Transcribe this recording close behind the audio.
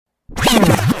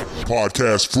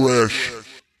Podcast Fresh.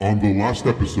 On the last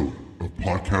episode of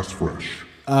Podcast Fresh.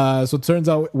 So it turns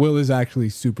out Will is actually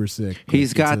super sick.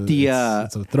 He's got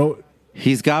it's a throat.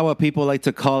 He's got what people like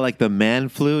to call like the man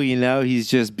flu, you know? He's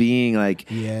just being like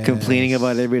complaining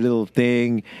about every little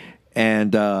thing.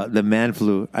 And the man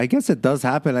flu, I guess it does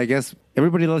happen. I guess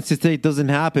everybody likes to say it doesn't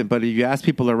happen. But if you ask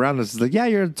people around us, it's like, yeah,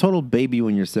 you're a total baby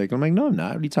when you're sick. I'm like, no, I'm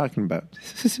not. What are you talking about?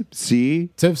 See?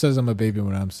 Tiff says I'm a baby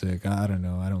when I'm sick. I don't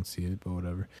know. I don't see it, but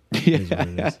whatever. It is what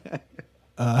it is.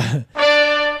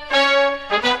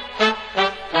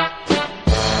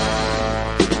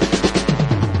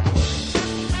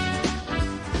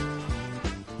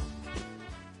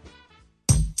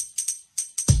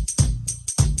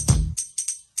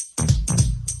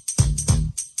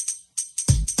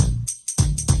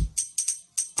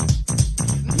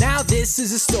 This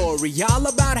is a story all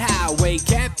about how Wade,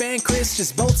 Cap, and Chris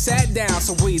just both sat down.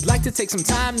 So we'd like to take some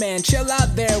time, man, chill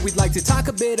out there. We'd like to talk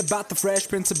a bit about the Fresh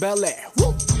Prince of Bel-Air.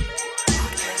 Woo!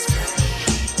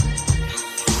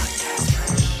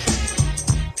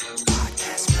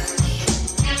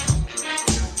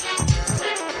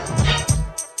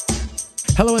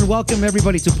 Hello and welcome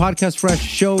everybody to Podcast Fresh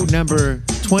show number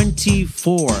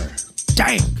 24.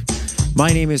 Dang! My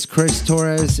name is Chris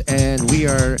Torres and we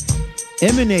are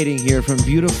emanating here from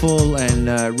beautiful and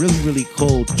really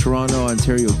cold Toronto,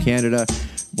 Ontario, Canada.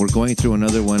 We're going through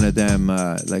another one of them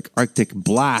like Arctic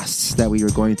blasts that we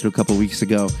were going through a couple weeks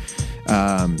ago.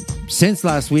 Since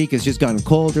last week, it's just gotten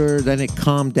colder. Then it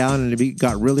calmed down and it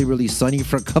got really sunny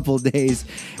for a couple of days.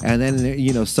 And then,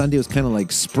 you know, Sunday was kind of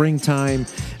like springtime.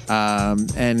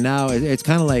 And now it's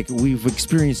kind of like we've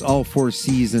experienced all four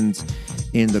seasons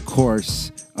in the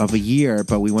course of a year,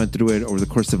 but we went through it over the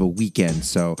course of a weekend.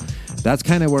 So that's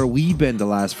kind of where we've been the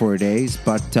last 4 days.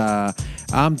 But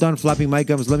I'm done flapping my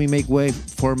gums. Let me make way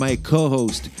for my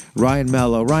co-host, Ryan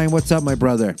Mello. Ryan, what's up, my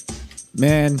brother?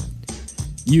 Man,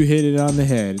 you hit it on the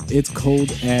head. It's cold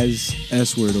as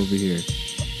S-word over here,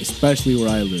 especially where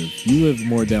I live. You live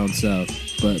more down south,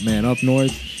 but man, up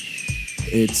north,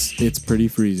 it's pretty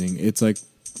freezing. It's like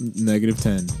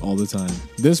 -10 all the time.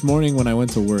 This morning when I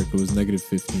went to work, it was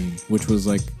 -15, which was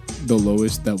like the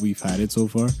lowest that we've had it so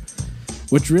far,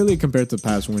 which really compared to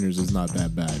past winters is not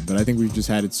that bad. But I think we've just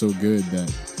had it so good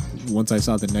that once I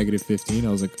saw the -15, I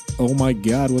was like, oh my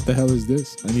God, what the hell is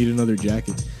this? I need another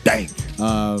jacket. Dang.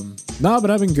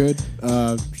 But I've been good.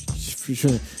 For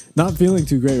sure. Not feeling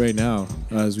too great right now,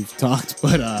 as we've talked,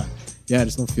 but yeah, I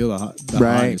just don't feel the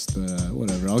hottest.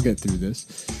 Whatever, I'll get through this.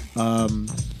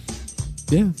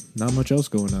 Yeah, not much else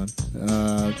going on.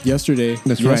 Yesterday,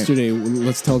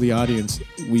 let's tell the audience,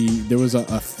 there was a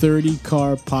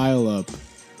 30-car pileup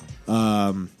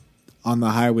on the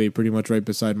highway pretty much right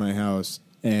beside my house,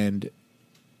 and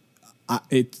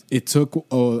it took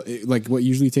like what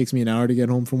usually takes me an hour to get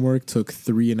home from work took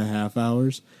 3.5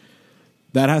 hours.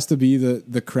 That has to be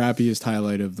the crappiest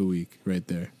highlight of the week right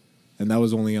there, and that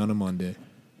was only on a Monday.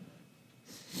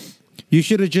 You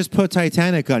should have just put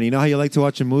Titanic on. You know how you like to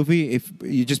watch a movie? If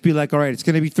you just be like, all right, it's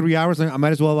going to be 3 hours, I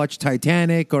might as well watch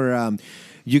Titanic. Or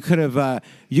you could have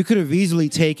easily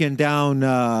taken down,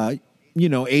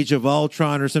 Age of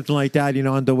Ultron or something like that. You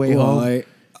know, on the way home,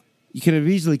 you could have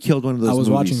easily killed one of those. I was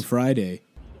movies. watching Friday.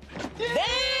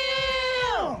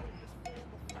 Damn!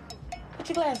 Put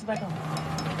your glasses back on.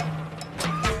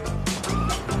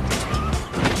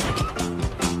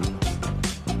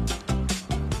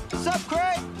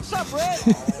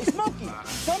 It's Smokey.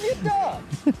 Tell me your dog.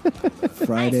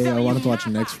 Friday, I wanted to watch it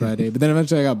next Friday, but then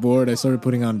eventually I got bored. I started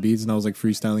putting on beats and I was like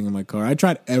freestyling in my car. I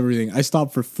tried everything. I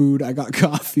stopped for food. I got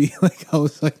coffee. I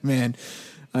was like, man,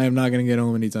 I am not going to get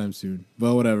home anytime soon.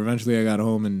 But whatever. Eventually I got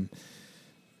home and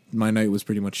my night was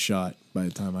pretty much shot by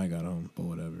the time I got home. But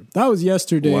whatever. That was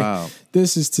yesterday. Wow.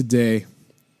 This is today.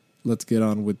 Let's get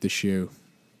on with the show.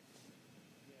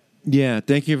 Yeah,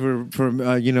 thank you for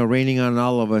raining on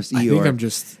all of us. I think I'm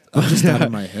just out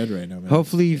of my head right now, man.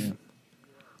 Hopefully,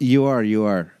 you are.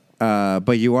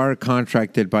 But you are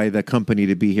contracted by the company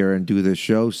to be here and do this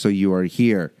show, so you are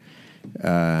here.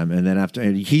 And then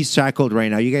and he's shackled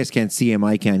right now. You guys can't see him.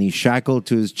 I can. He's shackled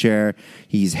to his chair.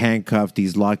 He's handcuffed.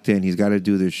 He's locked in. He's got to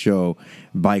do this show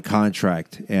by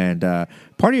contract. And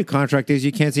part of your contract is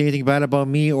you can't say anything bad about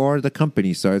me or the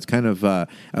company. So it's kind of a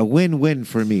win-win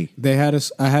for me. I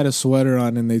had a sweater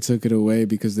on and they took it away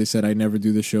because they said I never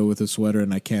do the show with a sweater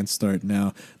and I can't start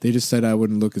now. They just said I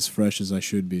wouldn't look as fresh as I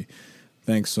should be.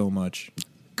 Thanks so much.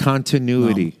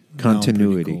 Continuity. No, I'm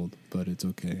pretty cold, but it's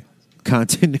okay.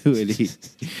 Continuity.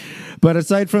 But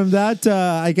aside from that,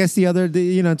 I guess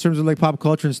in terms of like pop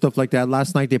culture and stuff like that,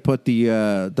 last night they put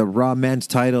the Raw Men's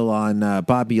title on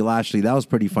Bobby Lashley. That was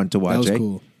pretty fun to watch. That was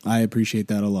cool. I appreciate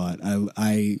that a lot.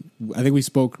 I think we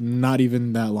spoke not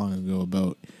even that long ago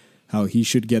about how he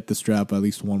should get the strap at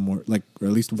least or at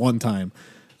least one time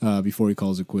before he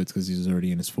calls it quits because he's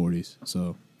already in his 40s.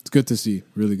 So it's good to see.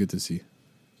 Really good to see.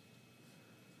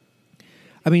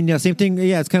 I mean, yeah, same thing.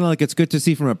 Yeah, it's kind of like it's good to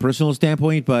see from a personal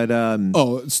standpoint, but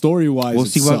story-wise, we'll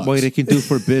see what they can do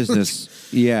for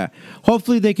business. Yeah,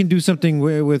 hopefully they can do something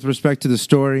with respect to the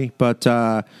story. But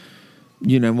we'll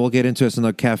get into this in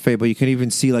the cafe. But you can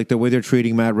even see like the way they're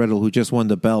treating Matt Riddle, who just won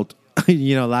the belt,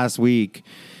 last week.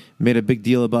 Made a big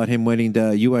deal about him winning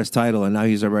the U.S. title, and now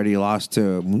he's already lost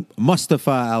to Mustafa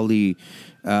Ali.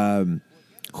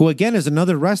 Who, again, is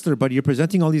another wrestler, but you're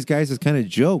presenting all these guys as kind of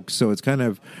jokes, so it's kind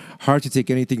of hard to take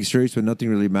anything serious when nothing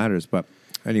really matters. But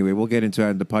anyway, we'll get into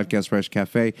it in the Podcast Fresh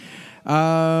Cafe.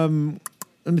 Let me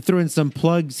throw in some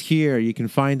plugs here. You can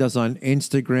find us on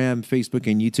Instagram, Facebook,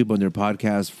 and YouTube under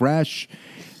Podcast Fresh,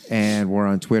 and we're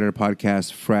on Twitter,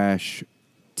 Podcast Fresh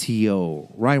TO.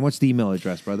 Ryan, what's the email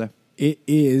address, brother? It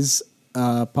is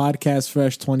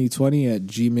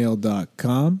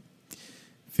podcastfresh2020@gmail.com.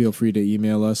 Feel free to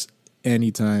email us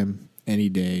anytime, any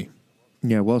day.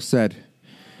 Yeah, well said.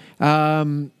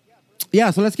 So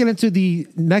let's get into the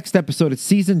next episode. It's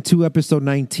season 2, episode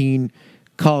 19,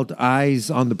 called Eyes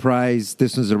on the Prize.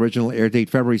 This was original air date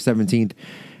February 17th,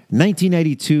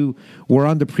 1992. We're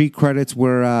on the pre-credits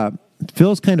where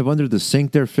Phil's kind of under the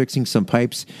sink there fixing some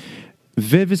pipes.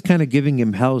 Viv is kind of giving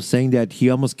him hell, saying that he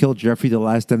almost killed Jeffrey the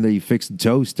last time that he fixed the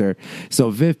toaster. So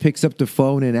Viv picks up the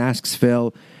phone and asks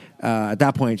Phil. At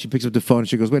that point, she picks up the phone and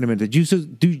she goes, "Wait a minute,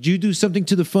 did you do something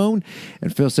to the phone?"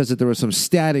 And Phil says that there was some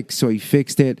static, so he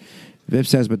fixed it. Viv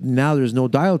says, "But now there's no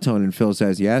dial tone." And Phil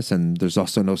says, "Yes, and there's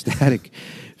also no static."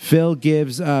 Will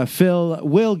gives Aunt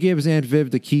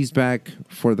Viv the keys back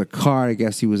for the car. I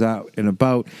guess he was out and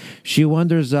about. She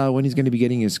wonders when he's going to be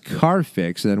getting his car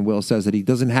fixed. And then Will says that he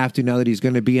doesn't have to now that he's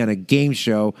going to be on a game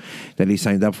show that he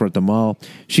signed up for at the mall.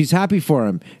 She's happy for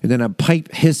him. And then a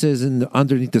pipe hisses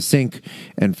underneath the sink.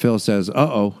 And Phil says,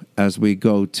 "Uh-oh," as we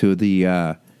go to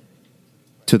the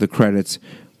credits.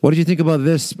 What did you think about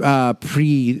this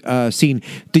scene?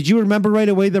 Did you remember right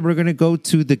away that we're going to go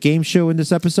to the game show in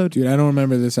this episode? Dude, I don't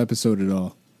remember this episode at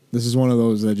all. This is one of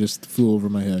those that just flew over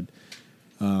my head.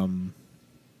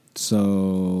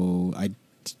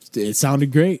 It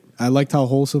sounded great. I liked how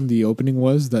wholesome the opening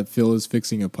was, that Phil is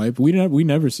fixing a pipe. We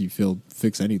never see Phil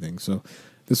fix anything, so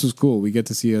this was cool. We get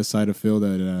to see a side of Phil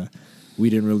that we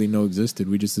didn't really know existed.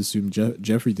 We just assumed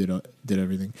Jeffrey did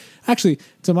everything. Actually,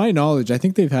 to my knowledge, I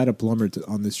think they've had a plumber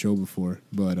on this show before,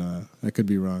 but I could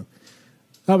be wrong.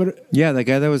 Yeah, the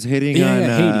guy that was hitting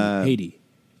on Haiti.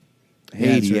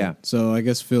 Haiti, right. yeah. So I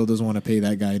guess Phil doesn't want to pay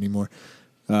that guy anymore.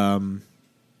 But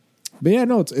yeah,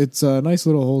 no, it's a nice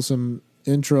little wholesome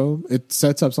intro. It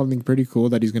sets up something pretty cool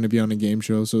that he's going to be on a game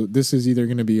show. So this is either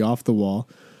going to be off the wall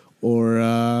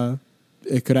or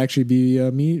it could actually be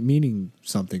meaning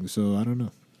something. So I don't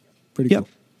know. Pretty cool.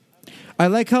 I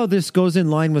like how this goes in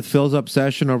line with Phil's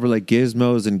obsession over like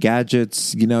gizmos and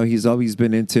gadgets. He's always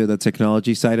been into the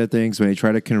technology side of things. When he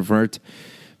tried to convert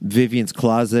Vivian's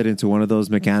closet into one of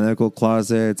those mechanical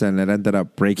closets, and it ended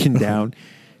up breaking down.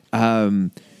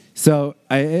 So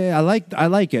I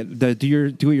like it. The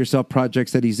do-it-yourself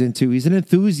projects that he's into. He's an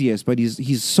enthusiast, but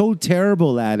he's so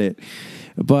terrible at it.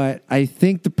 But I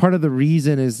think the part of the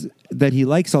reason is that he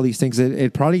likes all these things.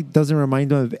 It probably doesn't remind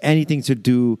him of anything to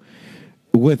do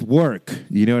with work.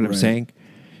 You know what I'm saying?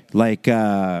 Like,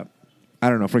 I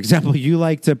don't know. For example, you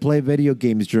like to play video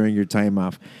games during your time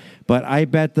off. But I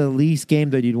bet the least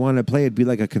game that you'd want to play would be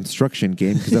like a construction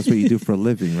game because that's what you do for a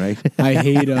living, right? I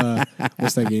hate,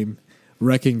 what's that game?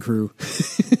 Wrecking Crew.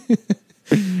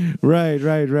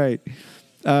 Right.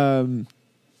 And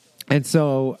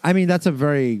so, I mean, that's a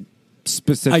very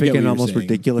specific and almost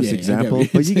ridiculous example,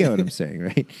 but you get what I'm saying,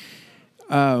 right?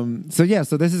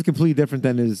 So this is completely different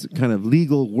than his kind of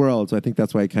legal world. So I think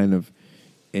that's why he kind of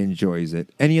enjoys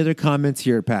it. Any other comments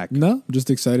here, Pac? No, I'm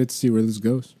just excited to see where this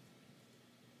goes.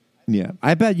 Yeah,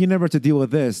 I bet you never have to deal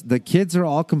with this. The kids are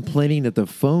all complaining that the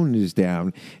phone is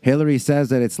down. Hillary says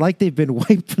that it's like they've been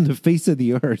wiped from the face of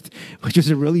the earth, which is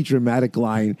a really dramatic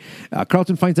line.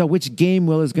 Carlton finds out which game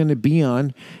Will is going to be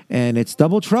on, and it's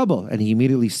Double Trouble. And he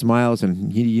immediately smiles,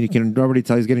 and you can already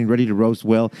tell he's getting ready to roast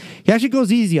Will. He actually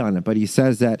goes easy on it, but he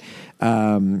says that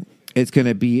it's going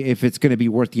to be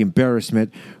worth the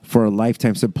embarrassment for a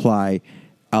lifetime supply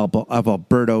of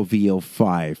Alberto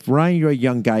VO5. Ryan, you're a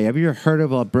young guy. Have you ever heard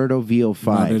of Alberto VO5?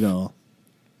 Not at all.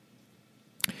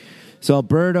 So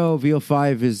Alberto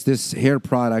VO5 is this hair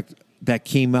product that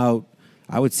came out,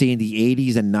 I would say, in the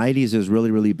 80s and 90s. It was really,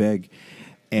 really big.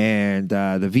 And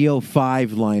the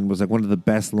VO5 line was like one of the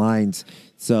best lines.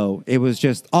 So it was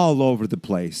just all over the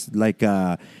place, like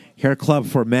Hair Club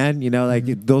for Men, like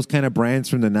those kind of brands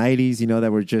from the 90s,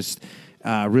 that were just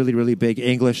really, really big.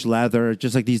 English Leather,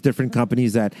 just like these different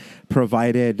companies that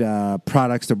provided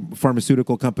products to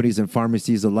pharmaceutical companies and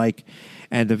pharmacies alike.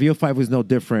 And the VO5 was no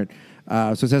different.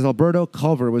 So it says Alberto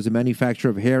Culver was a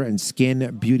manufacturer of hair and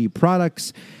skin beauty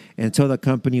products until the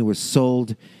company was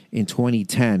sold in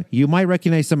 2010. You might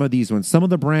recognize some of these ones. Some of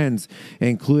the brands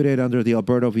included under the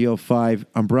Alberto VO5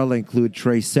 umbrella include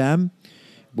Tresemme,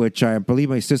 which I believe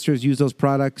my sisters use those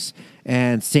products,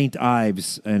 and St.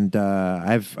 Ives. And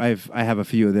I have a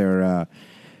few of their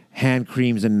hand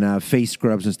creams and face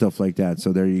scrubs and stuff like that.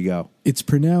 So there you go. It's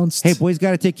pronounced. Hey, boy's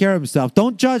got to take care of himself.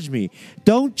 Don't judge me.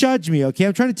 Don't judge me, okay?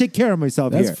 I'm trying to take care of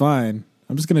myself That's here. fine.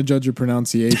 I'm just going to judge your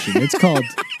pronunciation. It's called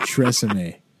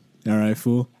Tresemme. All right,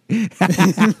 fool?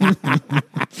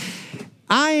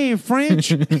 I ain't French.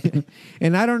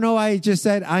 And I don't know why I just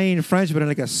said I ain't French, but in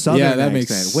like a southern Yeah, that accent.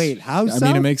 makes Wait, how I South?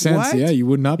 mean, it makes sense. What? Yeah, you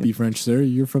would not be French, sir.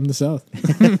 You're from the South.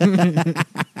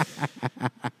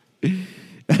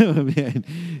 Oh, man.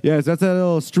 Yes, that's a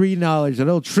little street knowledge, a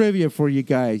little trivia for you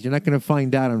guys. You're not going to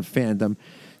find out on Fandom.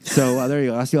 So there you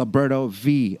go. That's the Alberto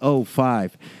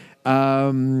V05.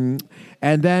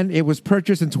 And then it was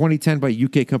purchased in 2010 by a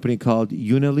UK company called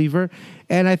Unilever.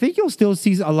 And I think you'll still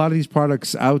see a lot of these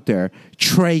products out there,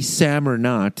 Tresemme or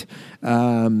not.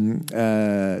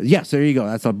 Yes, there you go.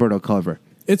 That's Alberto Culver.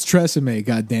 It's Tresemme,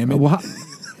 goddammit.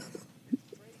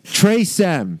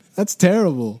 Tresemme. That's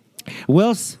terrible.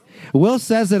 Will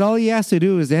says that all he has to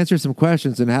do is answer some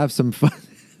questions and have some fun.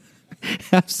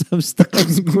 Have some stuff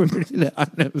squirted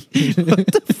on him. What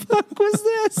the fuck was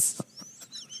this?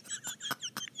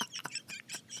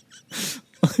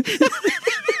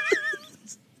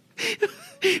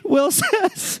 Will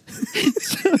says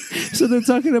so they're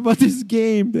talking about this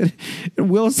game and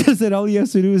Will says that all he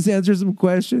has to do is answer some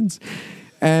questions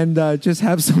and just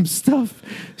have some stuff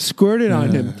squirted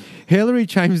on him. Hillary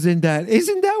chimes in that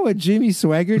isn't that what Jimmy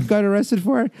Swaggart got arrested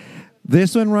for?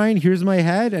 This one, Ryan, here's my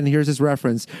head and here's his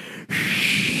reference.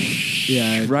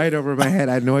 Yeah. Right over my head.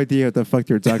 I had no idea what the fuck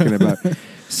they were talking about.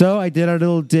 So I did a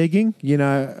little digging,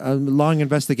 a long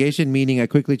investigation, meaning I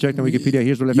quickly checked on Wikipedia.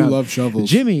 Here's what I found. You love shovels.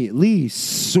 Jimmy Lee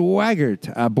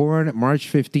Swaggart, born March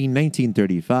 15,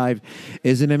 1935,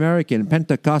 is an American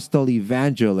Pentecostal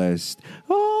evangelist.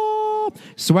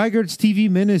 Swaggart's TV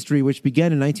ministry, which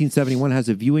began in 1971, has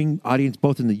a viewing audience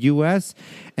both in the U.S.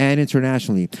 and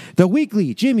internationally. The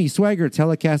weekly Jimmy Swaggart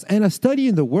telecast and a Study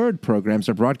in the Word programs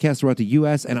are broadcast throughout the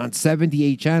U.S. and on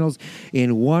 78 channels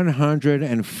in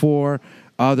 104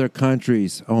 other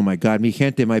countries. Oh my God, mi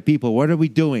gente, my people, what are we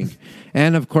doing?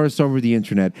 And of course, over the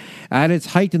internet. At its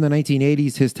height in the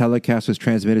 1980s, his telecast was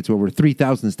transmitted to over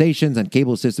 3,000 stations and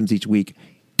cable systems each week.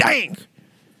 Dang!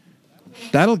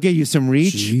 That'll get you some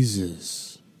reach.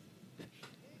 Jesus.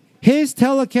 His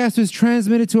telecast was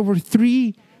transmitted to over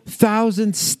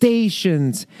 3,000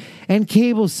 stations and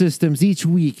cable systems each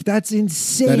week. That's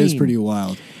insane. That is pretty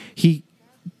wild. He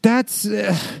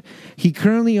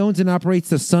currently owns and operates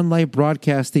the Sunlight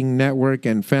Broadcasting Network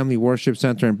and Family Worship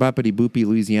Center in Bapati Boopie,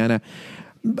 Louisiana.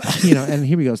 And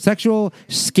here we go. Sexual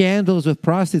scandals with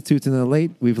prostitutes in the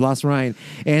late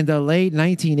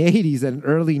 1980s and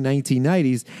early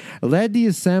 1990s led the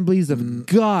Assemblies of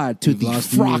God to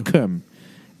defrock him,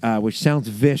 which sounds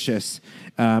vicious.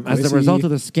 As the result of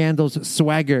the scandals,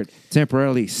 Swaggart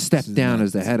temporarily stepped down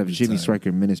as the head of Jimmy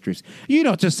Swaggart Ministries.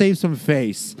 To save some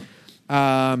face.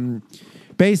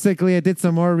 Basically, I did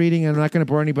some more reading, and I'm not going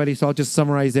to bore anybody, so I'll just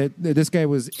summarize it. This guy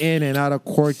was in and out of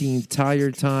court the entire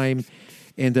time.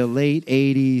 In the late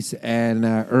 80s and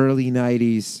early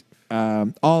 90s,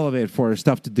 all of it for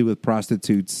stuff to do with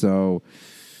prostitutes. So,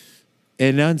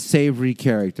 an unsavory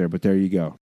character, but there you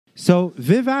go. So,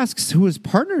 Viv asks who his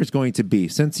partner is going to be,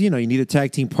 since, you need a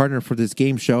tag team partner for this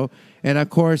game show. And, of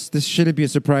course, this shouldn't be a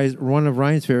surprise. One of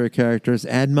Ryan's favorite characters,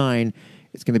 and mine,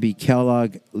 is going to be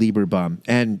Kellogg Lieberbaum.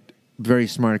 And very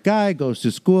smart guy, goes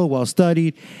to school,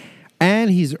 well-studied. And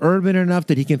he's urban enough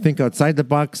that he can think outside the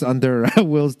box under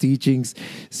Will's teachings.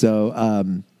 So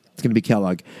it's going to be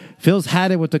Kellogg. Phil's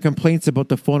had it with the complaints about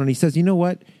the phone. And he says, you know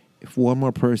what? If one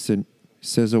more person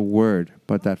says a word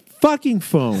about that fucking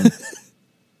phone,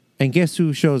 and guess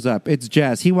who shows up? It's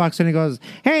Jazz. He walks in and goes,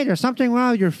 hey, there's something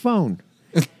wrong with your phone.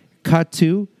 Cut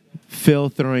to Phil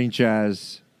throwing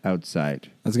Jazz outside.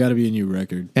 That's got to be a new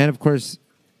record. And, of course...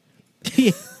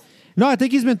 No, I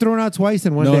think he's been thrown out twice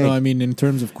in one day. No, I mean in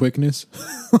terms of quickness.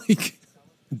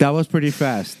 That was pretty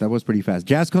fast.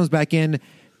 Jazz comes back in.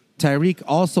 Tyreek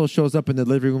also shows up in the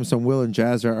living room. So Will and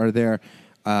Jazz are there,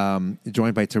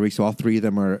 joined by Tyreek. So all three of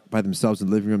them are by themselves in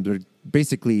the living room. They're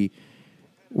basically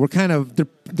were kind of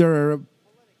they're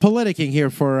politicking here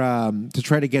for to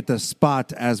try to get the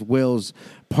spot as Will's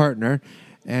partner,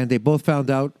 and they both found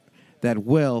out that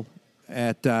Will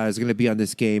is going to be on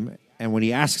this game. And when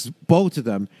he asks both of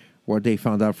them where they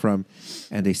found out from,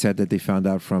 and they said that they found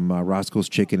out from Roscoe's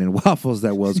Chicken and Waffles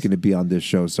that Will's going to be on this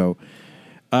show. So,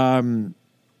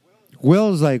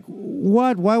 Will's like,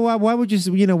 what? Why would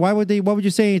you? Why would you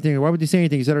say anything? Why would you say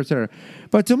anything? Et cetera, et cetera.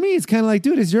 But to me, it's kind of like,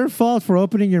 dude, it's your fault for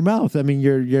opening your mouth. I mean,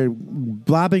 you're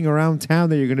blabbing around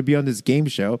town that you're going to be on this game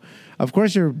show. Of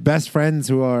course, your best friends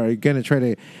who are going to try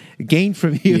to gain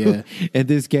from you in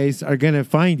this case are going to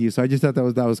find you. So I just thought that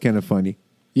was kind of funny.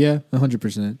 Yeah,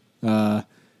 100%.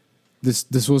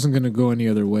 This wasn't going to go any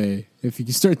other way. If you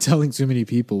start telling too many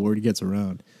people, word gets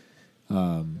around.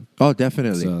 Oh,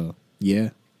 definitely. So, yeah.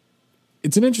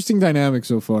 It's an interesting dynamic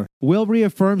so far. Will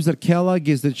reaffirms that Kellogg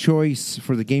is the choice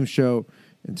for the game show,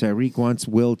 and Tyreek wants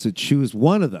Will to choose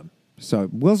one of them. So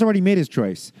Will's already made his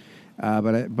choice, but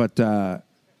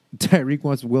Tyreek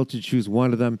wants Will to choose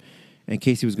one of them in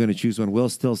case he was going to choose one. Will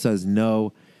still says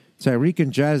no. Tyreek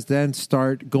and Jazz then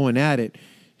start going at it,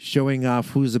 showing off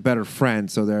who's a better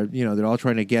friend. So they're all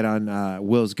trying to get on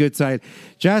Will's good side.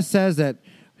 Jazz says that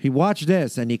he watched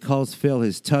this and he calls Phil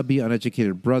his tubby,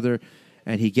 uneducated brother,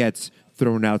 and he gets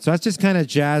thrown out. So that's just kind of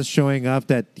Jazz showing off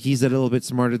that he's a little bit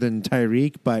smarter than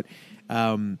Tyreek. But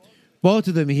both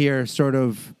of them here sort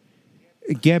of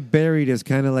get buried as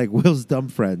kind of like Will's dumb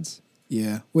friends.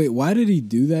 Yeah. Wait, why did he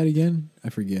do that again? I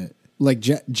forget. Like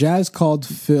Jazz called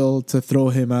Phil to throw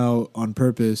him out on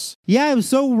purpose. Yeah, it was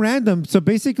so random. So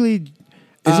basically,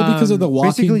 is it because of the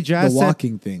walking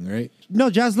said, thing, right? No,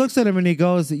 Jazz looks at him and he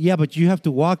goes, "Yeah, but you have to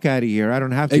walk out of here. I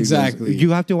don't have to." Exactly. He goes, you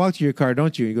have to walk to your car,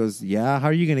 don't you? He goes, "Yeah. How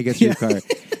are you going to get to your car?"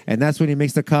 And that's when he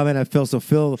makes the comment at Phil. So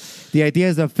Phil, the idea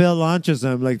is that Phil launches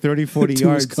him like 30, 40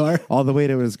 yards all the way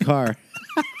to his car.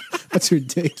 That's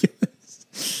ridiculous.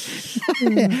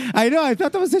 I know. I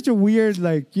thought that was such a weird,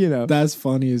 That's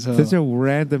funny as hell. Such a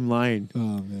random line. Oh,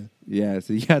 man. Yeah,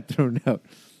 so he got thrown out.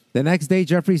 The next day,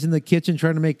 Jeffrey's in the kitchen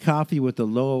trying to make coffee with the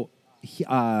low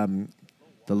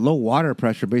water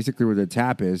pressure, basically where the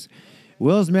tap is.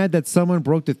 Will's mad that someone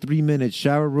broke the 3-minute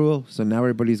shower rule, so now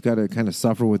everybody's got to kind of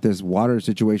suffer with this water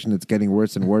situation that's getting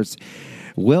worse and worse.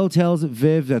 Will tells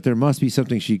Viv that there must be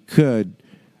something she could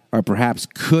or perhaps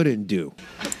couldn't do.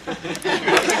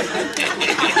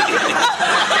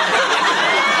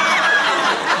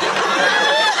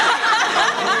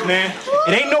 Man,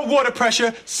 it ain't no water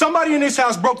pressure. Somebody in this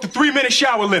house broke the 3-minute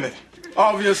shower limit.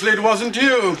 Obviously, it wasn't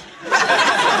you.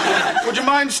 Would you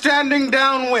mind standing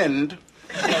downwind?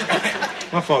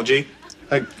 My fault, G.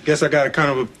 I guess I got a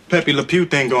kind of a Pepe Le Pew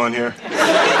thing going here.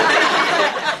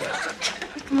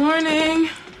 Good morning.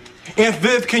 Aunt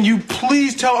Viv, can you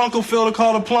please tell Uncle Phil to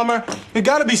call the plumber? It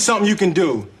gotta be something you can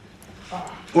do.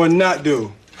 Or not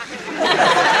do.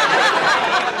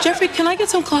 Jeffrey, can I get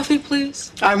some coffee,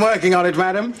 please? I'm working on it,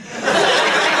 madam.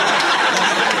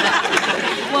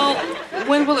 Well,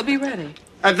 when will it be ready?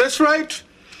 At this rate?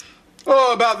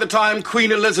 Oh, about the time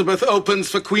Queen Elizabeth opens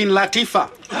for Queen Latifah.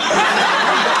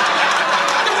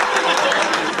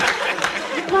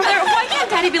 Mother, why can't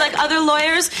Daddy be like other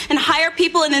lawyers and hire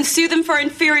people and then sue them for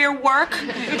inferior work?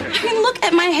 I mean, look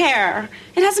at my hair.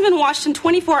 It hasn't been washed in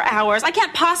 24 hours. I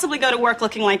can't possibly go to work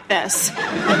looking like this.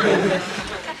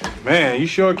 Man, you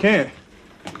sure can.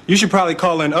 You should probably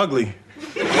call in ugly.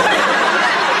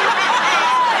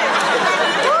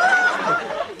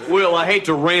 Will, I hate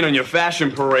to rain on your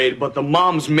fashion parade, but the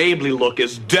Mom's Mabley look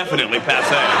is definitely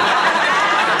passé.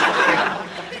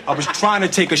 I was trying to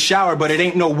take a shower, but it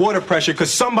ain't no water pressure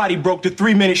because somebody broke the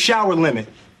 3-minute shower limit.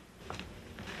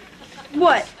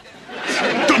 What?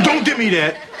 Don't give me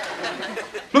that.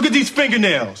 Look at these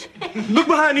fingernails. Look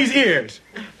behind these ears.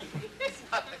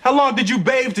 How long did you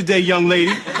bathe today, young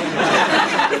lady?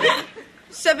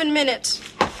 7 minutes.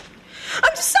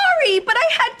 I'm sorry, but I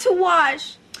had to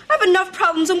wash. I have enough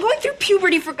problems. I'm going through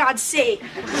puberty, for God's sake.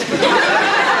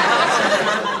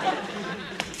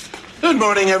 Good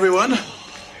morning, everyone.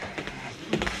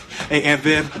 Hey, Aunt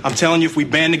Viv, I'm telling you, if we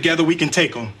band together, we can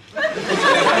take him.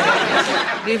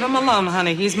 Leave him alone,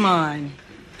 honey. He's mine.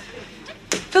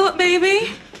 Philip,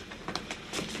 baby.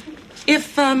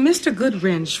 If Mr.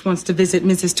 Goodwrench wants to visit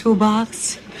Mrs.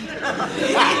 Toolbox,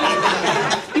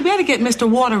 you better get Mr.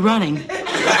 Water running.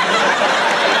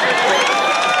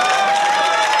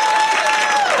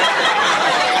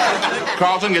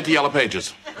 Carlton, get the yellow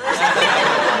pages.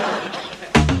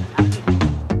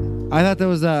 I thought that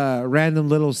was a random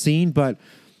little scene, but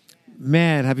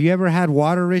man, have you ever had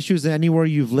water issues anywhere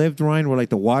you've lived, Ryan, where like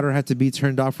the water had to be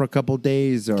turned off for a couple of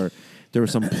days or there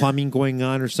was some plumbing going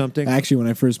on or something? Actually, when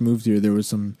I first moved here, there was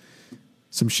some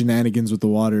some shenanigans with the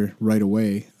water right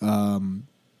away.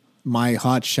 My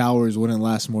hot showers wouldn't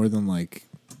last more than like,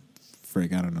 I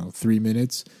don't know, 3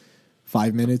 minutes,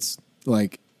 5 minutes.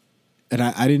 Like, and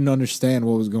I didn't understand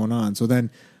what was going on. So then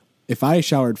if I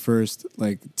showered first,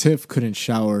 like Tiff couldn't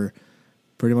shower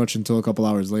pretty much until a couple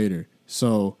hours later.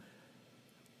 So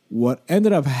what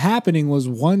ended up happening was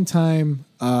one time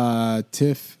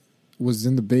Tiff was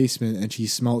in the basement and she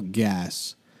smelled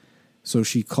gas. So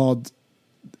she called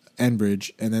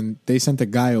Enbridge, and then they sent a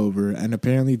guy over, and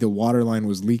apparently the water line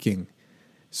was leaking.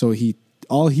 So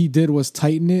all he did was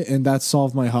tighten it, and that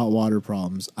solved my hot water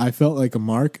problems. I felt like a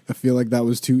mark. I feel like that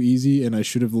was too easy, and I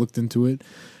should have looked into it.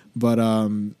 But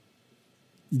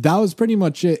that was pretty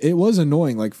much it. It was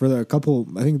annoying. Like for a couple,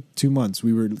 I think 2 months,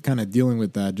 we were kind of dealing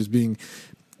with that.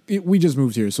 We just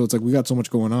moved here, so it's like we got so much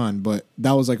going on. But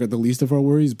that was like the least of our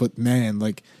worries. But man,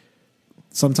 like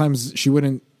sometimes she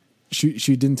wouldn't.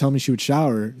 She didn't tell me she would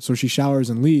shower, so she showers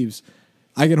and leaves.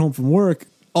 I get home from work,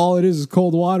 all it is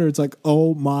cold water. It's like,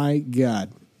 oh my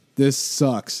God, this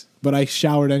sucks. But I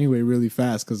showered anyway really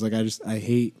fast because like I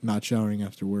hate not showering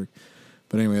after work.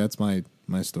 But anyway, that's my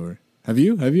story. Have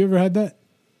you ever had that?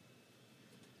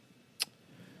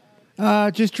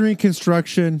 Just during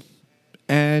construction,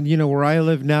 and where I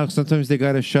live now, sometimes they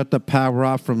got to shut the power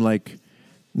off from like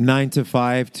 9 to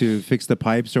 5 to fix the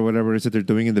pipes or whatever it is that they're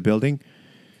doing in the building.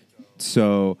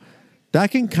 So that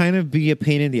can kind of be a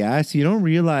pain in the ass. You don't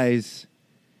realize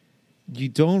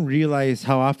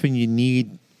how often you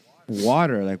need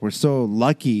water. Like we're so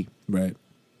lucky, right,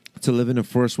 to live in a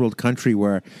first world country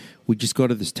where we just go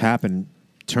to this tap and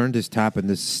turn this tap and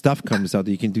this stuff comes out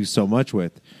that you can do so much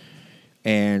with.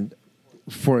 And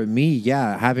for me,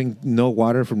 having no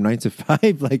water from 9 to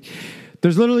 5, like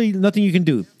there's literally nothing you can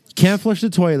do. Can't flush the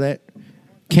toilet,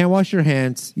 can't wash your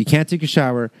hands, you can't take a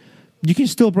shower. You can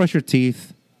still brush your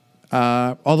teeth.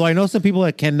 Although I know some people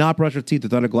that cannot brush their teeth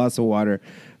without a glass of water,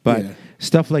 but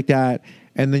stuff like that.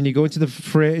 And then you go into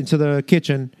the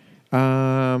kitchen. You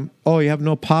have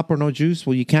no pop or no juice?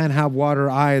 Well, you can't have water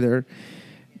either.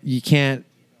 You can't,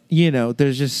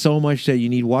 there's just so much that you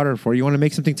need water for. You want to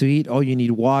make something to eat? Oh, you need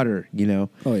water,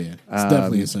 Oh, yeah. It's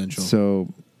definitely essential.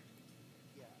 So,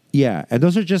 yeah, and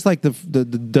those are just like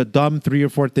the dumb 3 or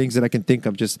 4 things that I can think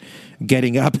of just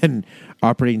getting up and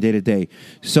operating day to day.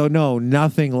 So no,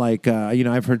 nothing like,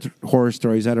 I've heard horror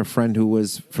stories. I had a friend who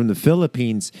was from the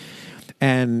Philippines,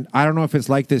 and I don't know if it's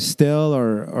like this still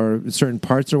or certain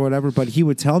parts or whatever, but he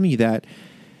would tell me that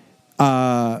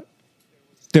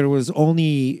there was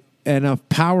only enough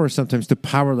power sometimes to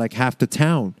power like half the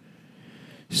town.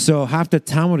 So half the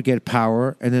town would get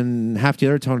power, and then half the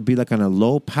other town would be like on a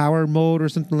low power mode or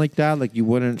something like that. Like you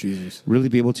wouldn't really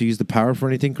be able to use the power for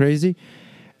anything crazy.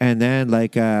 And then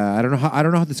like I don't know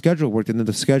how the schedule worked. And then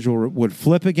the schedule would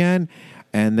flip again,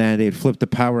 and then they'd flip the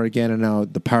power again, and now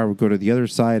the power would go to the other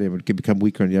side. It would become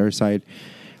weaker on the other side.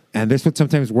 And this would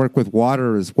sometimes work with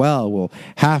water as well. Well,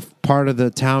 half part of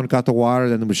the town got the water,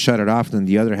 then it would shut it off, and then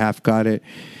the other half got it.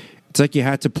 It's like you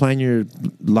had to plan your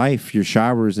life, your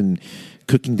showers, and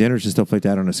cooking dinners and stuff like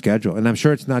that on a schedule. And I'm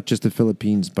sure it's not just the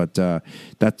Philippines, but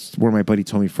that's where my buddy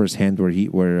told me firsthand where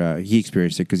he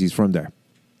experienced it because he's from there.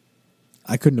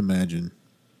 I couldn't imagine.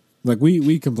 Like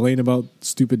we complain about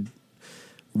stupid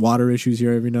water issues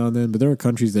here every now and then, but there are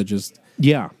countries that just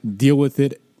deal with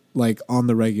it like on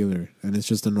the regular, and it's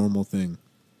just a normal thing.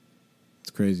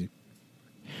 It's crazy.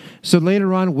 So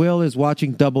later on, Will is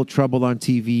watching Double Trouble on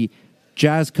TV.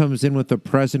 Jazz comes in with a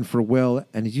present for Will,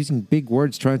 and he's using big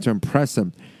words trying to impress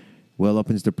him. Will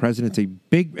opens the present. It's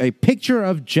a picture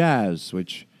of Jazz,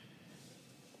 which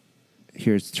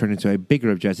here it's turned into a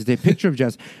bigger of Jazz. It's a picture of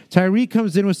Jazz. Tyreek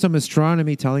comes in with some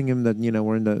astronomy, telling him that,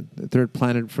 we're in the third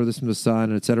planet furthest from the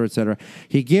sun, et cetera, et cetera.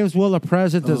 He gives Will a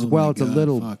present as well. It's a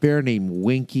little bear named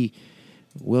Winky.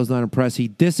 Will's not impressed. He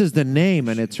disses the name,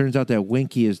 and it turns out that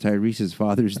Winky is Tyreek's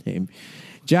father's name.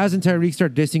 Jazz and Tyreek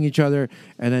start dissing each other,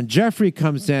 and then Jeffrey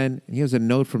comes in, and he has a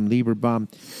note from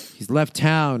Lieberbaum. He's left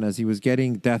town as he was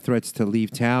getting death threats to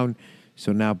leave town.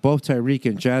 So now both Tyreek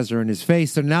and Jazz are in his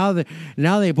face. So now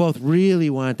they both really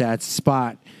want that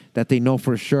spot that they know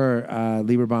for sure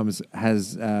Lieberbaum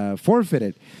has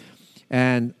forfeited.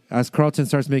 And as Carlton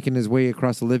starts making his way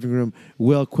across the living room,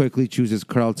 Will quickly chooses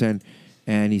Carlton,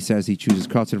 and he says he chooses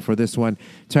Carlton for this one.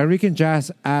 Tyreek and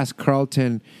Jazz ask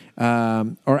Carlton,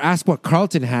 or ask what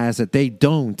Carlton has that they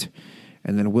don't.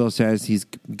 And then Will says he's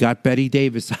got Betty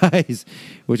Davis eyes,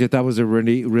 which I thought was a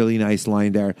really, really nice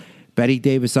line there. Betty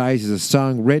Davis Eyes is a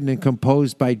song written and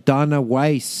composed by Donna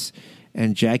Weiss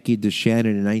and Jackie DeShannon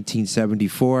in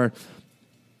 1974.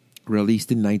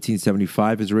 Released in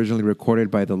 1975, is originally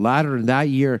recorded by the latter. And that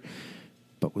year,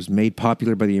 but was made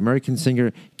popular by the American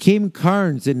singer Kim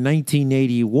Carnes in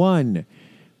 1981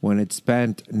 when it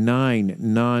spent 9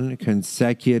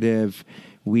 non-consecutive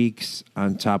weeks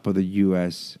on top of the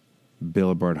U.S.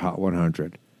 Billboard Hot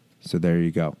 100. So there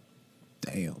you go.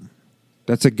 Damn.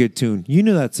 That's a good tune. You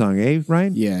knew that song, eh,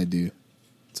 Ryan? Yeah, I do.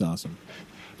 It's awesome.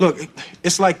 Look,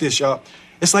 it's like this, y'all.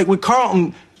 It's like with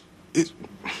Carlton.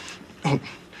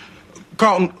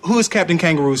 Carlton, who is Captain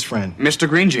Kangaroo's friend? Mr.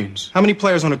 Green Jeans. How many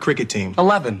players on a cricket team?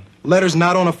 11. Letters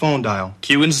not on a phone dial.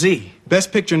 Q and Z.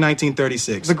 Best picture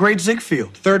 1936. The Great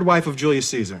Ziegfeld. Third wife of Julius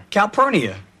Caesar.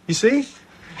 Calpurnia. You see?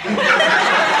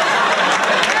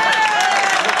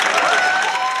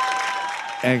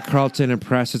 And Carlton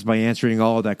impresses by answering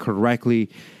all of that correctly.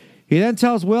 He then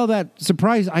tells Will that,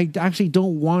 surprise, I actually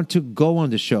don't want to go on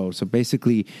the show. So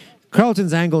basically,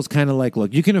 Carlton's angle is kind of like,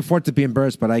 look, you can afford to be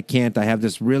embarrassed, but I can't. I have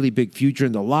this really big future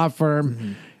in the law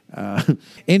firm.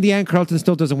 In the end, Carlton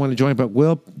still doesn't want to join, but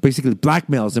Will basically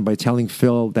blackmails him by telling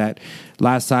Phil that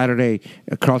last Saturday,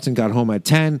 Carlton got home at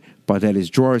 10, but that his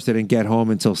drawers didn't get home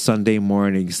until Sunday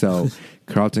morning. So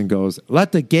Carlton goes,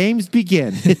 let the games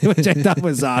begin, which I thought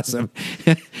was awesome.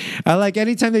 I like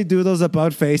anytime they do those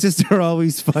about faces, they're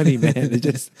always funny, man. They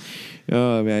just,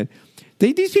 oh, man.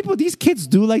 These kids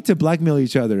do like to blackmail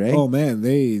each other, eh? Oh, man,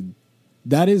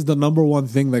 that is the number one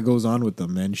thing that goes on with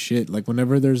them, man. Shit, like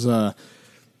whenever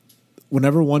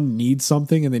one needs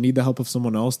something and they need the help of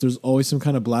someone else, there's always some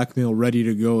kind of blackmail ready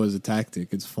to go as a tactic.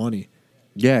 It's funny.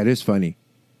 Yeah, it is funny.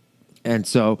 And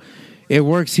so it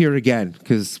works here again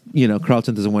because,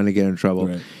 Carlton doesn't want to get in trouble.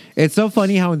 Right. It's so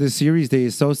funny how in the series they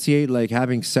associate like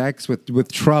having sex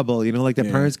with trouble. Like the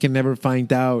parents can never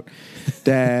find out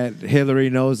that Hillary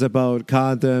knows about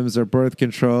condoms or birth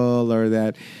control or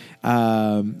that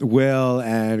Will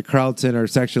and Carlton are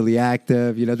sexually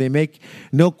active. They make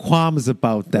no qualms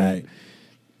about that. Right.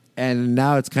 And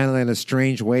now it's kind of in a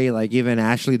strange way. Like even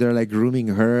Ashley, they're like grooming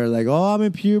her, like, oh, I'm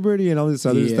in puberty and all this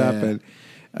other stuff. And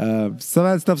some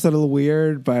of that stuff's a little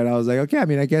weird, but I was like, okay,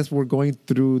 I guess we're going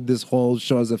through this whole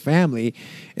show as a family.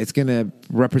 It's going to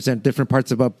represent different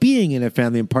parts about being in a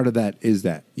family, and part of that is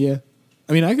that. Yeah.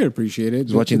 I could appreciate it.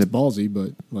 It's ballsy,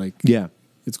 but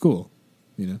it's cool,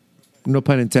 No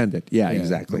pun intended. Yeah,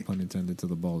 exactly. No pun intended to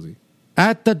the ballsy.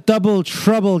 At the Double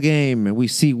Trouble game, we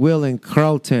see Will and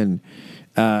Carlton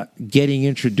getting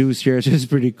introduced here. It's just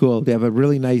pretty cool. They have a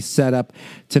really nice setup.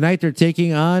 Tonight they're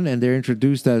taking on, and they're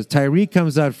introduced as Tyreek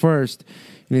comes out first,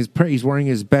 and he's wearing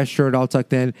his best shirt all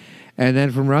tucked in. And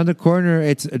then from around the corner,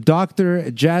 it's Dr.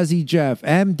 Jazzy Jeff,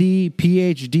 MD,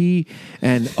 PhD,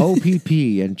 and OPP.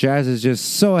 And Jazz is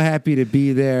just so happy to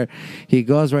be there. He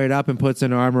goes right up and puts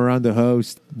an arm around the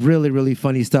host. Really, really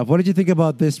funny stuff. What did you think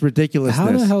about this ridiculousness?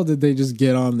 How the hell did they just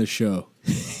get on the show?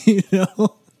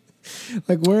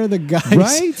 Like, where are the guys?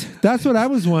 Right? That's what I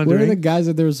was wondering. Where are the guys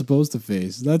that they were supposed to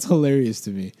face? That's hilarious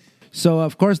to me. So,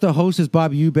 of course, the host is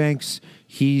Bob Eubanks.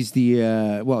 He's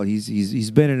the,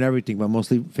 he's been in everything, but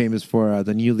mostly famous for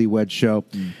the Newlywed Show.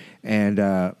 And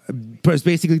has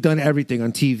basically done everything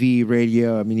on TV,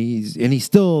 radio. He's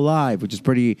still alive, which is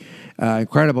pretty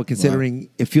incredible considering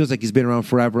it feels like he's been around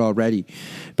forever already.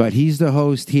 But he's the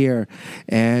host here.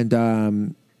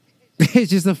 And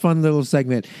it's just a fun little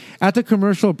segment. At the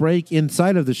commercial break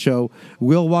inside of the show,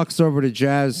 Will walks over to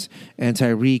Jazz and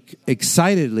Tyreek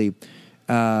excitedly.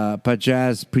 But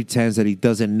Jazz pretends that he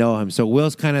doesn't know him. So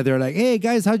Will's kind of there like, hey,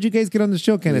 guys, how'd you guys get on the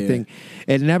show kind of thing.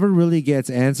 It never really gets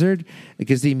answered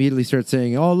because he immediately starts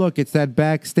saying, oh, look, it's that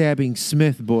backstabbing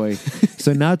Smith boy.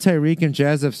 So now Tyreek and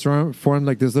Jazz have formed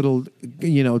like this little,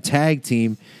 tag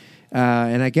team.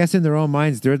 And I guess in their own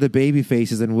minds, they're the baby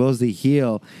faces and Will's the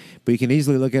heel. But you can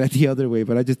easily look at it the other way.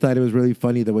 But I just thought it was really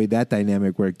funny the way that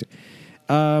dynamic worked.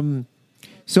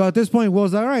 So at this point,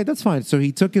 Will's all right, that's fine. So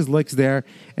he took his licks there,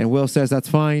 and Will says, that's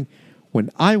fine. When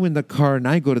I win the car and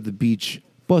I go to the beach,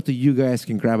 both of you guys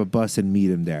can grab a bus and meet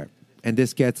him there. And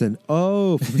this gets an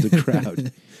oh from the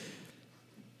crowd.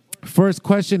 First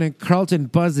question, and Carlton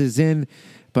buzzes in,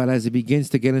 but as he begins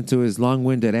to get into his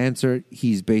long-winded answer,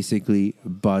 he's basically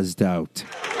buzzed out.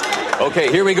 Okay,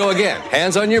 here we go again.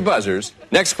 Hands on your buzzers.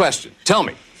 Next question. Tell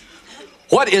me,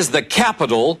 what is the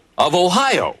capital of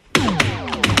Ohio?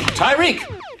 Tyreek.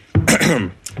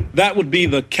 That would be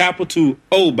the capital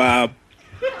O, Bob.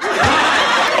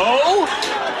 O?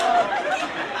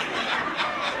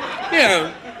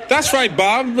 Yeah, that's right,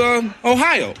 Bob.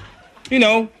 Ohio.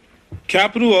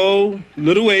 Capital O,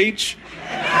 little H.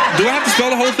 Do I have to spell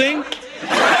the whole thing?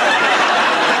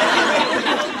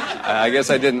 I guess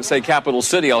I didn't say capital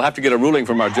city. I'll have to get a ruling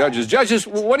from our judges. Judges,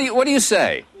 what do you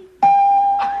say?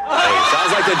 Hey,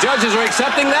 sounds like the judges are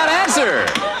accepting that answer.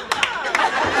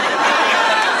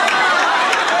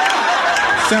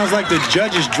 sounds like the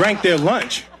judges drank their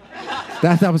lunch.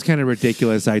 That was kind of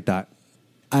ridiculous, I thought.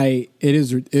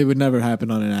 It would never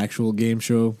happen on an actual game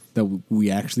show that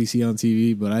we actually see on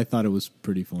TV, but I thought it was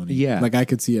pretty funny. Yeah. Like I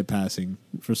could see it passing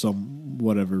for some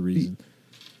whatever reason.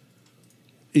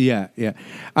 Yeah.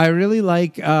 I really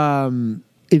like the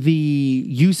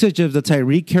usage of the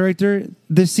Tyreek character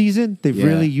this season. They've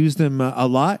really used him a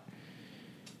lot.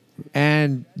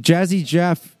 And Jazzy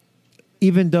Jeff,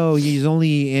 even though he's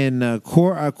only in a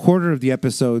quarter of the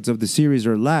episodes of the series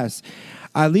or less,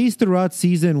 at least throughout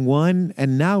season 1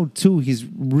 and now 2, he's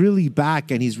really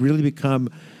back and he's really become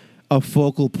a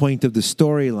focal point of the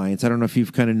storylines. I don't know if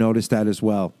you've kind of noticed that as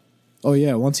well. Oh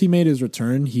yeah, once he made his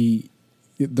return,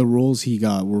 the roles he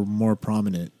got were more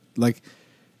prominent. Like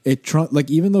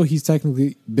even though he's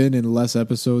technically been in less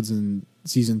episodes in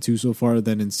season 2 so far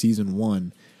than in season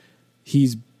 1,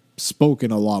 he's spoken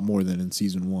a lot more than in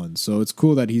season 1. So it's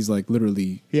cool that he's like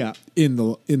literally in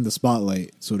the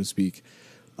spotlight, so to speak.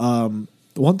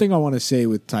 One thing I want to say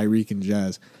with Tyreek and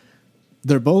Jazz,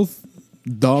 they're both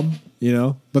dumb,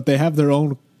 but they have their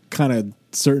own kind of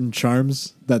certain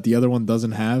charms that the other one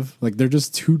doesn't have. Like they're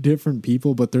just two different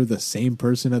people, but they're the same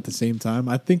person at the same time.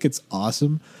 I think it's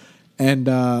awesome. And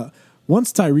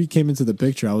once Tyreek came into the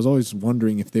picture, I was always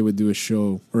wondering if they would do a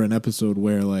show or an episode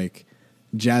where like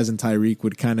Jazz and Tyreek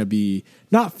would kind of be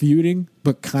not feuding,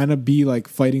 but kind of be like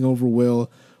fighting over Will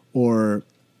or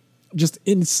just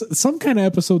in some kind of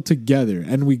episode together.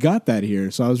 And we got that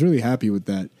here. So I was really happy with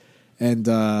that. And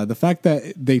the fact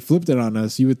that they flipped it on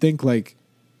us, you would think like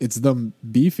it's them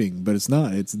beefing, but it's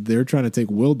not. They're trying to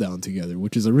take Will down together,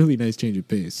 which is a really nice change of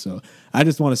pace. So I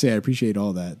just want to say I appreciate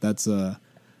all that. That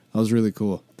was really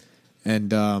cool.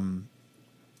 And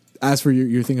as for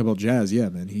your thing about Jazz, yeah,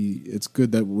 man, it's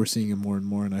good that we're seeing him more and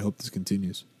more, and I hope this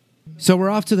continues. So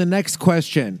we're off to the next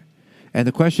question. And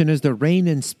the question is, the rain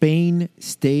in Spain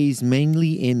stays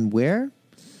mainly in where?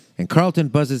 And Carlton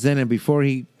buzzes in, and before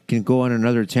he can go on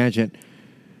another tangent,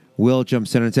 Will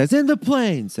jumps in and says, in the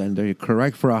plains. And they're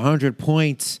correct for 100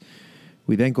 points.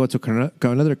 We then go to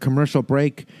another commercial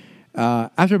break.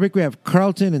 After break, we have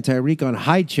Carlton and Tyreek on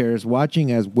high chairs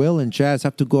watching as Will and Jazz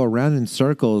have to go around in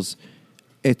circles.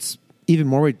 It's even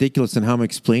more ridiculous than how I'm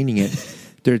explaining it.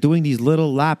 They're doing these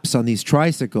little laps on these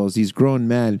tricycles, these grown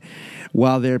men,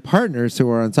 while their partners who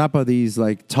are on top of these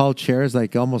like tall chairs,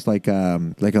 like almost like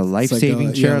a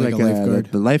life-saving chair, like a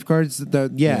lifeguard. The lifeguards.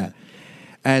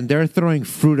 And they're throwing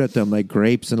fruit at them, like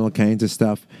grapes and all kinds of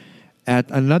stuff.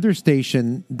 At another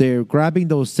station, they're grabbing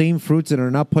those same fruits and are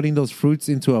now putting those fruits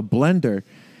into a blender,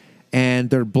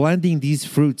 and they're blending these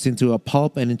fruits into a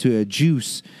pulp and into a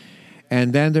juice,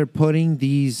 and then they're putting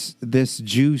this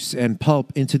juice and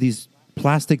pulp into these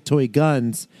plastic toy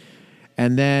guns,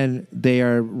 and then they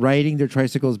are riding their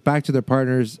tricycles back to their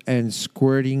partners and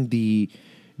squirting the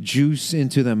juice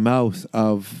into the mouth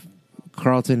of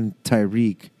Carlton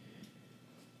Tyreek.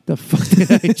 The fuck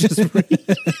did I just read?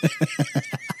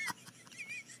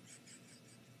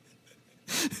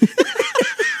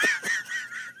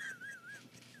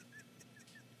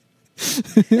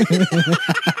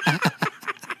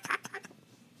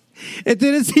 It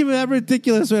didn't seem that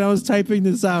ridiculous when I was typing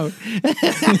this out.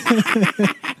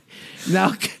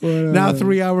 Now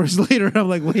 3 hours later, I'm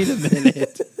like, wait a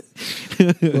minute.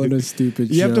 What a stupid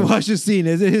show. You have to watch the scene.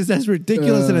 It is as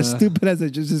ridiculous and as stupid as I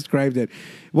just described it.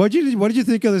 What did you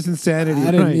think of this insanity?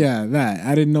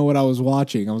 I didn't know what I was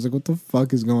watching. I was like, what the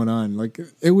fuck is going on? Like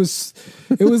it was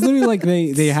literally like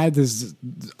they had a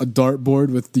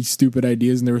dartboard with these stupid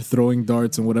ideas and they were throwing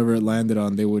darts and whatever it landed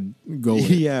on they would go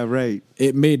with. Yeah, right.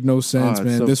 It made no sense,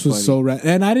 man. So this was funny. so rad.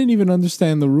 And I didn't even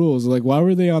understand the rules. Like, why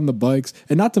were they on the bikes?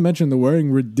 And not to mention they're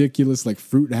wearing ridiculous like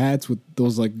fruit hats with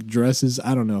those like dresses.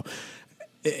 I don't know.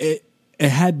 It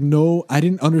had no. I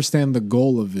didn't understand the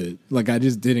goal of it. Like I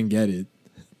just didn't get it.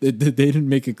 They didn't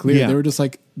make it clear. Yeah. They were just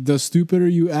like, the stupider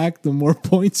you act, the more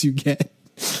points you get.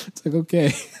 It's like,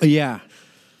 okay. Yeah.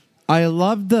 I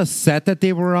love the set that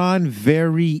they were on.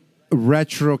 Very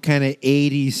retro kind of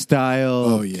 80s style.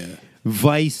 Oh, yeah.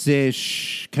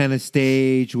 Vice-ish kind of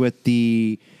stage with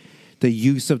the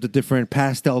use of the different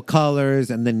pastel colors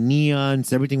and the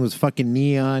neons. Everything was fucking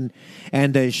neon.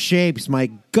 And the shapes, my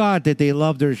God, did they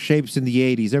love their shapes in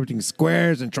the 80s. Everything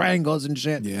squares and triangles and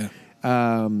shit. Yeah.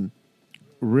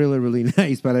 Really, really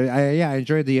nice. But I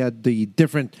enjoyed the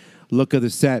different look of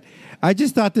the set. I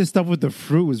just thought this stuff with the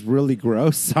fruit was really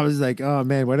gross. I was like, oh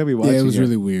man, what are we watching? Yeah, it was here?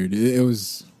 really weird. It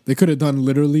was. They could have done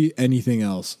literally anything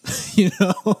else. You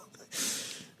know.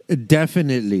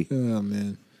 Definitely. Oh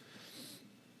man.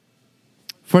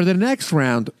 For the next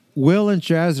round, Will and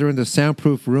Jazz are in the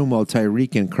soundproof room while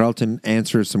Tyreek and Carlton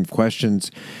answer some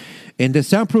questions In the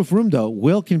soundproof room, though,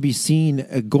 Will can be seen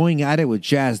going at it with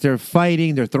Jazz. They're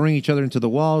fighting. They're throwing each other into the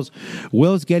walls.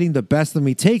 Will's getting the best of him.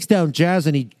 He takes down Jazz,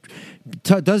 and he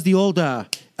does the old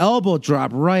elbow drop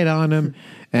right on him.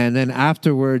 And then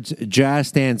afterwards, Jazz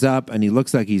stands up, and he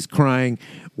looks like he's crying.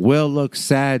 Will looks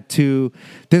sad, too.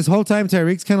 This whole time,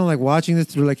 Tyreek's kind of like watching this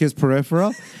through like his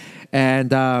peripheral.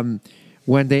 And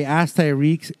when they ask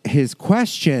Tyreek his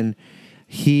question,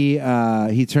 he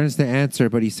turns to answer,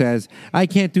 but he says, I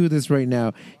can't do this right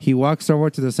now. He walks over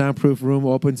to the soundproof room,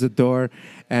 opens the door,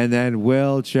 and then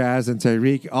Will, Jazz, and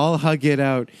Tyreek all hug it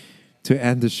out to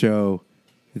end the show.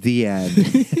 The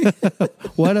end.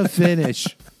 What a finish.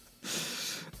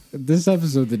 This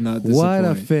episode did not disappoint. What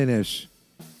a finish.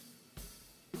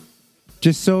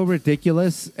 Just so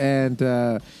ridiculous. And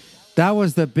that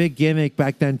was the big gimmick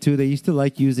back then, too. They used to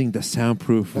like using the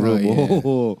soundproof room.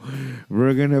 Oh, yeah.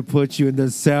 We're going to put you in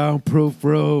the soundproof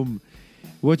room,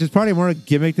 which is probably more a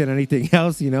gimmick than anything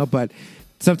else, you know. But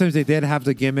sometimes they did have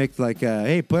the gimmick like,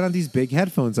 hey, put on these big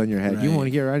headphones on your head. Right. You won't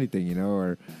hear anything, you know,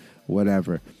 or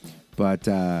whatever. But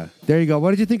there you go.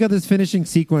 What did you think of this finishing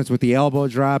sequence with the elbow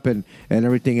drop and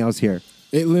everything else here?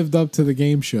 It lived up to the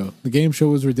game show. The game show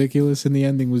was ridiculous, and the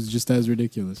ending was just as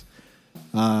ridiculous.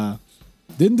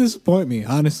 Didn't disappoint me,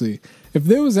 honestly. If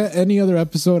there was any other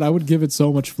episode, I would give it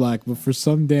so much flack. But for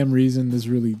some damn reason, this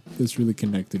really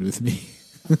connected with me.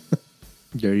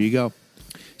 There you go.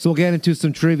 So we'll get into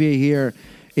some trivia here.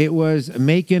 It was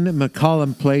Macon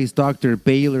McCollum plays Dr.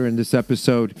 Baylor in this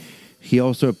episode. He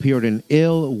also appeared in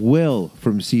Ill Will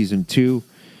from season 2.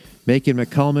 Macon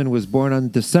McCollum was born on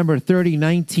December 30,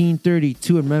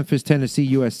 1932 in Memphis, Tennessee,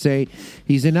 USA.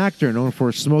 He's an actor known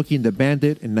for Smokey and the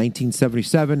Bandit in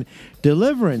 1977,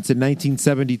 Deliverance in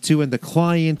 1972, and The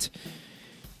Client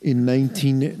in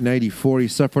 1994. He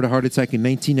suffered a heart attack in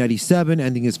 1997,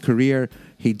 ending his career.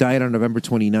 He died on November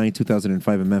 29,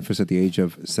 2005 in Memphis at the age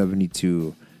of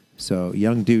 72. So,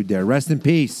 young dude there. Rest in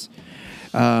peace.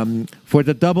 For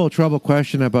the double trouble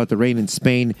question about the rain in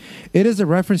Spain, it is a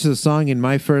reference to the song In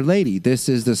My Fair Lady. This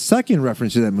is the second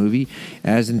reference to that movie,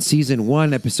 as in season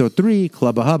 1, episode 3,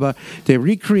 Clubba Hubba, they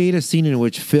recreate a scene in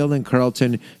which Phil and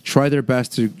Carlton try their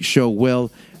best to show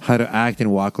Will how to act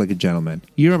and walk like a gentleman.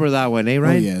 You remember that one, eh,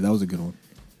 right? Oh, yeah, that was a good one.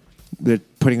 They're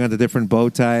putting on the different bow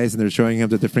ties and they're showing him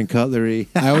the different cutlery.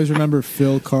 I always remember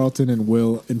Phil, Carlton, and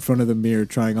Will in front of the mirror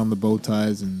trying on the bow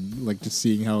ties and like just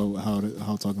seeing how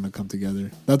it's all going to come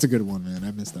together. That's a good one, man. I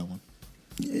missed that one.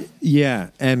 Yeah,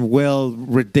 and Will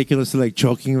ridiculously like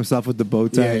choking himself with the bow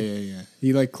tie. Yeah.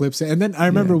 He like clips it. And then I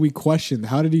remember we questioned,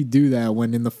 how did he do that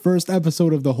when in the first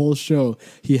episode of the whole show,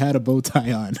 he had a bow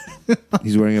tie on?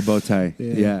 He's wearing a bow tie.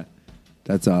 Yeah.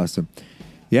 That's awesome.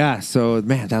 Yeah, so,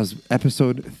 man, that was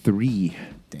episode 3.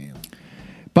 Damn.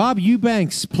 Bob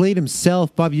Eubanks played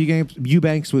himself. Bob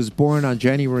Eubanks was born on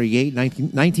January 8,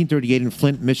 1938 in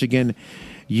Flint, Michigan,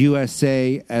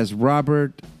 USA, as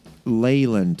Robert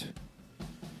Leyland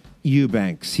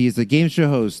Eubanks. He is a game show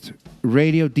host,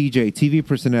 radio DJ, TV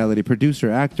personality, producer,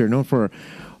 actor, known for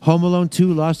Home Alone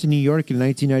 2, Lost in New York in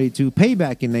 1992,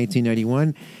 Payback in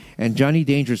 1991, and Johnny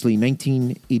Dangerously,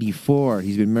 1984.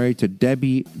 He's been married to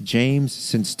Debbie James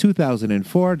since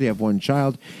 2004. They have one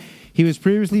child. He was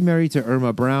previously married to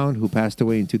Irma Brown, who passed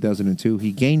away in 2002.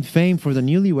 He gained fame for the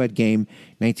Newlywed Game,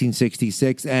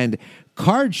 1966, and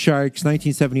Card Sharks,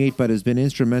 1978, but has been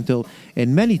instrumental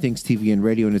in many things TV and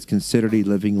radio and is considered a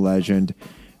living legend.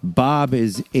 Bob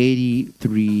is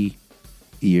 83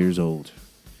 years old.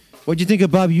 What'd you think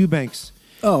of Bob Eubanks?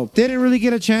 Oh, didn't really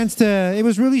get a chance to. It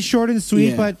was really short and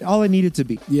sweet, but all it needed to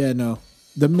be. Yeah, no.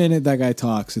 The minute that guy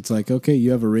talks, it's like, okay, you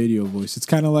have a radio voice. It's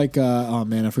kind of like, oh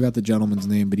man, I forgot the gentleman's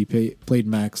name, but he played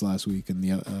Max last week in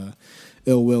the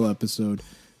Ill Will episode.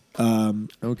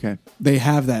 Okay, they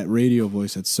have that radio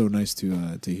voice that's so nice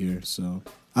to hear. So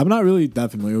I'm not really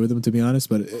that familiar with him, to be honest,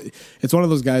 but it's one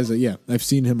of those guys that, yeah, I've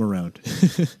seen him around.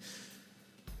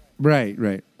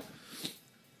 Right.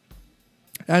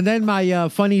 And then my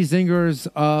funny zingers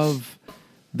of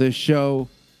the show,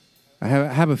 I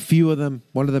have a few of them.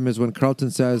 One of them is when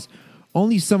Carlton says,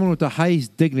 only someone with the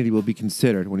highest dignity will be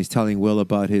considered, when he's telling Will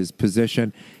about his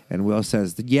position. And Will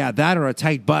says, yeah, that or a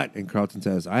tight butt. And Carlton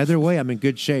says, either way, I'm in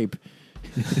good shape.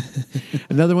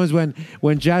 Another one's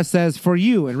when Jazz says, for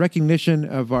you, in recognition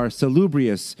of our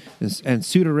salubrious and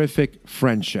sudorific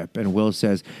friendship. And Will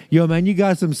says, yo, man, you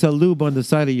got some salub on the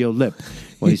side of your lip,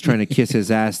 when he's trying to kiss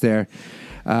his ass there.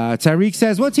 Tyreek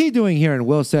says, what's he doing here? And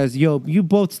Will says, yo, you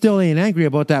both still ain't angry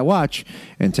about that watch.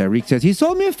 And Tyreek says, he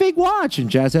sold me a fake watch. And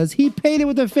Jazz says, he paid it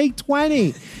with a fake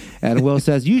 20. And Will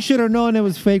says, you should have known it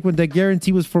was fake when the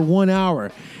guarantee was for 1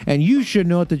 hour. And you should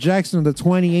know that the Jackson of the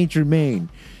 20 ain't Jermaine.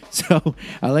 So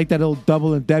I like that little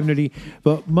double indemnity.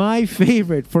 But my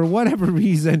favorite, for whatever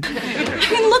reason...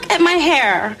 I mean, look at my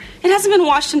hair. It hasn't been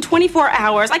washed in 24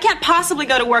 hours. I can't possibly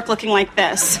go to work looking like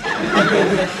this.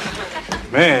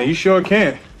 Man, you sure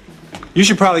can. You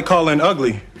should probably call in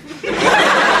ugly.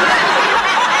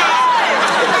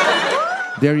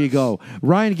 There you go.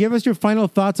 Ryan, give us your final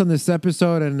thoughts on this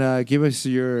episode and give us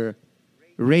your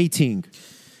rating.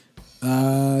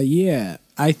 Yeah.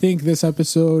 I think this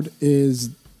episode is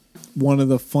one of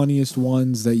the funniest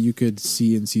ones that you could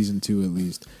see in season 2 at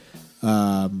least.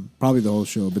 Probably the whole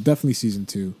show, but definitely season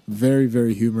 2. Very,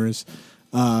 very humorous.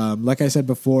 Like I said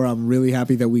before, I'm really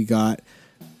happy that we got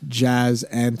Jazz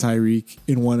and Tyreek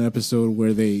in one episode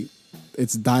where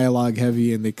it's dialogue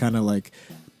heavy and they kind of like,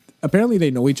 apparently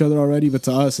they know each other already, but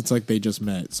to us it's like they just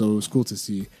met. So it was cool to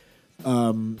see.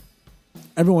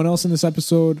 Everyone else in this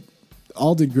episode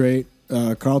all did great.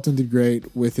 Carlton did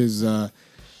great with his,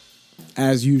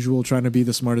 as usual, trying to be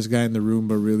the smartest guy in the room,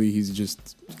 but really he's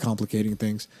just complicating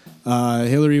things.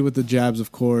 Hillary with the jabs,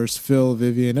 of course. Phil,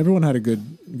 Vivian, everyone had a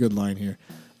good line here.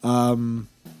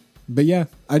 But yeah,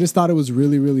 I just thought it was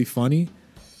really, really funny,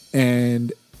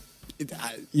 and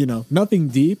nothing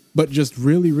deep, but just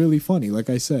really, really funny. Like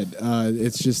I said,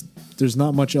 it's just there's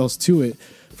not much else to it.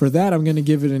 For that, I'm going to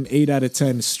give it an 8 out of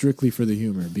 10 strictly for the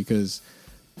humor, because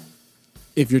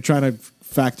if you're trying to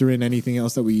factor in anything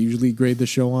else that we usually grade the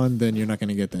show on, then you're not going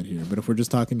to get that here. But if we're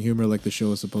just talking humor like the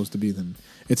show is supposed to be, then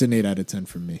it's an 8 out of 10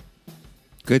 from me.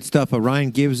 Good stuff.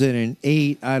 Ryan gives it an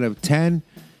 8 out of 10.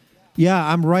 Yeah,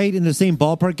 I'm right in the same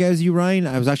ballpark as you, Ryan.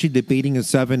 I was actually debating a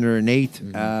 7 or an 8,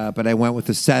 but I went with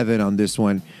a 7 on this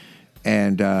one.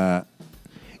 And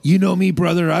you know me,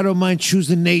 brother. I don't mind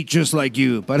choosing an 8 just like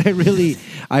you. But I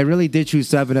really did choose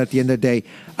 7 at the end of the day.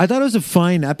 I thought it was a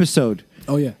fine episode.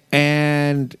 Oh, yeah.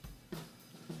 And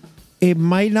it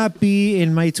might not be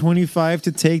in my 25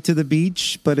 to take to the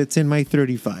beach, but it's in my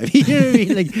 35. You know what I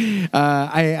mean? Like,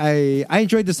 I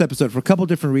enjoyed this episode for a couple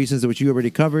different reasons, which you already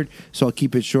covered, so I'll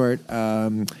keep it short.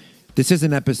 This is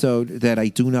an episode that I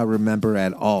do not remember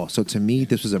at all. So to me,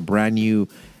 this was a brand new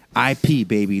IP,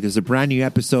 baby. There's a brand new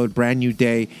episode, brand new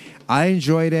day. I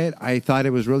enjoyed it. I thought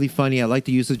it was really funny. I like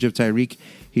the usage of Tyreek.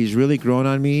 He's really grown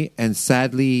on me, and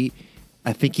sadly,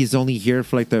 I think he's only here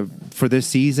for for this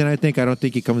season. I don't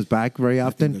think he comes back very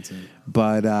often.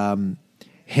 But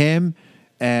him,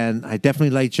 and I definitely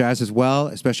like Jazz as well,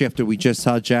 especially after we just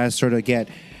saw Jazz sort of get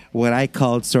what I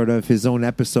called sort of his own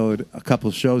episode a couple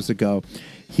shows ago.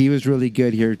 He was really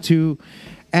good here too,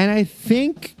 and I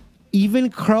think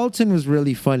even Carlton was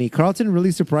really funny. Carlton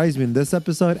really surprised me in this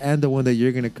episode and the one that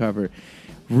you're going to cover.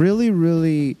 Really,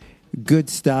 really good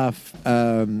stuff.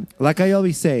 Like I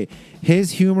always say,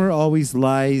 his humor always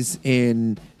lies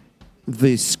in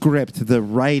the script, the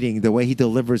writing, the way he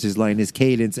delivers his line, his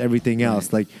cadence, everything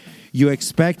else. Like, you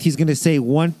expect he's going to say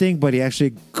one thing, but he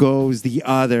actually goes the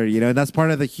other, and that's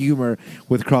part of the humor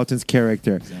with Carlton's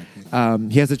character.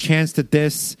 Exactly. He has a chance to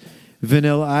diss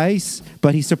Vanilla Ice,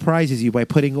 but he surprises you by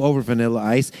putting over Vanilla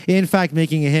Ice, in fact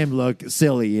making him look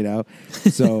silly,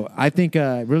 So I think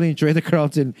really enjoyed the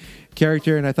Carlton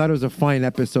character, and I thought it was a fine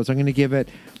episode, so I'm going to give it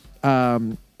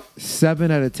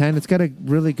 7 out of 10. It's got a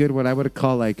really good, what I would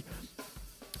call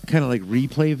kind of like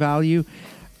replay value.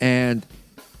 And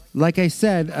like I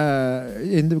said,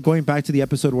 going back to the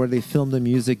episode where they filmed the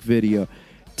music video,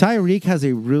 Tyreek has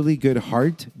a really good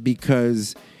heart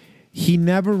because he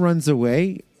never runs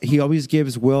away. He always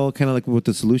gives Will kind of like what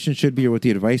the solution should be or what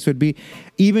the advice would be,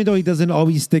 even though he doesn't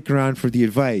always stick around for the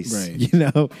advice, right.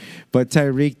 But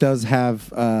Tyreek does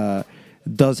have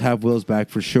Will's back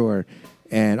for sure.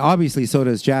 And obviously so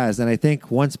does Jazz. And I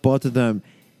think once both of them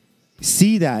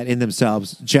see that in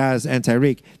themselves, Jazz and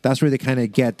Tyreek, that's where they kind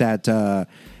of get that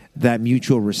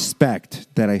mutual respect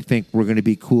that I think we're going to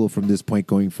be cool from this point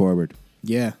going forward.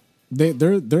 Yeah.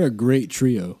 They're a great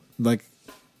trio. Like,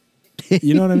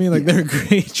 you know what I mean? Like, they're a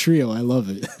great trio. I love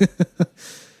it.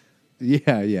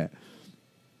 Yeah.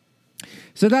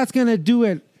 So that's going to do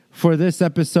it for this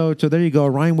episode. So there you go.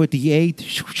 Ryan with the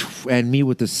 8 and me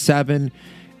with the 7.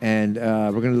 And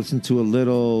we're going to listen to a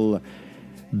little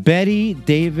Betty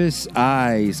Davis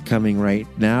Eyes coming right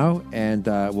now. And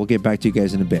we'll get back to you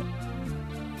guys in a bit.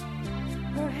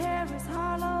 Her hair is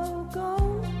hollow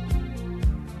gold,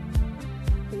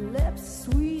 her lips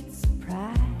sweet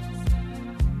surprise.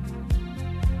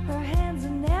 Her hands are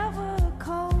never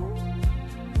cold.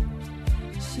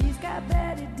 She's got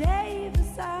Betty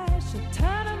Davis eyes. She'll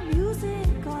turn her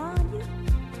music on you.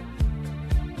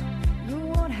 You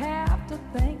won't have to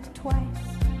think twice.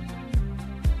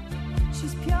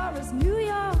 She's pure as New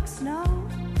York snow.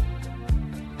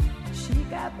 She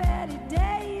got Betty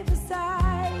Davis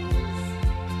eyes.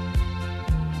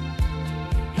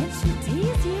 She'll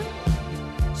tease you,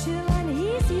 she'll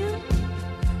unease you,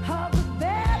 all the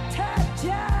better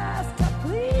just to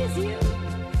please you.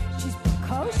 She's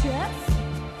precocious,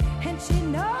 and she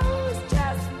knows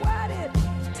just what it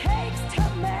takes to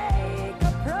make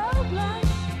a pro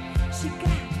blush. She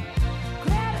got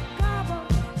Greta Garbo,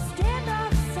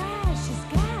 standoff size. She's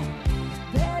got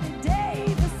Betty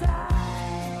Davis eyes.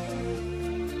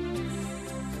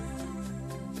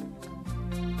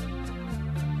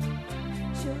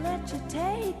 She'll let you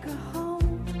take her home.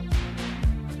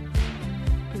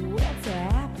 Whet's her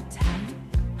appetite?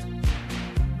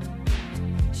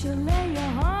 She'll lay you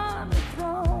on the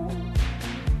throne.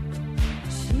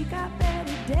 She got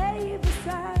Betty Davis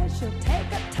eyes. She'll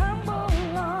take a tumble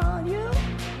on you,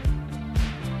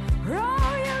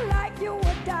 roll you like you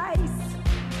were dice,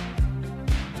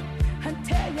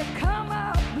 until you come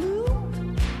out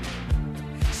blue.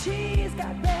 She's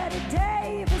got Betty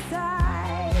Davis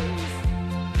eyes.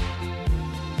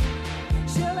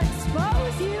 She'll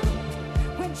expose you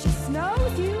when she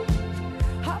snows you,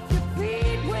 off your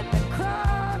feet with the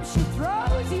crumbs she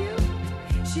throws you.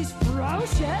 She's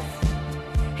ferocious,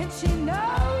 and she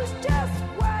knows just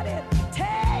what it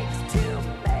takes to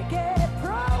make it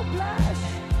pro blush.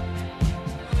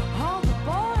 All the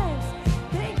boys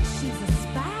think she's a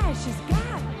spy. She's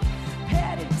got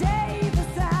Betty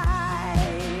Davis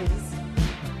eyes.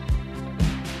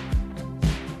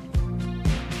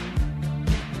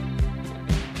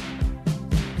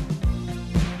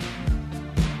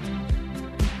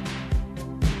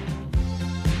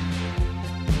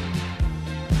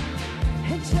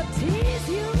 And she'll tease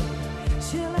you,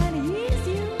 she'll unease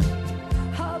you,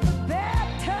 all the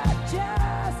better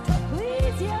just to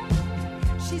please you.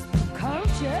 She's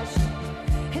precocious,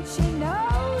 and she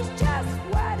knows just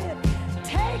what it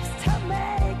takes to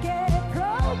make it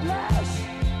pro blush.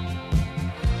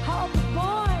 All the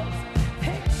boys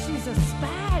think she's a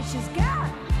spy. She's got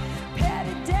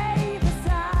Betty Davis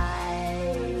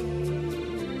eyes.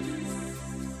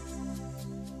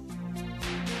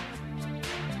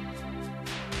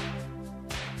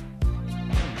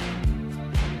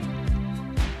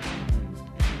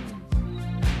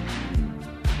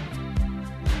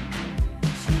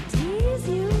 She'll tease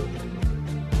you,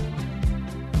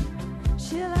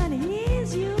 she'll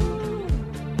unease you,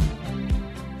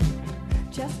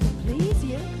 just to please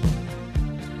you.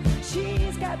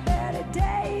 She's got Betty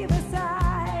Davis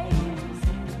eyes.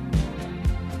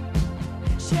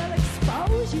 She'll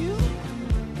expose you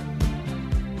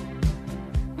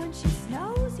when she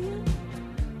snows you.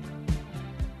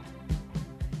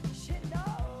 She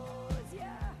knows ya.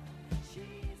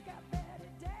 She's got Betty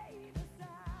Davis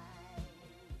eyes.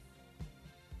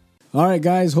 All right,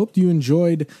 guys. Hope you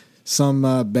enjoyed some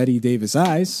Betty Davis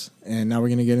eyes. And now we're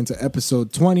going to get into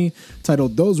episode 20,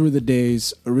 titled Those Were the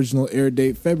Days. Original air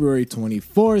date February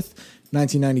 24th,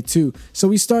 1992. So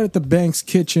we start at the Banks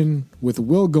kitchen with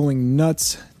Will going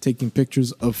nuts, taking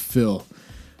pictures of Phil.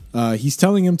 He's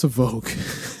telling him to Vogue.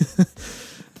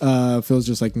 Phil's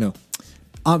just like, no.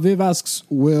 Aunt Viv asks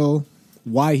Will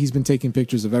why he's been taking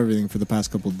pictures of everything for the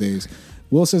past couple of days.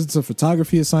 Will says it's a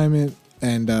photography assignment,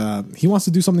 and he wants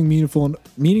to do something meaningful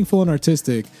and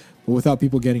artistic, but without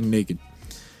people getting naked.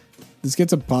 This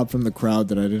gets a pop from the crowd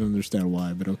that I didn't understand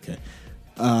why, but okay.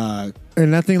 Or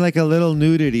nothing like a little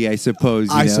nudity, I suppose.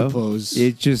 You know? Suppose.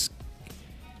 It's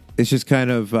just kind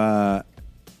of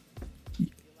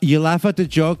you laugh at the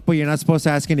joke, but you're not supposed to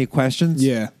ask any questions.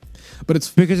 Yeah. But it's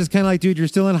because it's kind of like, dude, you're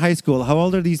still in high school. How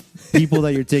old are these people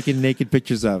that you're taking naked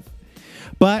pictures of?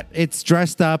 But it's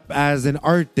dressed up as an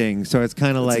art thing, so it's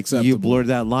kind of like acceptable. You blur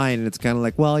that line, and it's kind of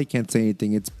like, well, you can't say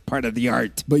anything. It's part of the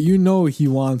art. But you know he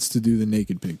wants to do the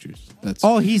naked pictures.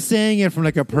 He's saying it from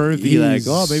like a pervy, like,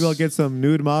 oh, maybe I'll get some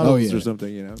nude models or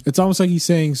something, you know? It's almost like he's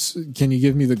saying, can you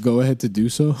give me the go-ahead to do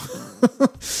so?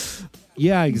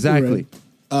 Yeah, exactly.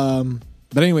 Right.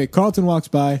 But anyway, Carlton walks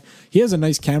by. He has a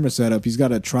nice camera setup. He's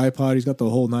got a tripod. He's got the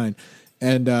whole nine.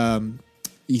 And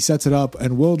he sets it up,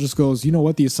 and Will just goes, you know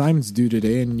what, the assignment's due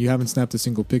today, and you haven't snapped a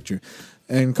single picture.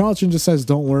 And Carlton just says,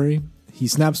 don't worry. He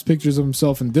snaps pictures of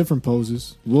himself in different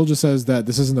poses. Will just says that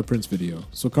this isn't the Prince video.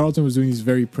 So Carlton was doing these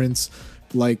very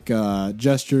Prince-like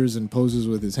gestures and poses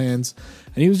with his hands.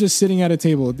 And he was just sitting at a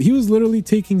table. He was literally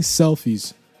taking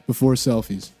selfies before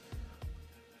selfies.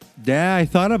 Yeah, I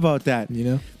thought about that. You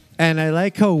know? And I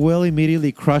like how Will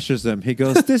immediately crushes him. He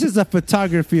goes, this is a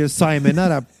photography assignment,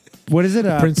 not a, what is it,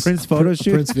 a Prince photo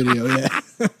shoot? Prince video, yeah.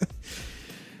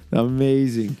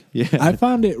 Amazing. Yeah. I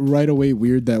found it right away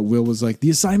weird that Will was like, the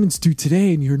assignment's due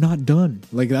today and you're not done.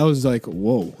 Like, that was like,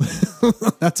 whoa.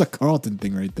 That's a Carlton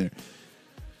thing right there.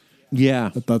 Yeah.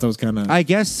 I thought that was kind of I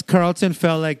guess Carlton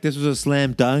felt like this was a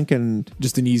slam dunk and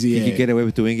just an easy he A. could get away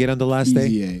with doing it on the last day.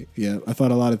 Easy A. Yeah, I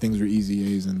thought a lot of things were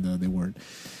easy A's and they weren't.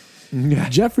 Yeah.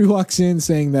 Jeffrey walks in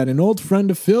saying that an old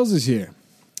friend of Phil's is here.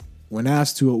 When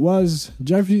asked who it was,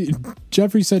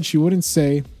 Jeffrey said she wouldn't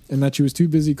say and that she was too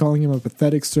busy calling him a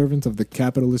pathetic servant of the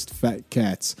capitalist fat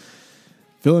cats.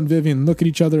 Phil and Vivian look at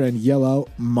each other and yell out,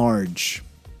 Marge.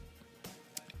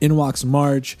 In walks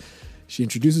Marge. She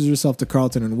introduces herself to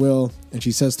Carlton and Will, and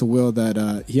she says to Will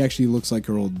that he actually looks like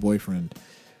her old boyfriend.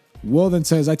 Will then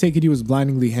says, I take it he was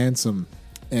blindingly handsome.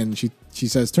 And she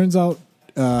says, turns out,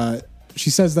 she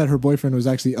says that her boyfriend was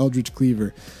actually Eldridge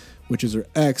Cleaver, which is her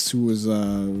ex, who was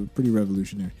pretty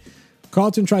revolutionary.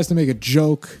 Carlton tries to make a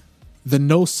joke. The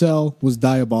no-sell was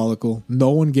diabolical.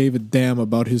 No one gave a damn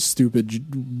about his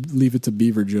stupid Leave It to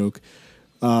Beaver joke.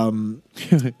 And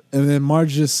then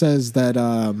Marge just says that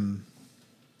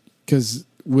because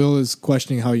Will is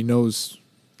questioning how he knows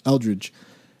Eldridge.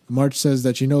 Marge says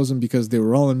that she knows him because they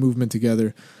were all in movement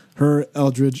together. Her,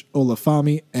 Eldridge,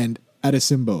 Olafami, and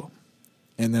Adesimbo.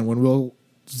 And then when Will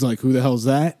is like, who the hell's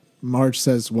that? Marge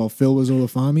says, well, Phil was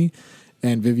Olafami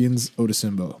and Vivian's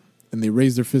Odesimbo. And they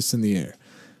raise their fists in the air.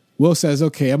 Will says,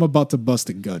 okay, I'm about to bust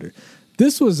a gutter.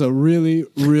 This was a really,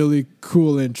 really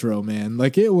cool intro, man.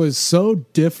 Like, it was so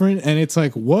different, and it's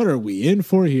like, what are we in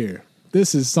for here?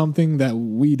 This is something that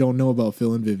we don't know about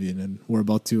Phil and Vivian, and we're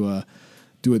about to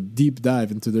do a deep dive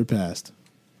into their past.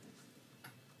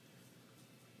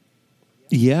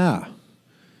 Yeah.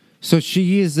 So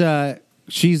she's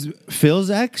Phil's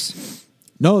ex?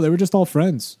 No, they were just all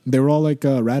friends. They were all like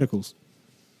radicals.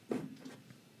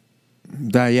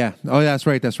 Yeah. Oh, that's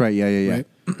right. Yeah. Right?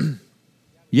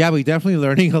 Yeah, we definitely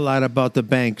learning a lot about the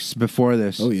banks before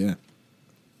this. Oh, yeah.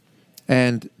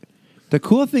 And the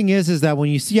cool thing is that when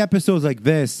you see episodes like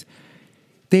this,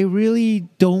 they really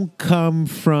don't come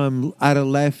from out of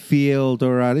left field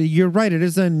or you're right, it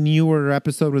is a newer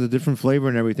episode with a different flavor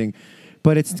and everything.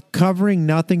 But it's covering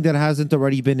nothing that hasn't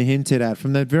already been hinted at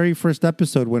from that very first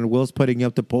episode when Will's putting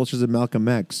up the posters of Malcolm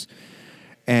X.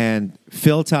 And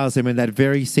Phil tells him in that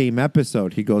very same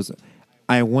episode, he goes,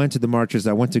 I went to the marches.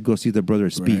 I went to go see the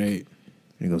brothers speak. Right.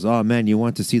 And he goes, oh, man, you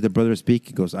want to see the brothers speak?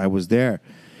 He goes, I was there.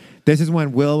 This is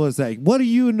when Will was like, what do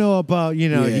you know about, he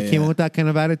came in with that kind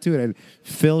of attitude. And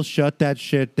Phil shut that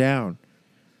shit down.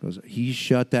 He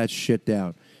shut that shit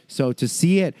down. So to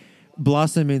see it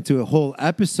blossom into a whole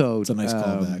episode. It's a nice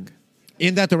callback.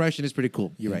 In that direction is pretty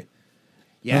cool. You're right.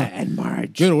 Yeah, and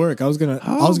Marge. Good work. I was gonna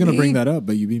bring that up,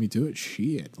 but you beat me to it.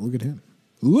 Shit. Look at him.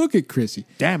 Look at Chrissy.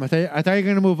 Damn, I thought you were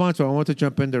going to move on, so I want to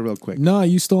jump in there real quick. No,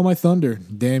 you stole my thunder.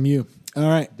 Damn you. All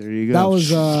right. There you go. That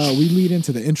was, we lead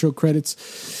into the intro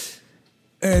credits,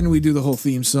 and we do the whole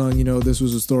theme song. This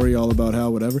was a story all about how,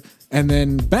 whatever. And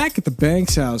then back at the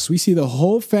Banks house, we see the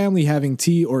whole family having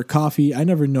tea or coffee. I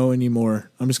never know anymore.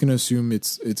 I'm just going to assume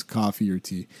it's coffee or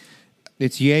tea.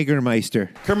 It's Jägermeister.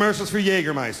 Commercials for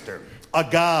Jägermeister. A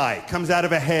guy comes out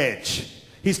of a hedge.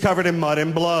 He's covered in mud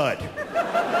and blood.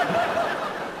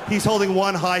 He's holding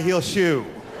one high heel shoe.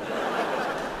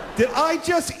 Did I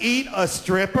just eat a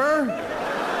stripper?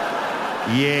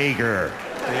 Jaeger.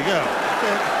 There you go.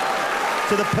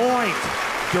 To the point.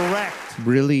 Direct.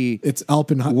 Really? It's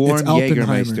Alpenheimer. Warren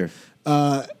Jägermeister.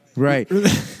 Right.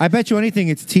 I bet you anything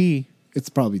it's tea. It's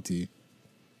probably tea.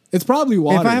 It's probably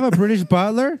water. If I have a British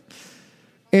butler,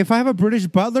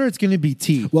 it's going to be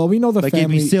tea. Well, we know the family.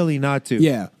 It'd be silly not to.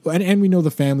 Yeah, and we know the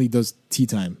family does tea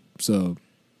time. So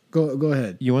go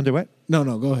ahead. You wonder what? No,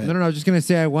 go ahead. No. I was just going to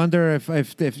say, I wonder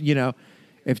if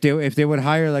they would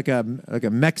hire like a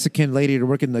Mexican lady to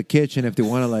work in the kitchen if they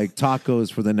want to like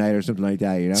tacos for the night or something like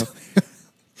that.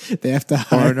 They have to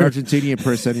hire, or an Argentinian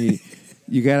person.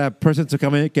 You got a person to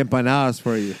come in and get empanadas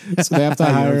for you. So they have to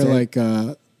hire like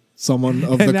someone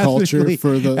of the culture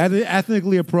for the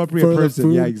ethnically appropriate person.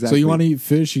 Food. Yeah, exactly. So you want to eat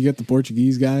fish, you get the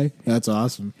Portuguese guy. That's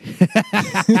awesome.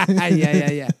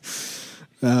 Yeah.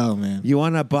 Oh man. You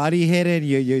want a body hit and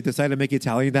you decide to make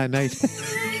Italian that night.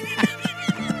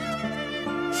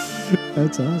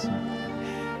 That's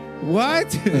awesome. What?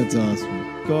 That's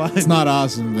awesome. Go on. It's not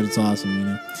awesome, but it's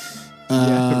awesome,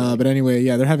 But anyway,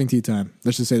 they're having tea time.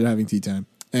 Let's just say they're having tea time.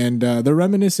 And they're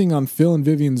reminiscing on Phil and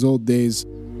Vivian's old days.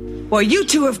 Well, you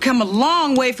two have come a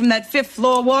long way from that fifth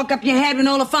floor walk up you had when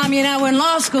Olafami and I were in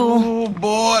law school. Oh,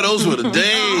 boy, those were the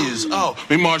days. Oh,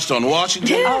 we marched on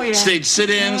Washington, staged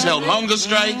sit-ins, held hunger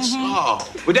strikes. Oh.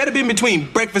 Would that have been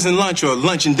between breakfast and lunch or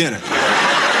lunch and dinner?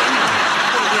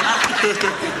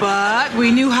 But we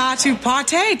knew how to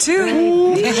partay, too.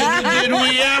 Ooh, did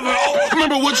we ever? Oh,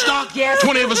 remember Woodstock? Yes.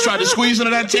 20 of us tried to squeeze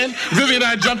into that tent. Vivian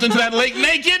and I jumped into that lake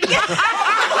naked.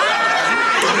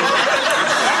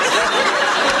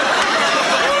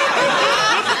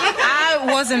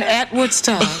 wasn't at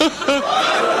Woodstock.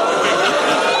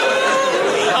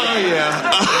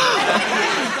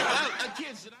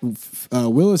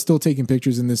 Will is still taking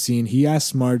pictures in this scene. He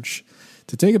asks Marge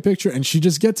to take a picture, and she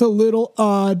just gets a little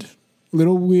odd,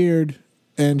 little weird,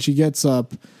 and she gets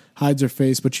up, hides her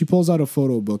face, but she pulls out a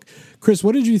photo book. Chris,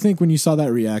 what did you think when you saw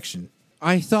that reaction?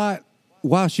 I thought,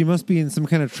 wow, she must be in some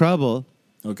kind of trouble.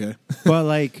 Okay. But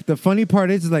like the funny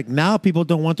part is like now people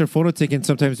don't want their photo taken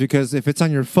sometimes because if it's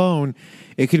on your phone,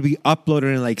 it could be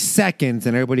uploaded in like seconds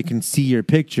and everybody can see your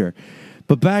picture.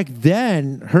 But back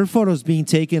then, her photo's being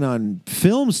taken on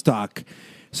film stock.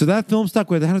 So that film stock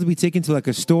would have to be taken to like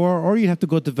a store or you'd have to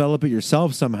go develop it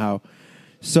yourself somehow.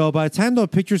 So by the time the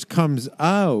pictures comes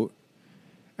out,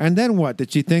 and then what?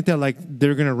 Did she think that like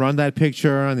they're going to run that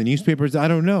picture on the newspapers? I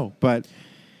don't know. But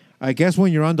I guess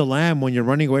when you're on the lam, when you're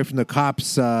running away from the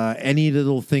cops, any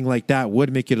little thing like that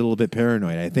would make you a little bit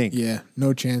paranoid, I think. Yeah,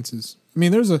 no chances. I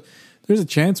mean, there's a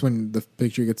chance when the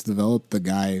picture gets developed, the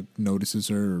guy notices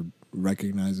her or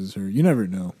recognizes her. You never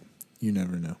know. You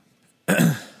never know.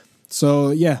 So,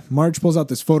 yeah, Marge pulls out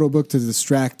this photo book to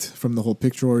distract from the whole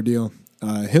picture ordeal.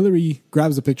 Hillary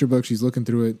grabs the picture book. She's looking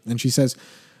through it, and she says,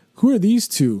 "Who are these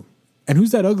two? And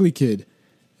who's that ugly kid?"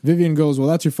 Vivian goes, "Well,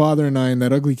 that's your father and I, and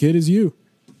that ugly kid is you."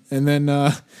 And then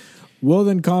Will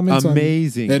then comments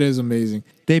amazing. That is amazing.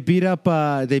 They beat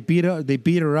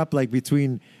her up like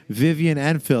between Vivian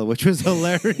and Phil, which was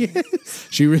hilarious.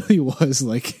 She really was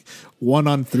like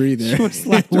 1-on-3 there. She was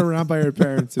slapped around by her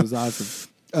parents. It was awesome.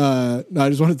 No, I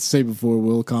just wanted to say before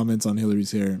Will comments on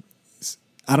Hillary's hair,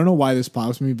 I don't know why this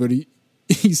pops me, but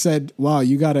he said, "Wow,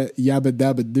 you got a yabba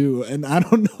dabba do," and I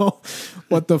don't know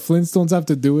what the Flintstones have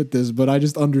to do with this, but I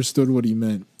just understood what he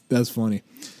meant. That's funny.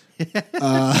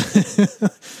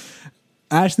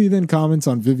 Ashley then comments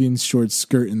on Vivian's short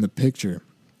skirt in the picture.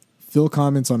 Phil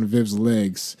comments on Viv's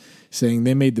legs, saying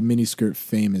they made the miniskirt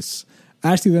famous.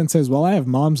 Ashley then says, "Well, I have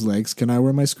mom's legs. Can I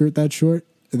wear my skirt that short?"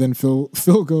 And then Phil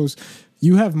goes,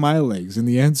 "You have my legs," and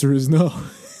the answer is no.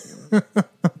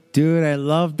 Dude, I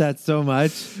love that so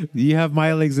much. You have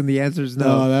my legs, and the answer is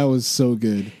no. Oh, that was so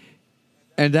good.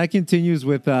 And that continues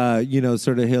with,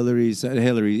 sort of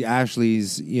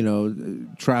Ashley's,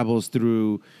 travels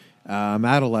through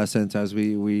adolescence as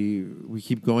we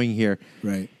keep going here.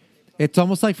 Right. It's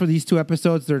almost like for these two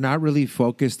episodes, they're not really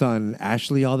focused on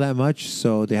Ashley all that much,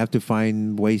 so they have to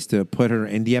find ways to put her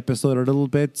in the episode a little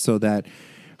bit so that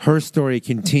her story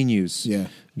continues. Yeah.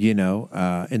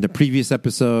 In the previous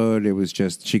episode, it was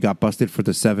just she got busted for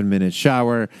the 7-minute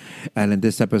shower, and in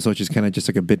this episode, she's kind of just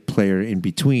like a bit player in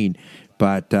between.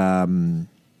 But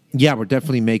we're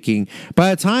definitely making.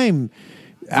 By the time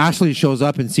Ashley shows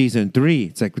up in season 3,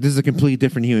 it's like this is a completely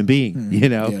different human being,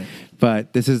 Yeah.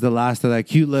 But this is the last of that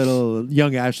cute little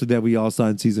young Ashley that we all saw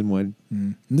in season 1.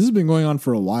 And this has been going on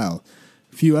for a while.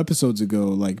 A few episodes ago,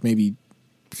 like maybe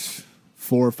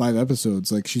 4 or 5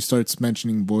 episodes, like she starts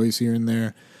mentioning boys here and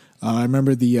there. I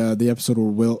remember the episode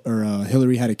where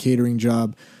Hillary had a catering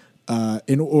job.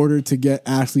 In order to get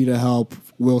Ashley to help,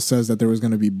 Will says that there was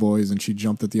going to be boys, and she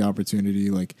jumped at the opportunity.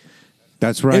 Like,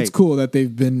 that's right. It's cool that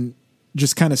they've been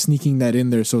just kind of sneaking that in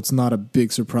there, so it's not a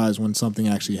big surprise when something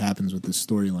actually happens with this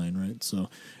storyline, right? So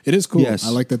it is cool. Yes. I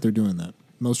like that they're doing that.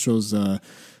 Most shows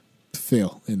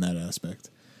fail in that aspect.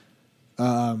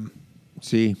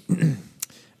 See.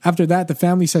 After that, the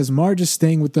family says Marge is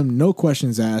staying with them, no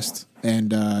questions asked, and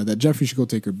that Jeffrey should go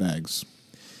take her bags.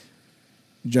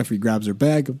 Jeffrey grabs her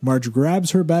bag. Marge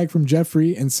grabs her bag from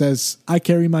Jeffrey and says, "I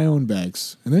carry my own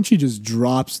bags." And then she just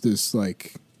drops this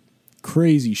like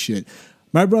crazy shit.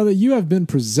 "My brother, you have been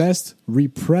possessed,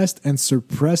 repressed, and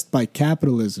suppressed by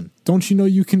capitalism. Don't you know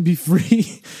you can be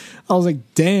free?" I was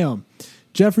like, damn.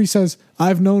 Jeffrey says,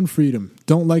 "I've known freedom.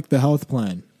 Don't like the health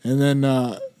plan." And then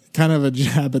kind of a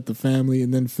jab at the family.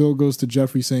 And then Phil goes to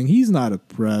Jeffrey saying, "He's not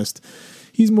oppressed.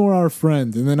 He's more our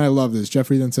friend." And then I love this.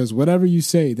 Jeffrey then says, "Whatever you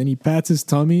say." Then he pats his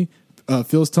tummy,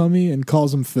 Phil's tummy, and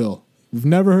calls him Phil. We've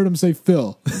never heard him say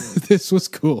Phil. This was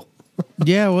cool.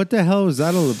 Yeah, what the hell was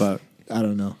that all about? I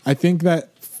don't know. I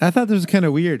thought this was kind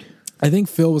of weird. I think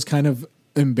Phil was kind of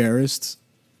embarrassed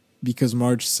because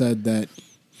Marge said that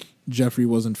Jeffrey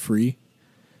wasn't free.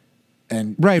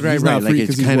 And right. Not Like free it's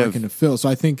because he's kind working to Phil. So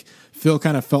I think Phil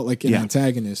kind of felt like an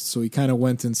antagonist. So he kind of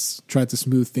went and tried to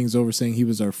smooth things over, saying he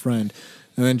was our friend.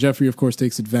 And then Jeffrey, of course,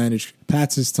 takes advantage,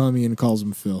 pats his tummy, and calls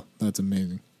him Phil. That's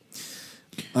amazing.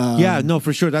 Yeah, no,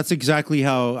 for sure. That's exactly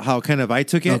how kind of I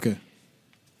took it. Okay.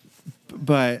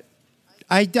 But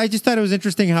I just thought it was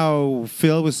interesting how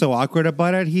Phil was so awkward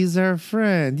about it. He's our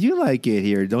friend. You like it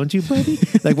here, don't you, buddy?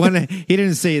 Like he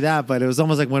didn't say that, but it was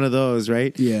almost like one of those,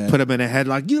 right? Yeah. Put him in a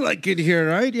headlock. You like it here,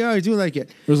 right? Yeah, I do like it.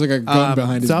 There was like a gun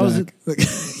behind his back.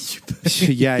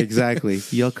 Yeah, exactly.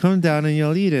 You'll come down and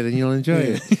you'll eat it and you'll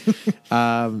enjoy it.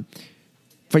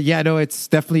 But yeah, no, it's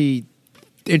definitely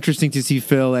interesting to see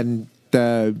Phil and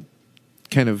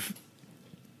kind of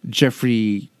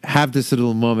Jeffrey have this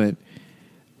little moment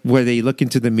where they look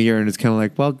into the mirror and it's kind of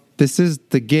like, well, this is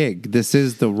the gig. This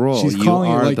is the role. She's You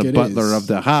calling it are like the it butler is. of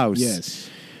the house. Yes.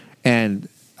 And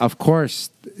of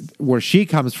course, where she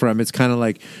comes from, it's kind of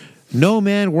like no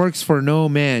man works for no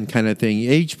man kind of thing.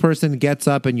 Each person gets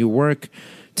up and you work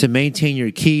to maintain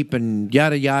your keep and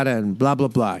yada, yada, and blah, blah,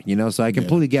 blah. You know, so I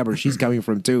completely get where she's coming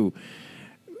from too.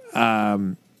 I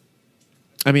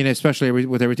mean, especially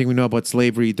with everything we know about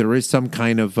slavery, there is some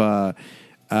kind of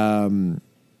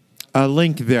a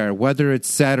link there, whether it's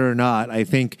said or not. I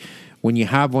think when you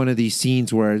have one of these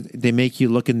scenes where they make you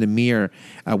look in the mirror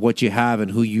at what you have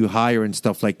and who you hire and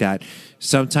stuff like that,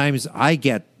 sometimes I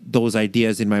get those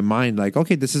ideas in my mind, like,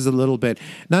 okay, this is a little bit,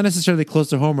 not necessarily close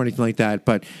to home or anything like that,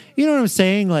 but you know what I'm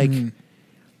saying? Like,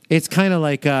 it's kind of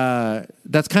like,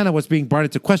 that's kind of what's being brought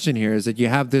into question here, is that you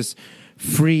have this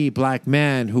free black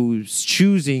man who's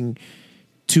choosing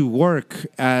to work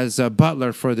as a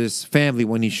butler for this family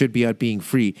when he should be out being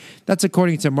free. That's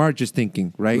according to Marge's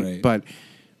thinking, right? But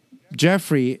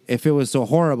Jeffrey, if it was so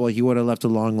horrible, he would have left a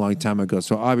long, long time ago.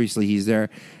 So obviously he's there,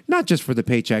 not just for the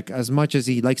paycheck, as much as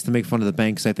he likes to make fun of the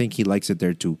banks. I think he likes it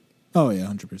there too. Oh, yeah,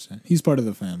 100%. He's part of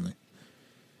the family.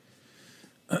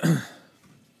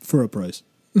 For a price.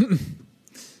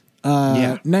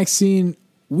 Next scene,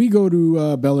 we go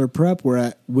to Bel Air Prep. We're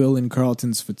at Will and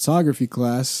Carlton's photography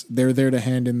class. They're there to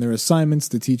hand in their assignments.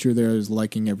 The teacher there is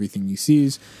liking everything he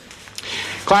sees.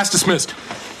 Class dismissed.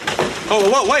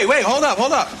 Oh, wait, hold up.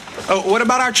 Oh, what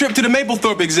about our trip to the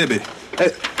Maplethorpe exhibit?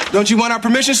 Don't you want our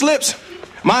permission slips?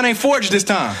 Mine ain't forged this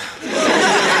time.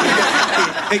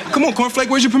 Hey, come on, Cornflake,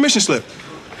 where's your permission slip?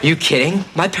 Are you kidding?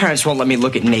 My parents won't let me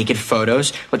look at naked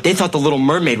photos, but they thought The Little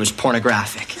Mermaid was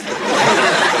pornographic.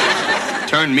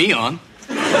 Turn me on.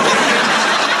 I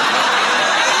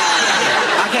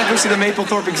can't go see the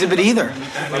Maplethorpe exhibit either.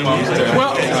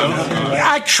 Well,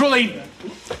 actually,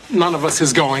 none of us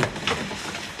is going.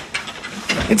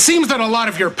 It seems that a lot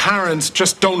of your parents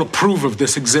just don't approve of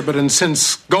this exhibit, and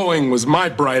since going was my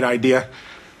bright idea,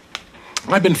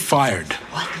 I've been fired.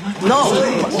 No.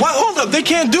 What? Hold up, they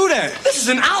can't do that. This is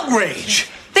an outrage.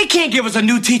 They can't give us a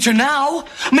new teacher now.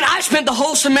 I mean, I spent the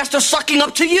whole semester sucking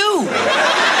up to you.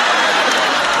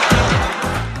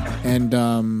 And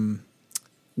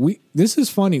this is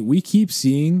funny. We keep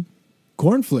seeing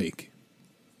Cornflake.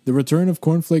 The return of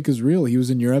Cornflake is real. He was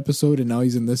in your episode, and now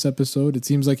he's in this episode. It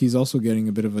seems like he's also getting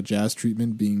a bit of a jazz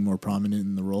treatment, being more prominent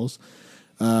in the roles.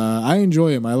 I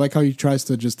enjoy him. I like how he tries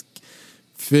to just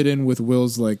fit in with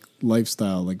Will's like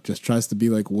lifestyle, like just tries to be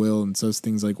like Will and says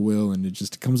things like Will, and it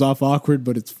just comes off awkward,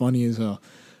 but it's funny as hell.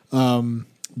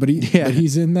 But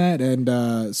he's in that,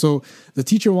 and so the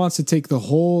teacher wants to take the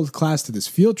whole class to this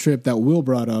field trip that Will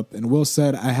brought up, and Will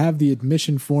said, I have the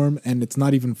admission form, and it's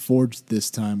not even forged this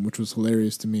time, which was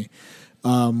hilarious to me.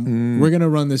 We're going to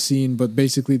run the scene, but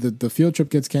basically the field trip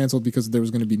gets canceled because there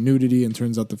was going to be nudity, and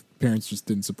turns out the parents just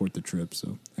didn't support the trip,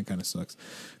 so that kind of sucks.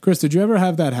 Chris, did you ever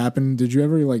have that happen? Did you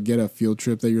ever like get a field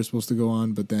trip that you were supposed to go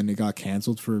on, but then it got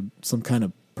canceled for some kind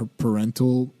of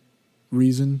parental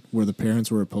reason where the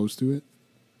parents were opposed to it?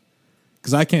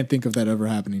 Because I can't think of that ever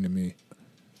happening to me.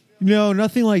 No,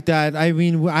 nothing like that. I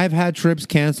mean, I've had trips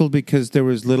canceled because there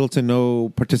was little to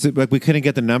no like we couldn't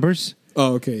get the numbers.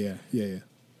 Oh, okay, yeah.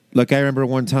 Like I remember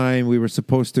one time we were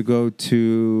supposed to go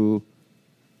to,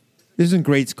 this is in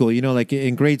grade school, you know, like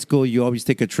in grade school you always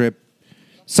take a trip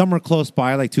somewhere close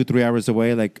by, like 2-3 hours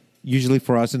away. Like usually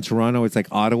for us in Toronto, it's like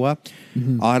Ottawa.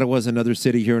 Mm-hmm. Ottawa's another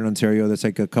city here in Ontario that's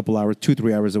like a couple hours,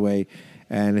 2-3 hours away,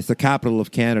 and it's the capital of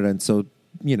Canada, and so,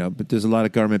 you know, but there's a lot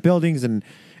of government buildings, and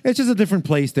it's just a different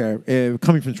place there,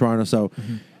 coming from Toronto. So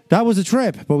that was a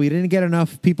trip, but we didn't get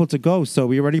enough people to go, so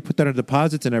we already put down our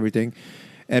deposits and everything.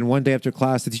 And one day after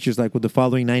class, the teacher's like, "Well, the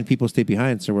following 9 people stay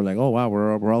behind." So we're like, "Oh wow,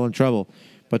 we're all in trouble."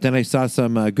 But then I saw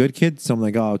some good kids, so I'm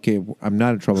like, "Oh, okay, I'm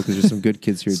not in trouble because there's some good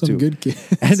kids here too." Some good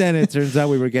kids. And then it turns out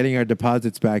we were getting our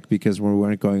deposits back because we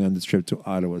weren't going on this trip to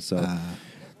Ottawa. So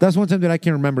that's one time that I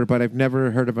can remember, but I've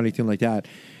never heard of anything like that.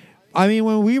 I mean,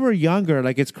 when we were younger,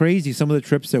 like, it's crazy. Some of the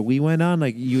trips that we went on,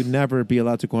 like, you'd never be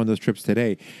allowed to go on those trips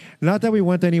today. Not that we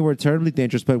went anywhere terribly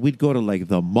dangerous, but we'd go to, like,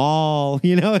 the mall,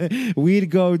 you know?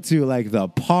 We'd go to, like, the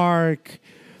park.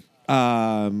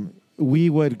 we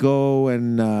would go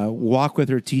and walk with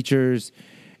her teachers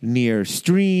near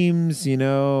streams,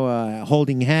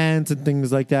 holding hands and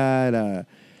things like that.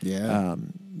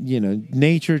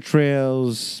 Nature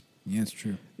trails. Yeah, it's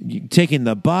true. Taking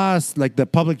the bus, like the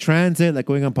public transit, like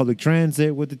going on public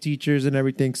transit with the teachers and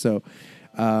everything. So,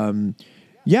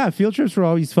 field trips were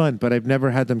always fun, but I've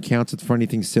never had them counted for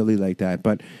anything silly like that.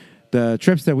 But the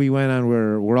trips that we went on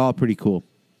were all pretty cool.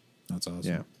 That's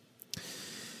awesome. Yeah.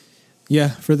 Yeah,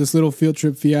 for this little field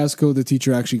trip fiasco, the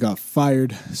teacher actually got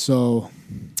fired. So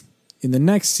in the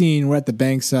next scene, we're at the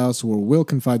Banks house where Will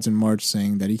confides in Marge,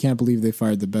 saying that he can't believe they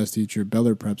fired the best teacher Bel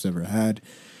Air Prep's ever had.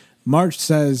 Marge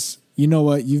says, you know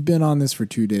what? You've been on this for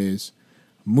 2 days.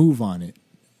 Move on it.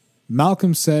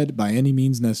 Malcolm said, by any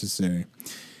means necessary.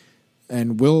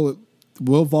 And Will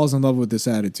falls in love with this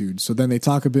attitude. So then they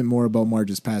talk a bit more about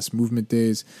Marge's past movement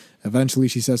days. Eventually,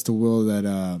 she says to Will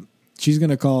that she's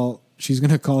gonna call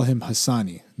him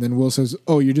Hassani. Then Will says,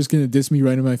 "Oh, you're just gonna diss me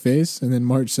right in my face?" And then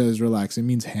Marge says, "Relax. It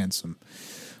means handsome."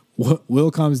 Will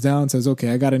calms down and says, "Okay,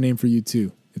 I got a name for you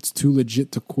too. It's too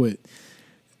legit to quit."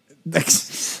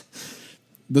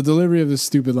 The delivery of this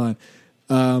stupid line.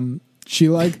 She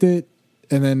liked it,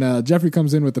 and then Jeffrey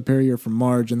comes in with the Perrier from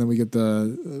Marge, and then we get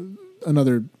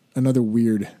another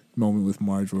weird moment with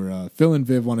Marge where Phil and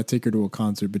Viv want to take her to a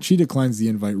concert, but she declines the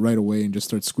invite right away and just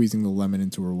starts squeezing the lemon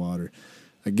into her water.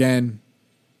 Again,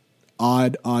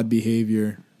 odd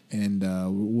behavior, and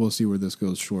we'll see where this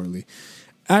goes shortly.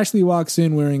 Ashley walks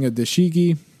in wearing a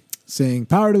dashiki, saying,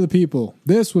 "Power to the people."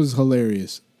 This was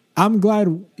hilarious. I'm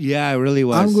glad. Yeah, it really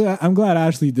was. I'm glad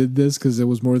Ashley did this because it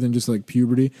was more than just like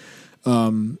puberty.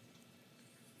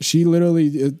 She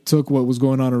literally took what was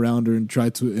going on around her and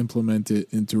tried to implement it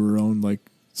into her own like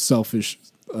selfish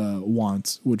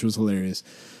wants, which was hilarious.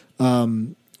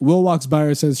 Will walks by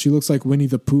her, says she looks like Winnie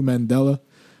the Pooh Mandela.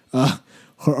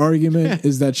 Her argument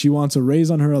is that she wants a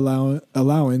raise on her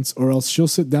allowance, or else she'll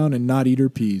sit down and not eat her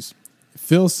peas.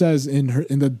 Phil says in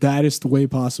the baddest way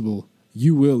possible,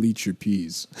 "You will eat your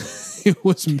peas." It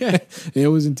was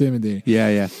intimidating.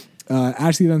 Yeah.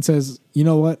 Ashley then says, "You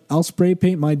know what? I'll spray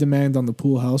paint my demand on the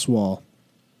pool house wall."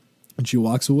 And she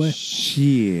walks away.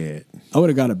 Shit. I would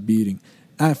have got a beating.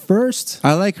 At first...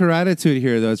 I like her attitude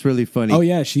here, though. It's really funny. Oh,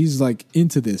 yeah. She's, like,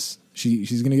 into this.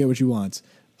 She's going to get what she wants.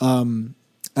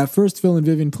 At first, Phil and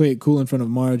Vivian play it cool in front of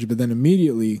Marge, but then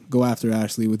immediately go after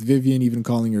Ashley, with Vivian even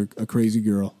calling her a crazy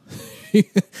girl.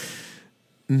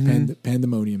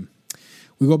 Pandemonium.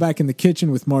 We go back in the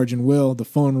kitchen with Marge and Will. The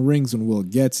phone rings when Will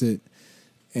gets it.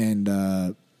 And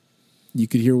you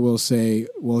could hear Will say,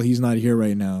 "Well, he's not here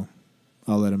right now.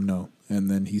 I'll let him know." And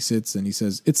then he sits and he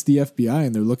says, "It's the FBI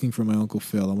and they're looking for my Uncle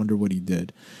Phil. I wonder what he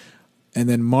did." And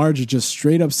then Marge just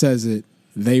straight up says it,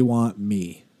 "They want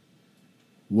me."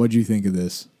 What'd you think of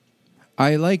this?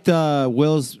 I liked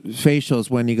Will's facials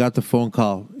when he got the phone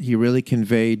call. He really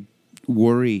conveyed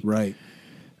worry. Right.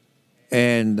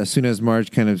 And as soon as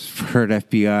Marge kind of heard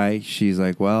FBI, she's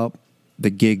like, well, the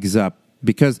gig's up.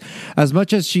 Because as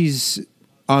much as she's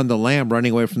on the lam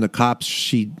running away from the cops,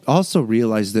 she also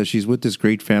realizes that she's with this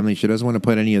great family. She doesn't want to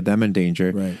put any of them in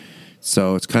danger. Right.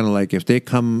 So it's kind of like if they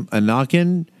come a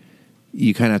knocking,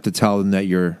 you kind of have to tell them that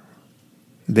you're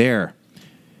there.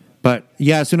 But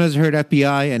yeah, as soon as I heard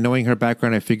FBI and knowing her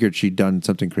background, I figured she'd done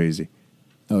something crazy.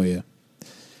 Oh, yeah.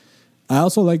 I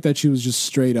also like that she was just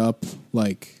straight up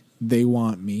like, "They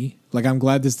want me." Like, I'm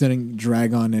glad this didn't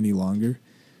drag on any longer.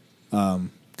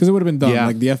 Because it would have been dumb. Yeah.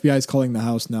 Like, the FBI is calling the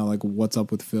house now, like, what's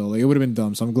up with Phil? Like, it would have been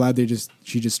dumb. So I'm glad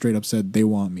she just straight up said, "They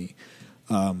want me."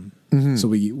 So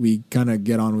we kind of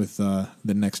get on with the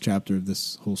next chapter of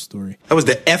this whole story. That was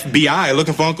the FBI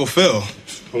looking for Uncle Phil.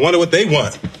 I wonder what they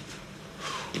want.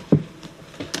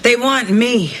 They want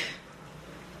me.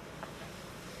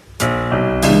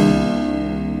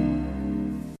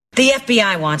 The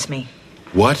FBI wants me.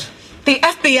 What? The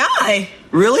FBI?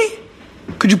 Really?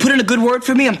 Could you put in a good word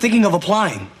for me? I'm thinking of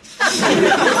applying.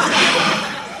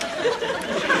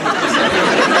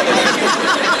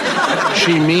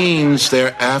 She means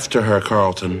they're after her,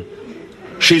 Carlton.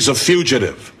 She's a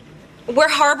fugitive. We're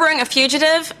harboring a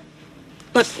fugitive?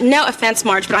 Look, no offense,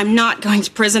 Marge, but I'm not going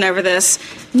to prison over this.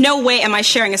 No way am I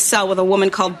sharing a cell with a woman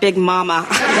called Big Mama.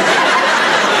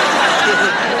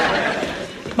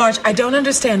 Marge, I don't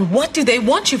understand. What do they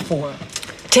want you for?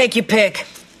 Take your pick.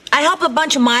 I helped a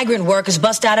bunch of migrant workers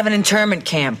bust out of an internment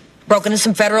camp. Broke into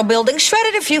some federal buildings,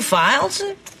 shredded a few files.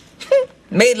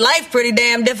 Made life pretty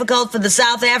damn difficult for the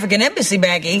South African embassy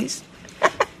back east.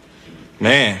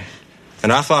 Man,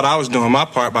 and I thought I was doing my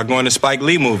part by going to Spike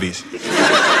Lee movies.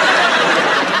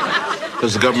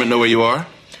 Does the government know where you are?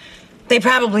 They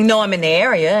probably know I'm in the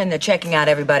area, and they're checking out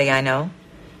everybody I know.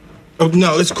 Oh,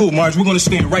 no, it's cool, Marge. We're going to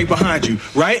stand right behind you,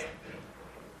 right?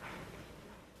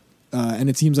 And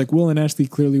it seems like Will and Ashley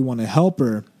clearly want to help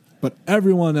her, but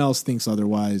everyone else thinks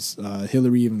otherwise.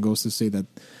 Hillary even goes to say that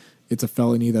it's a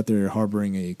felony that they're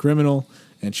harboring a criminal,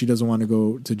 and she doesn't want to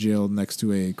go to jail next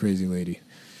to a crazy lady.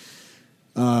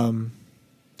 So,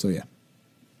 yeah.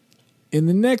 In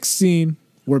the next scene,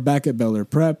 we're back at Bel Air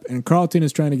Prep, and Carlton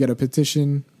is trying to get a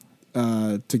petition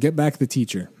to get back the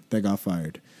teacher that got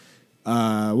fired.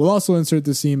 We'll also insert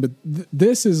the scene, but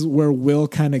this is where Will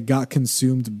kind of got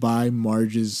consumed by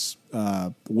Marge's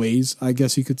ways, I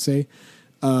guess you could say.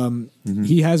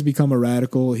 He has become a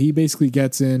radical. He basically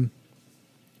gets in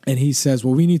and he says,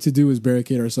 what we need to do is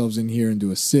barricade ourselves in here and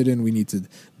do a sit-in. We need to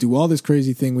do all this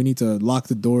crazy thing. We need to lock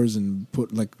the doors and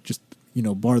put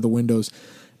bar the windows.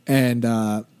 And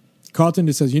Carlton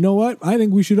just says, you know what? I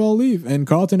think we should all leave. And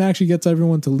Carlton actually gets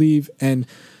everyone to leave, and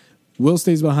Will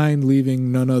stays behind,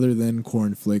 leaving none other than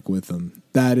Cornflake with him.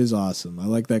 That is awesome. I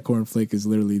like that Cornflake is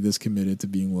literally this committed to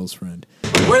being Will's friend.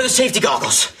 Where are the safety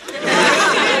goggles?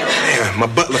 Damn, my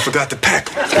butler forgot to pack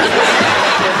them.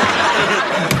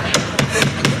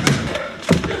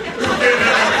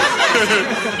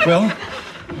 Will?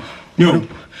 Yo.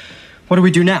 What do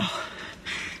we do now?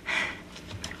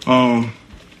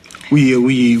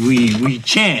 We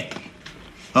chant.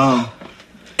 Attica,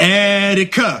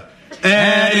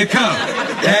 Attica,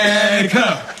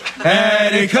 Attica,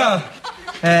 Attica,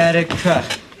 Attica.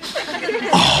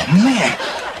 Oh, man.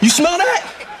 You smell that?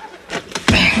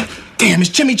 Damn, it's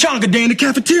chimichanga day in the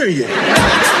cafeteria.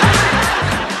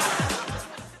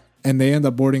 And they end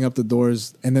up boarding up the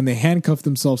doors, and then they handcuff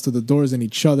themselves to the doors and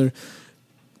each other.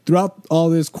 Throughout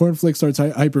all this, Cornflake starts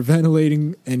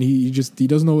hyperventilating, and he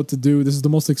doesn't know what to do. This is the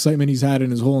most excitement he's had in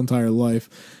his whole entire life.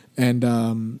 And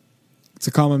to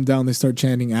calm him down, they start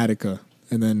chanting Attica.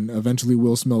 And then eventually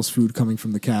Will smells food coming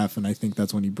from the calf, and I think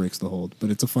that's when he breaks the hold.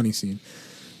 But it's a funny scene.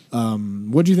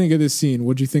 What do you think of this scene?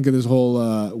 What do you think of this whole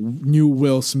new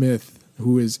Will Smith,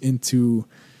 who is into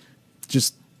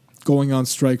just going on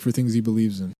strike for things he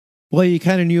believes in? Well, you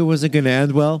kind of knew it wasn't going to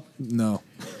end well. No.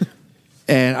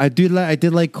 And I did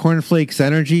like Cornflake's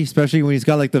energy, especially when he's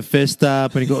got like the fist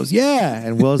up and he goes, yeah.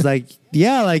 And Will's like,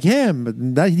 yeah, like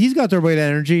him. He's got the right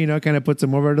energy, kind of puts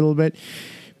him over a little bit.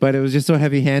 But it was just so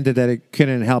heavy-handed that it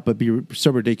couldn't help but be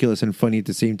so ridiculous and funny at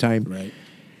the same time. Right.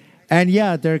 And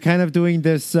yeah, they're kind of doing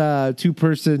this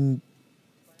two-person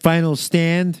final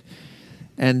stand.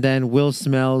 And then Will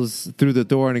smells through the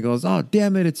door and he goes, oh,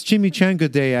 damn it, it's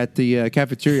chimichanga day at the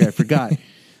cafeteria. I forgot.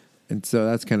 And so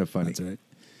that's kind of funny. That's right.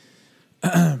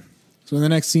 So in the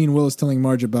next scene, Will is telling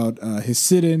Marge about his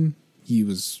sit-in. He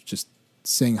was just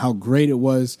saying how great it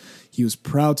was. He was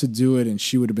proud to do it, and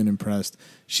she would have been impressed.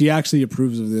 She actually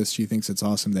approves of this. She thinks it's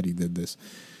awesome that he did this.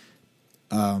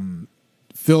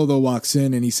 Phil, though, walks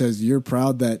in, and he says, you're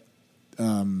proud that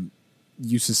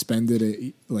you suspended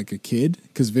a kid?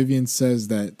 Because Vivian says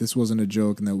that this wasn't a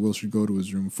joke and that Will should go to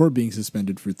his room for being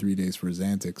suspended for 3 days for his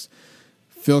antics.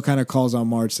 Phil kind of calls on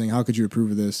Marge, saying, how could you approve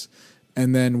of this?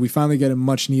 And then we finally get a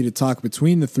much-needed talk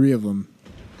between the three of them.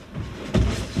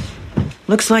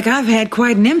 Looks like I've had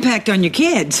quite an impact on your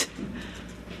kids.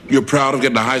 You're proud of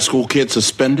getting a high school kid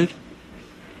suspended?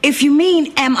 If you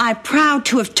mean, am I proud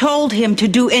to have told him to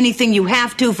do anything you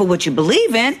have to for what you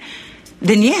believe in,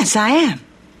 then yes, I am.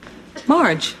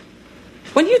 Marge,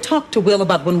 when you talk to Will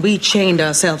about when we chained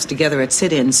ourselves together at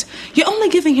sit-ins, you're only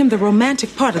giving him the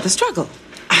romantic part of the struggle.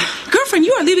 Girlfriend,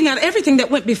 you are leaving out everything that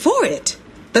went before it.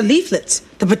 The leaflets,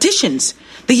 the petitions,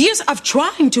 the years of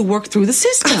trying to work through the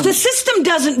system. The system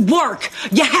doesn't work.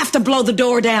 You have to blow the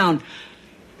door down.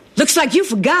 Looks like you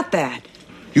forgot that.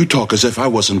 You talk as if I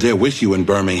wasn't there with you in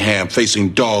Birmingham, facing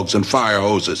dogs and fire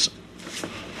hoses.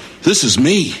 This is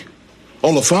me,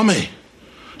 Olafame.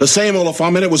 The same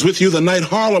Olafame that was with you the night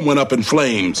Harlem went up in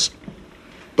flames.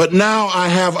 But now I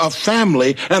have a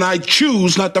family, and I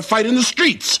choose not to fight in the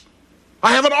streets.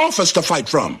 I have an office to fight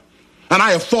from. And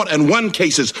I have fought and won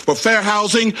cases for fair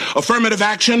housing, affirmative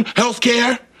action, health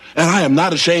care. And I am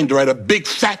not ashamed to write a big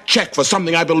fat check for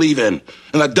something I believe in.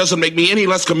 And that doesn't make me any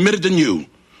less committed than you.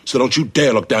 So don't you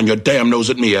dare look down your damn nose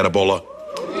at me, Adibola.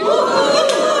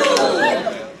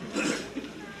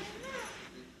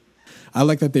 I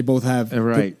like that they both have...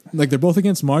 Right. They're both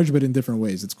against Marge, but in different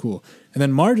ways. It's cool. And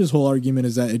then Marge's whole argument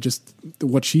is that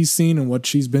what she's seen and what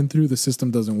she's been through, the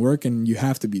system doesn't work, and you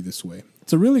have to be this way.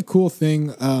 It's a really cool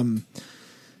thing.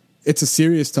 It's a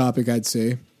serious topic, I'd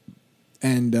say.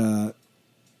 And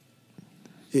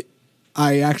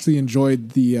I actually enjoyed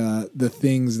the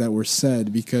things that were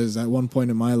said, because at one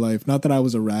point in my life, not that I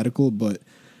was a radical, but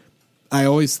I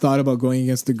always thought about going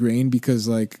against the grain, because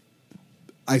I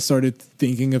started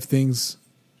thinking of things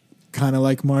kind of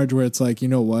like Marge, where it's like, you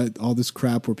know what, all this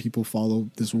crap where people follow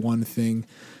this one thing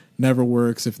never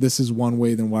works. If this is one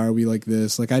way, then why are we like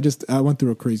this? Like, I went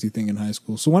through a crazy thing in high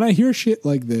school. So when I hear shit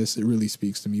like this, it really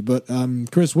speaks to me. But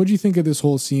Chris, what do you think of this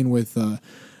whole scene with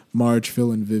Marge,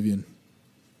 Phil, and Vivian?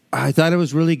 I thought it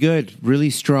was really good,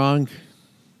 really strong,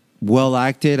 well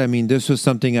acted. I mean, this was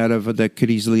something that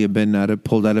could easily have been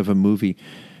pulled out of a movie.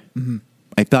 Mm-hmm.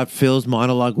 I thought Phil's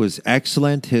monologue was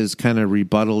excellent. His kind of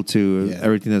rebuttal to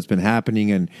everything that's been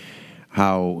happening, and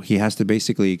how he has to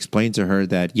basically explain to her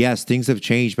that, yes, things have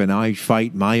changed, but now I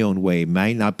fight my own way.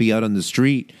 Might not be out on the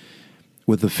street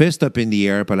with a fist up in the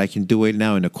air, but I can do it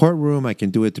now in a courtroom. I can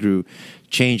do it through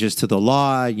changes to the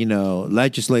law,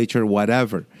 legislature,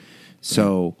 whatever.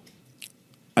 So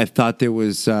I thought it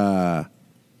was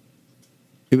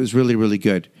really, really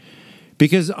good.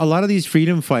 Because a lot of these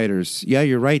freedom fighters, yeah,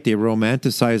 you're right, they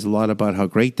romanticize a lot about how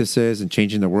great this is and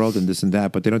changing the world and this and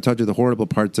that, but they don't touch the horrible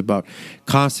parts about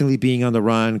constantly being on the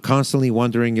run, constantly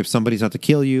wondering if somebody's out to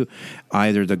kill you,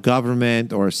 either the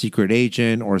government or a secret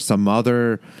agent or some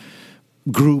other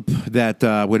group that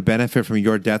would benefit from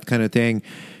your death kind of thing.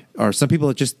 Or some people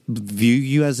that just view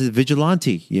you as a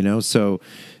vigilante, So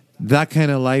that kind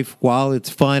of life, while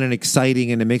it's fun and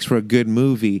exciting and it makes for a good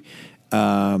movie,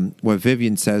 what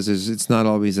Vivian says is it's not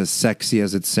always as sexy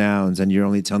as it sounds, and you're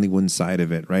only telling one side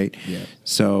of it, right? Yeah.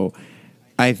 So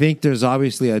I think there's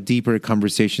obviously a deeper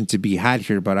conversation to be had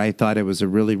here, but I thought it was a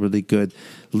really, really good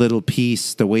little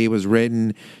piece. The way it was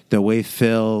written, the way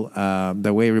Phil,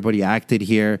 the way everybody acted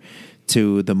here,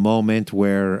 to the moment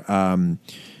where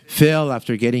Phil,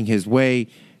 after getting his way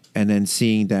and then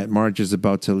seeing that Marge is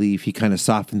about to leave, he kind of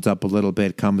softens up a little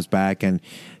bit, comes back, and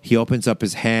he opens up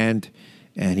his hand.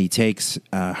 And he takes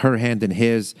her hand in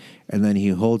his, and then he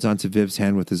holds onto Viv's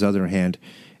hand with his other hand.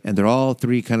 And they're all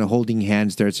three kind of holding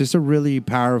hands there. It's just a really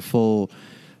powerful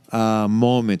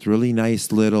moment, really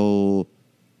nice little...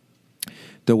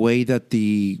 The way that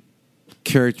the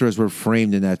characters were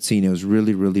framed in that scene, it was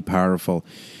really, really powerful.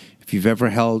 If you've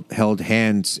ever held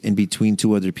hands in between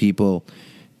two other people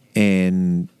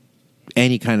in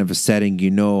any kind of a setting, you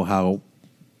know how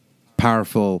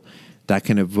powerful that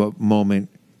kind of moment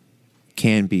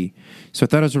can be. So I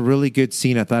thought it was a really good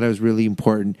scene. I thought it was really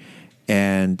important,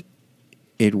 and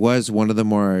it was one of the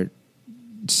more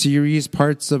serious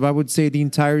parts of, I would say, the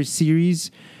entire series,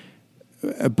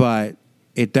 but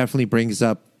it definitely brings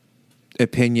up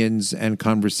opinions and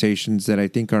conversations that I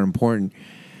think are important,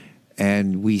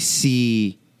 and we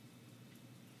see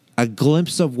a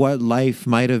glimpse of what life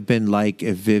might have been like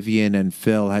if Vivian and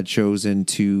Phil had chosen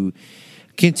to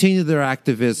continue their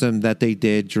activism that they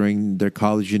did during their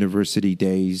college university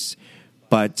days,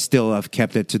 but still have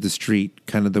kept it to the street,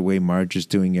 kind of the way Marge is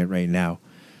doing it right now.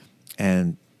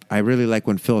 And I really like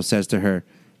when Phil says to her,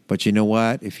 but you know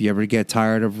what? If you ever get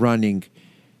tired of running,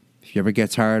 if you ever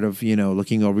get tired of,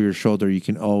 looking over your shoulder, you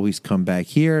can always come back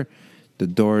here. The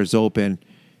door is open.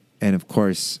 And of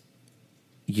course,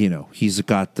 he's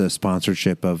got the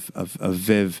sponsorship of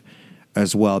Viv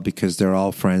as well, because they're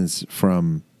all friends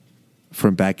from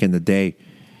back in the day.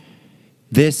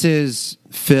 This is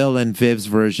Phil and Viv's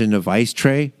version of Ice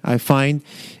Tray, I find.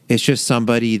 It's just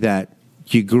somebody that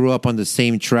you grew up on the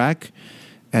same track,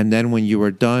 and then when you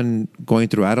were done going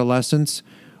through adolescence,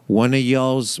 one of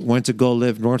y'all's went to go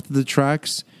live north of the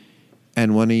tracks,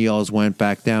 and one of y'all's went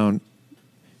back down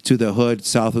to the hood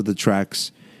south of the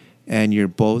tracks, and you're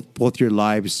both your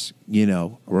lives,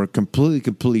 were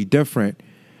completely different.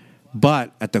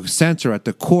 But at the center, at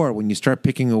the core, when you start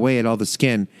picking away at all the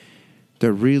skin,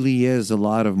 there really is a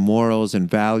lot of morals and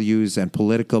values and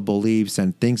political beliefs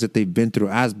and things that they've been through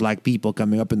as black people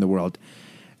coming up in the world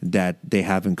that they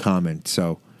have in common.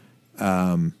 So,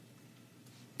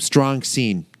 strong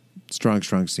scene.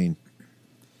 Strong scene.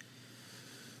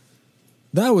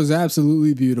 That was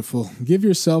absolutely beautiful. Give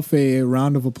yourself a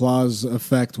round of applause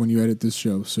effect when you edit this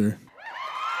show, sir.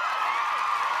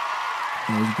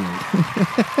 That was great.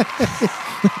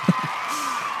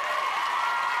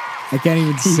 I can't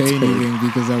even say anything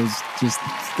because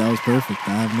that was perfect.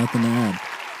 I have nothing to add.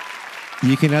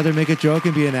 You can either make a joke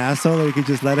and be an asshole, or you can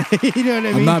just let it. You know what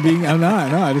I mean? I'm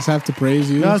not. No, I just have to praise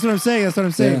you. No, that's what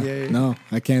I'm saying. Yeah. No,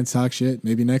 I can't talk shit.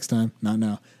 Maybe next time. Not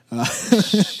now.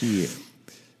 Shit.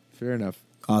 Fair enough.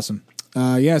 Awesome.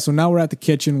 So now we're at the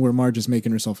kitchen where Marge is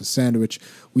making herself a sandwich.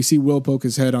 We see Will poke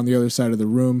his head on the other side of the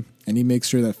room, and he makes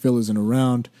sure that Phil isn't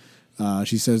around.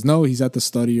 She says, no, he's at the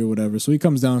study or whatever. So he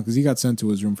comes down because he got sent to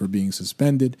his room for being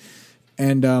suspended.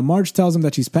 And Marge tells him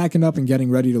that she's packing up and getting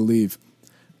ready to leave.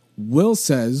 Will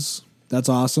says, that's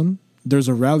awesome. There's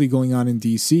a rally going on in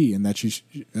D.C. and that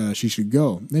she should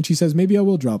go. Then she says, maybe I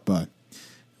will drop by.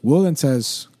 Will then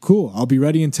says, cool, I'll be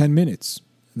ready in 10 minutes.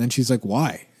 And then she's like,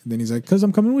 why? And then he's like, because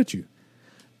I'm coming with you.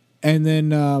 And then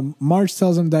Marge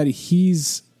tells him that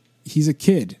he's a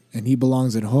kid and he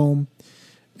belongs at home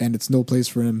and it's no place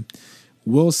for him.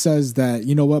 Will says that,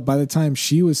 you know what, by the time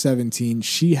she was 17,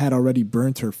 she had already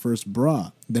burnt her first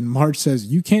bra. Then Marge says,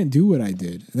 you can't do what I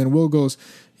did. And then Will goes,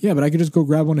 yeah, but I could just go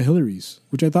grab one of Hillary's,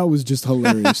 which I thought was just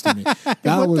hilarious to me.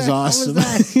 That was awesome.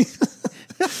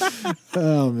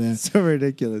 Oh, man. So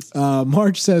ridiculous.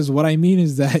 Marge says, what I mean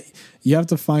is that you have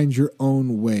to find your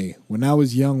own way. When I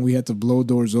was young, we had to blow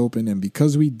doors open, and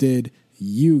because we did,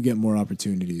 you get more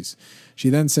opportunities. She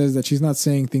then says that she's not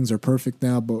saying things are perfect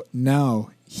now, but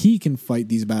now he can fight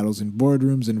these battles in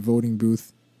boardrooms and voting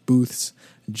booths,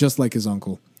 just like his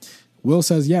uncle. Will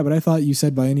says, yeah, but I thought you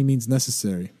said by any means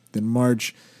necessary. Then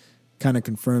Marge kind of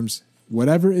confirms,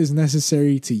 whatever is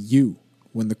necessary to you.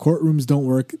 When the courtrooms don't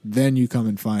work, then you come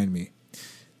and find me.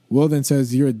 Will then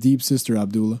says, you're a deep sister,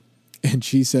 Abdullah. And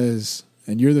she says,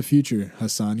 and you're the future,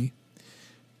 Hassani.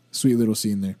 Sweet little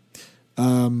scene there.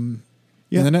 In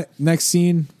the next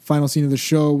scene, final scene of the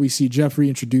show, we see Jeffrey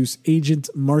introduce Agent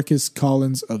Marcus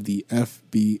Collins of the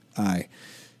FBI.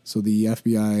 So the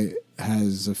FBI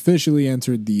has officially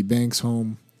entered the Banks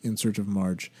home in search of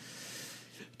Marge.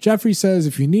 Jeffrey says,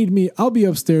 if you need me, I'll be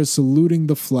upstairs saluting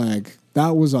the flag.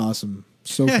 That was awesome.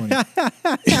 So funny.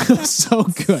 It was so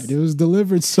good. It was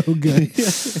delivered so good.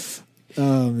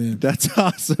 Oh, man. That's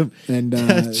awesome. And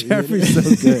Jeffrey's so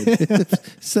good.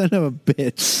 Son of a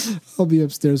bitch. I'll be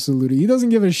upstairs saluting. He doesn't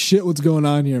give a shit what's going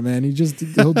on here, man.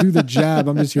 He'll do the jab.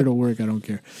 I'm just here to work. I don't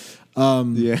care. So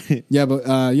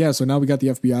now we got the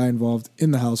FBI involved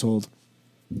in the household.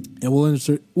 And we'll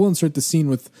insert the scene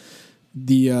with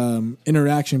the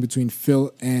interaction between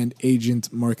Phil and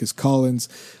Agent Marcus Collins.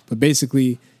 But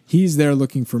basically, he's there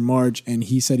looking for Marge, and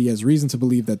he said he has reason to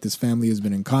believe that this family has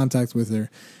been in contact with her.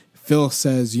 Phil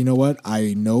says, you know what?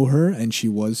 I know her, and she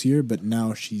was here, but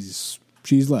now she's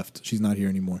left. She's not here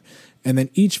anymore. And then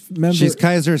each member... She's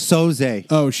Kaiser Soze.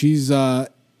 Oh, she's...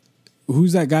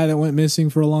 who's that guy that went missing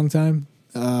for a long time?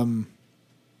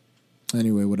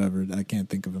 Anyway, whatever. I can't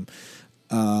think of him.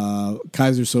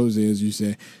 Kaiser Soze, as you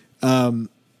say.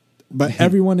 But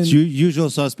everyone in...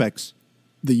 Usual suspects.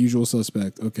 The usual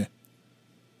suspect. Okay.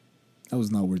 That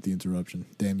was not worth the interruption.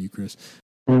 Damn you, Chris.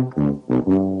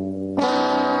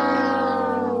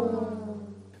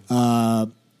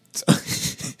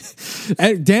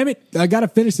 Damn it. I got to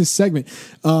finish this segment.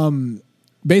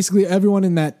 Basically, everyone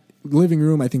in that living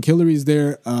room, I think Hillary's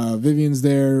there, Vivian's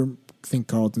there, I think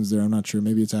Carlton's there, I'm not sure,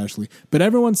 maybe it's Ashley. But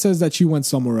everyone says that she went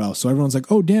somewhere else. So everyone's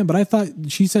like, oh, damn, but I thought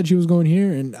she said she was going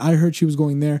here, and I heard she was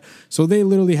going there. So they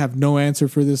literally have no answer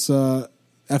for this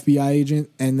FBI agent.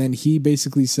 And then he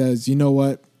basically says, you know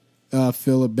what,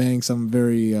 Philip Banks,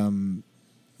 I'm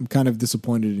kind of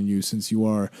disappointed in you since you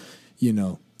are,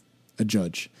 a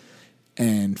judge.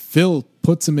 And Phil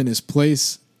puts him in his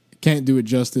place. Can't do it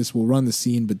justice. We'll run the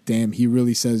scene, but damn, he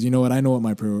really says, you know what, I know what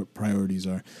my priorities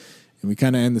are. And we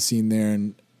kind of end the scene there,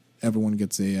 and everyone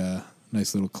gets a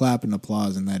nice little clap and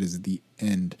applause, and that is the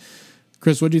end.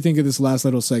 Chris, what do you think of this last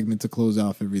little segment to close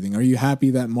off everything? Are you happy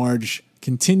that Marge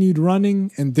continued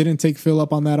running and didn't take Phil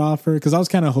up on that offer? Because I was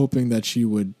kind of hoping that she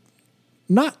would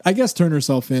not, I guess, turn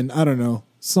herself in. I don't know.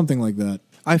 Something like that.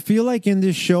 I feel like in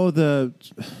this show,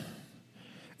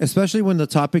 especially when the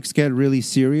topics get really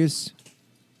serious,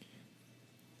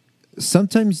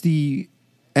 sometimes the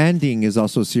ending is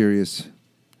also serious.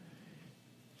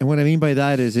 And what I mean by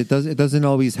that is it doesn't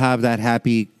always have that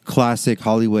happy, classic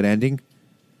Hollywood ending.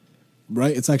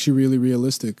 Right. It's actually really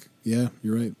realistic. Yeah,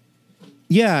 you're right.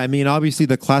 Yeah, I mean, obviously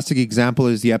the classic example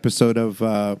is the episode of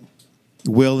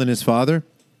Will and his father.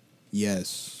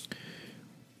 Yes.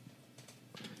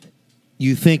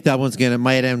 You think that one's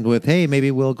might end with, hey, maybe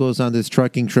Will goes on this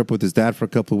trucking trip with his dad for a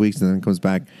couple of weeks and then comes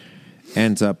back.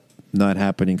 Ends up not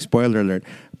happening. Spoiler alert.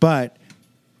 But,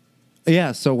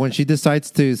 yeah, so when she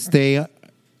decides to stay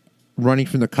running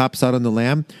from the cops out on the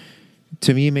lam,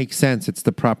 to me it makes sense. It's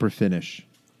the proper finish.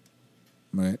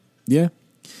 Right. Yeah.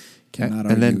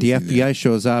 And then the FBI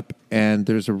shows up, and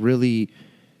there's a really,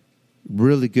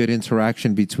 really good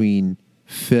interaction between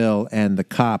Phil and the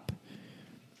cop.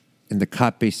 And the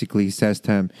cop basically says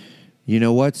to him, you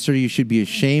know what, sir, you should be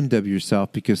ashamed of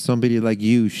yourself because somebody like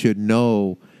you should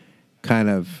know kind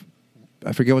of,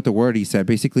 I forget what the word he said,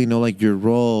 basically know like your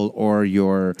role or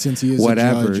your since he is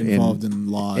whatever a judge involved in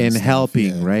law in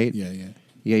helping, right? Yeah.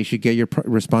 Yeah, you should get your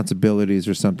responsibilities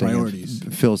or something. Priorities.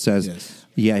 And Phil says, yes.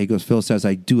 Yeah, he goes, Phil says,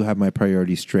 I do have my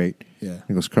priorities straight. Yeah.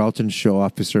 He goes, Carlton, show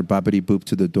officer, bobbity boop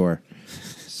to the door.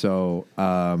 So,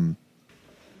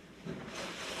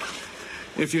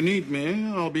 If you need me,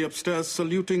 I'll be upstairs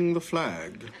saluting the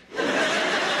flag.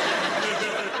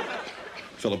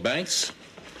 Philip Banks,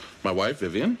 my wife,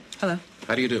 Vivian. Hello.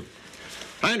 How do you do?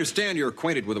 I understand you're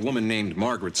acquainted with a woman named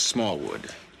Margaret Smallwood.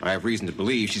 I have reason to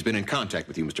believe she's been in contact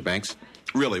with you, Mr. Banks.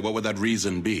 Really, what would that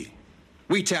reason be?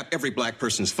 We tap every black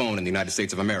person's phone in the United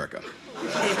States of America.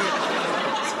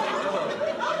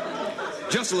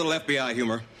 Just a little FBI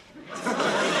humor.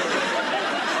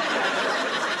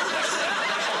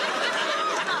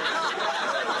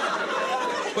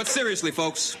 But seriously,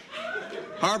 folks,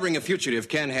 harboring a fugitive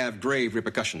can have grave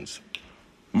repercussions.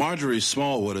 Marjorie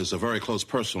Smallwood is a very close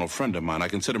personal friend of mine. I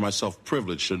consider myself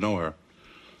privileged to know her.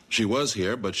 She was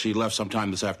here, but she left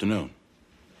sometime this afternoon.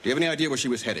 Do you have any idea where she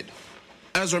was headed?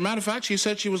 As a matter of fact, she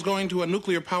said she was going to a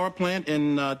nuclear power plant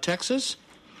in Texas.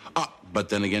 But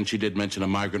then again, she did mention a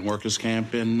migrant workers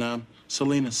camp in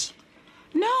Salinas.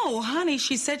 No, honey,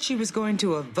 she said she was going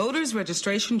to a voters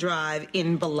registration drive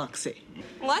in Biloxi.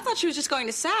 Well, I thought she was just going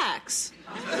to Saks.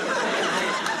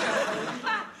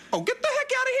 Oh, get the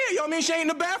heck out of here. Y'all mean she ain't in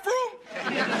the bathroom?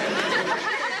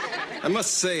 I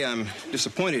must say I'm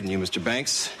disappointed in you, Mr.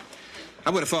 Banks. I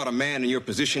would have thought a man in your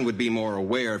position would be more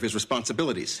aware of his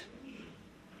responsibilities.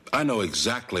 I know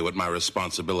exactly what my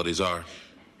responsibilities are.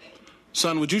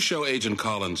 Son, would you show Agent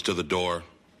Collins to the door?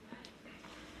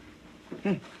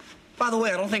 By the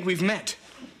way, I don't think we've met.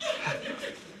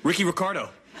 Ricky Ricardo.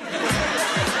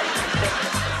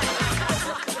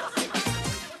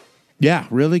 Yeah,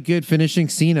 really good finishing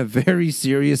scene. A very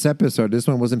serious episode. This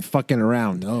one wasn't fucking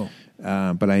around. No,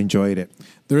 but I enjoyed it.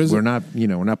 We're not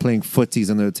playing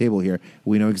footsies under the table here.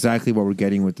 We know exactly what we're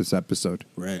getting with this episode.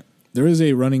 Right. There is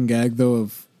a running gag though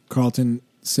of Carlton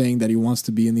saying that he wants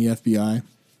to be in the FBI,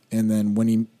 and then when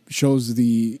he shows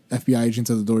the FBI agents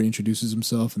at the door, he introduces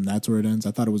himself, and that's where it ends.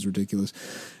 I thought it was ridiculous.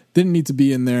 Didn't need to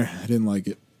be in there. I didn't like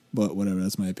it, but whatever.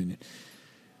 That's my opinion.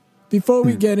 Before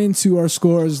we get into our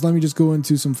scores, let me just go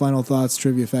into some final thoughts,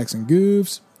 trivia, facts, and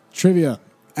goofs. Trivia.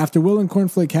 After Will and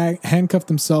Cornflake handcuffed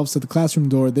themselves to the classroom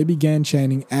door, they began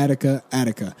chanting, "Attica,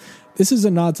 Attica." This is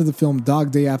a nod to the film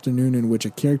Dog Day Afternoon, in which a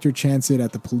character chants it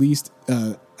at the police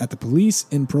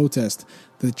in protest.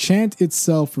 The chant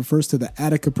itself refers to the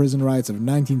Attica prison riots of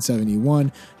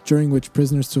 1971, during which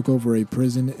prisoners took over a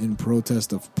prison in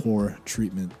protest of poor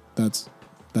treatment. That's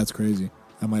crazy.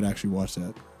 I might actually watch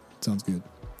that. Sounds good.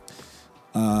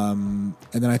 And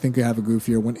then I think we have a goof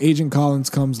here. When Agent Collins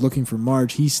comes looking for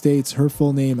Marge, he states her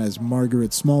full name as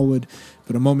Margaret Smallwood,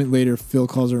 but a moment later, Phil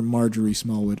calls her Marjorie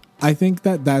Smallwood. I think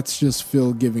that's just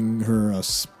Phil giving her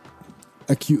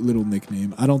a cute little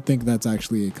nickname. I don't think that's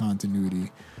actually a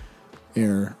continuity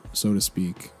error, so to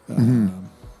speak.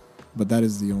 But that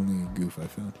is the only goof I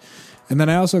found. And then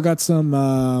I also got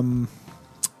some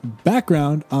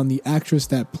background on the actress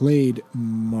that played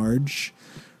Marge.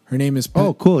 Her name is...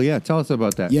 Oh, cool. Yeah, tell us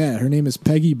about that. Yeah, her name is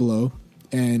Peggy Blow,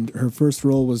 and her first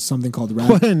role was something called...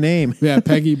 What a name. Yeah,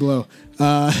 Peggy Blow.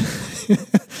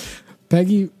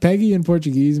 Peggy in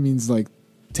Portuguese means, like,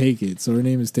 take it. So her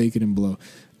name is Take It and Blow.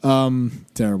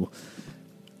 Terrible.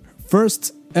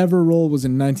 First ever role was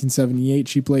in 1978.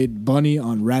 She played Bunny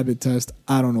on Rabbit Test.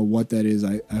 I don't know what that is.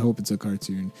 I hope it's a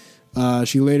cartoon.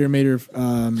 She later made her...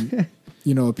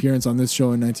 appearance on this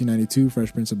show in 1992,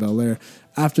 Fresh Prince of Bel-Air.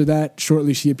 After that,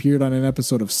 shortly she appeared on an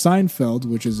episode of Seinfeld,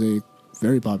 which is a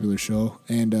very popular show,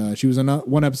 and she was on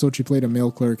one episode. She played a mail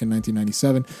clerk in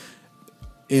 1997.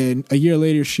 And a year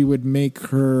later, she would make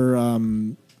her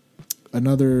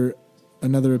another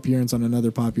appearance on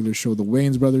another popular show, The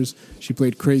Wayans Brothers. She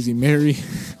played Crazy Mary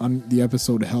on the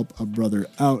episode Help a Brother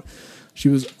Out. She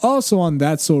was also on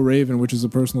That's So Raven, which is a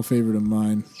personal favorite of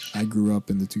mine. I grew up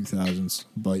in the 2000s.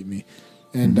 Bite me.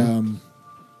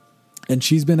 And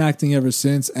she's been acting ever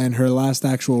since, and her last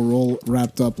actual role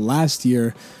wrapped up last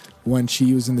year when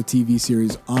she was in the TV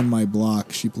series On My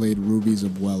Block. She played Ruby's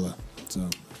abuela. So,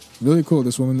 really cool.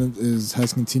 This woman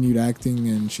has continued acting,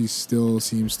 and she still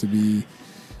seems to be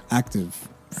active,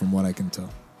 from what I can tell.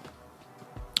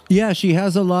 Yeah, she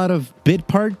has a lot of bit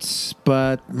parts,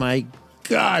 but my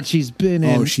God, she's been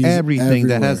in everything everywhere.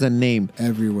 That has a name.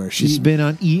 Everywhere. She's been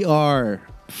on ER,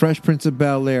 Fresh Prince of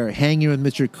Bel-Air, Hanging with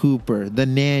Mr. Cooper, The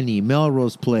Nanny,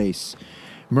 Melrose Place,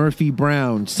 Murphy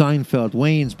Brown, Seinfeld,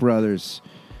 Wayans Brothers,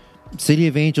 City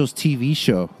of Angels TV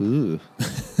show. Ooh,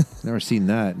 never seen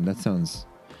that. That sounds...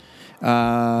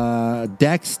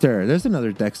 Dexter. There's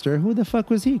another Dexter. Who the fuck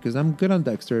was he? Because I'm good on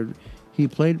Dexter. He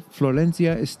played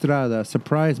Florencia Estrada,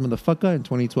 surprise motherfucker, in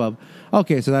 2012.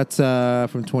 Okay, so that's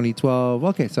from 2012.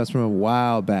 Okay, so that's from a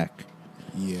while back.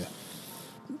 Yeah.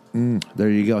 There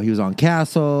you go. He was on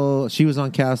Castle. She was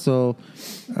on Castle.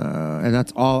 And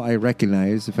that's all I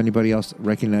recognize. If anybody else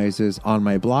recognizes On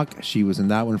My Block, she was in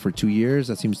that one for 2 years.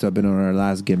 That seems to have been on our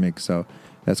last gimmick. So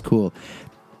that's cool.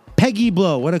 Peggy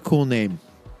Blow. What a cool name.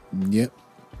 Yep.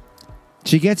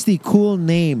 She gets the cool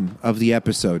name of the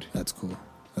episode. That's cool.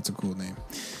 That's a cool name.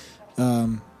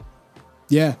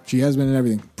 Yeah, she has been in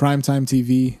everything. Primetime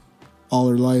TV, all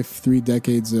her life, 3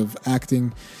 decades of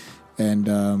acting.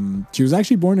 And she was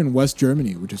actually born in West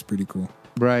Germany, which is pretty cool.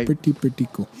 Right. Pretty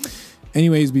cool.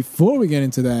 Anyways, before we get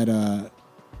into that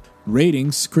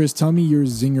ratings, Chris, tell me your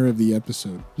zinger of the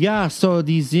episode. Yeah, so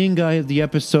the zinger of the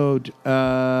episode,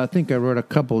 I think I wrote a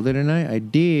couple, didn't I? I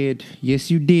did.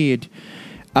 Yes, you did.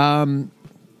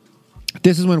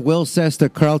 This is when Will says to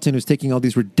Carlton, who's taking all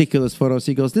these ridiculous photos,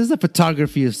 he goes, "This is a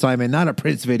photography assignment, not a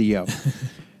Prince video,"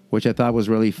 which I thought was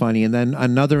really funny. And then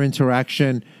another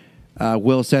interaction,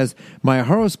 Will says, "My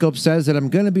horoscope says that I'm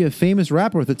going to be a famous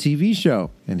rapper with a TV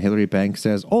show." And Hillary Banks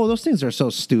says, "Oh, those things are so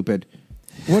stupid.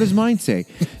 What does mine say?"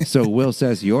 So Will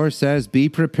says, "Yours says, be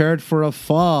prepared for a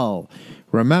fall.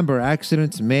 Remember,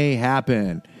 accidents may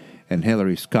happen." And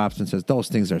Hillary scoffs and says, "Those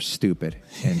things are stupid."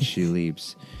 And she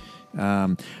leaves.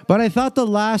 But I thought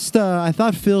I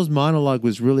thought Phil's monologue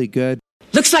was really good.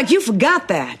 Looks like you forgot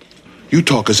that. You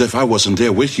talk as if I wasn't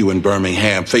there with you in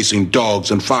Birmingham facing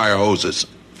dogs and fire hoses.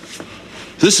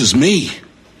 This is me,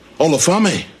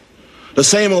 Olafame. The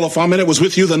same Olafame that was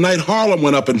with you the night Harlem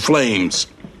went up in flames.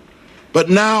 But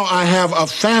now I have a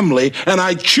family and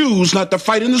I choose not to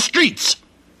fight in the streets.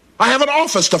 I have an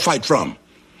office to fight from.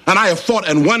 And I have fought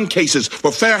and won cases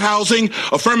for fair housing,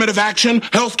 affirmative action,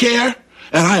 health care.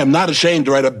 And I am not ashamed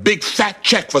to write a big fat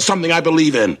check for something I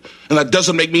believe in. And that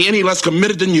doesn't make me any less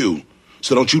committed than you.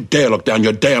 So don't you dare look down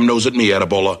your damn nose at me,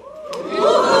 Adibola.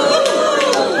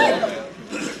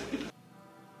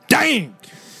 Dang!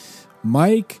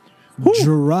 Mike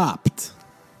dropped.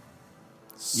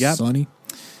 Yep. Sonny.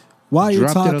 While you're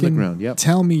Dropped it on the talking, ground, yep.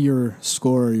 tell me your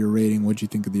score or your rating. What'd you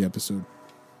think of the episode?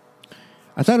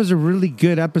 I thought it was a really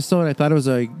good episode. I thought it was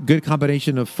a good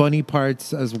combination of funny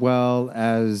parts as well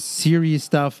as serious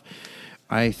stuff.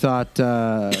 I thought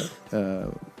I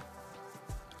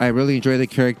really enjoyed the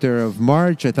character of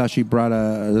Marge. I thought she brought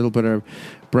a little bit of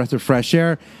breath of fresh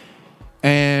air.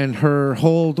 And her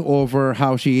hold over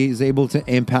how she is able to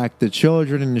impact the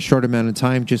children in a short amount of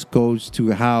time just goes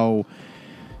to how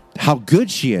good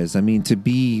she is. I mean, to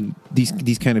be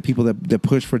these kind of people that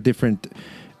push for different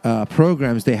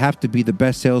programs, they have to be the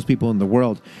best salespeople in the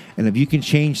world. And if you can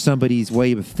change somebody's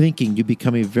way of thinking, you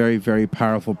become a very, very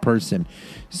powerful person.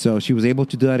 So she was able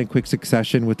to do that in quick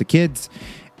succession with the kids.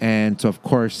 And so, of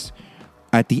course,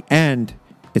 at the end,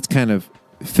 it's kind of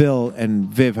Phil and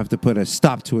Viv have to put a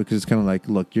stop to it because it's kind of like,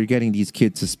 look, you're getting these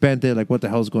kids suspended. Like, what the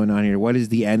hell's going on here? What is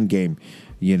the end game?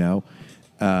 You know,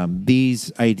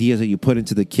 these ideas that you put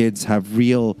into the kids have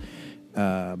real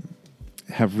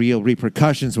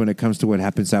repercussions when it comes to what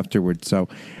happens afterwards. So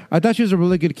I thought she was a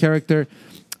really good character.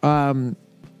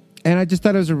 And I just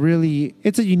thought it's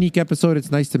a unique episode. It's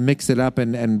nice to mix it up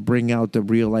and bring out the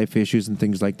real life issues and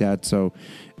things like that. So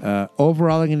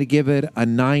overall, I'm going to give it a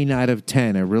 9 out of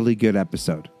 10, a really good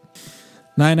episode.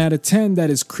 9 out of 10. That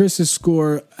is Chris's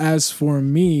score. As for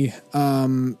me,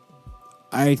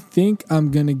 I think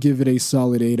I'm going to give it a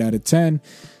solid 8 out of 10.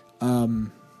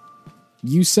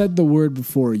 You said the word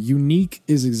before. Unique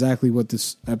is exactly what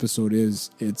this episode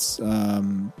is. It's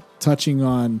touching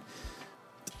on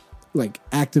like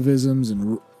activisms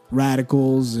and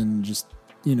radicals and just,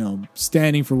 you know,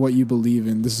 standing for what you believe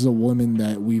in. This is a woman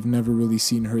that we've never really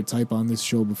seen her type on this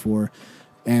show before.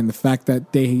 And the fact that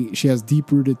she has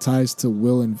deep-rooted ties to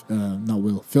Phil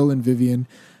and Vivian,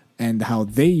 and how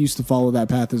they used to follow that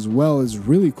path as well is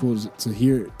really cool to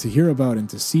hear about and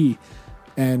to see.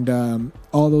 And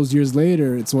all those years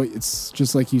later, it's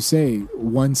just like you say,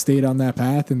 one stayed on that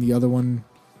path and the other one,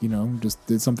 you know, just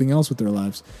did something else with their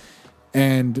lives.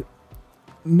 And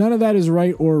none of that is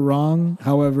right or wrong.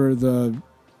 However, the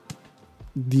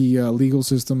legal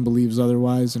system believes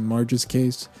otherwise in Marge's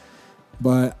case.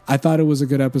 But I thought it was a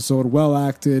good episode, well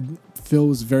acted. Phil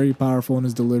was very powerful in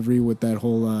his delivery with that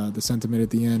whole the sentiment at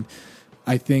the end.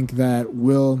 I think that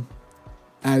Will,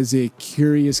 as a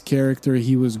curious character,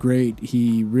 he was great.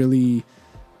 He really,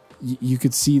 you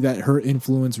could see that her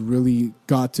influence really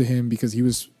got to him because he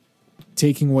was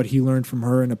taking what he learned from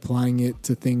her and applying it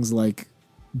to things like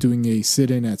doing a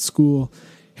sit-in at school,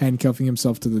 handcuffing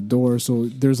himself to the door. So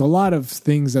there's a lot of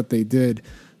things that they did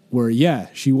where, yeah,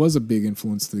 she was a big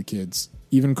influence to the kids.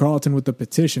 Even Carlton with the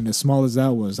petition, as small as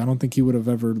that was, I don't think he would have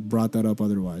ever brought that up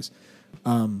otherwise.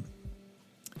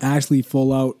 Ashley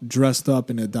full out dressed up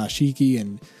in a dashiki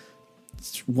and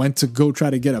went to go try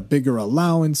to get a bigger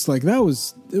allowance. Like it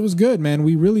was good, man.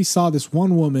 We really saw this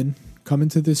one woman come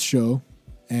into this show,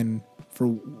 and for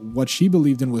what she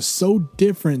believed in was so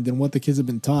different than what the kids have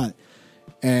been taught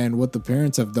and what the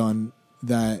parents have done,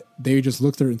 that they just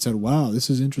looked at her and said, wow, this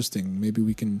is interesting. Maybe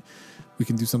we can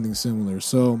do something similar.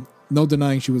 So no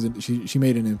denying she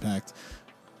made an impact.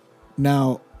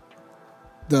 Now,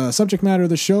 the subject matter of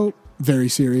the show, very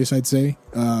serious, I'd say.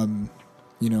 Being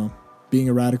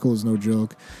a radical is no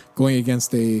joke. Going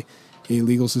against a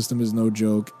legal system is no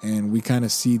joke. And we kind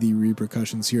of see the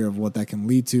repercussions here of what that can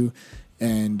lead to.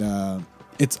 And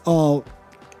it's all,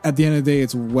 at the end of the day,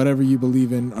 it's whatever you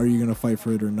believe in. Are you going to fight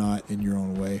for it or not in your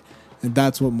own way? And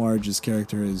that's what Marge's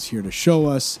character is here to show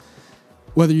us.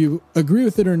 Whether you agree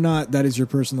with it or not, that is your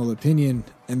personal opinion.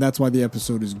 And that's why the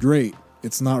episode is great.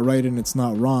 It's not right and it's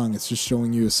not wrong. It's just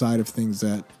showing you a side of things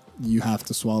that you have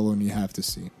to swallow and you have to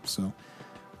see. So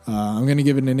I'm going to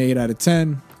give it an 8 out of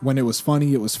 10. When it was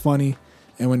funny, it was funny.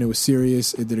 And when it was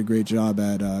serious, it did a great job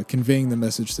at conveying the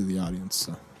message to the audience.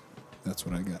 So that's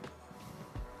what I got.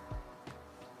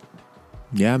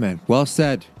 Yeah, man. Well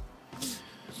said.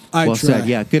 Well said.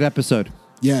 Yeah, good episode.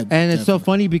 Yeah. And definitely. It's so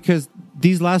funny because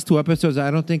these last 2 episodes,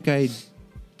 I don't think I'd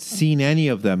seen any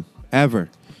of them ever.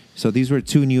 So these were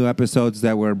 2 new episodes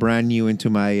that were brand new into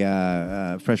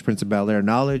my Fresh Prince of Bel-Air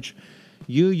knowledge.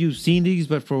 You've seen these,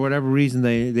 but for whatever reason,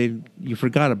 you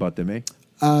forgot about them, eh?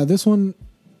 This one,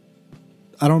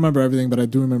 I don't remember everything, but I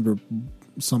do remember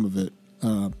some of it.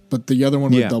 But the other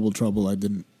one with Double Trouble, I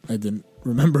didn't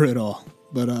remember it all.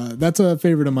 But that's a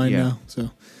favorite of mine now.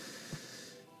 So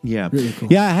yeah, really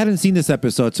cool. Yeah, I hadn't seen this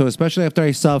episode, so especially after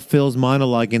I saw Phil's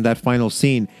monologue in that final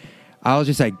scene, I was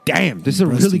just like, "Damn, this is a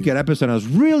really good episode." I was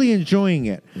really enjoying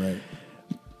it. Right.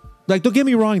 Like, don't get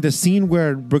me wrong, the scene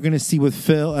where we're gonna see with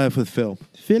Phil and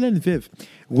Viv,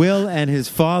 Will and his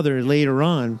father later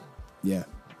on. Yeah.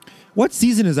 What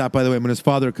season is that, by the way, when his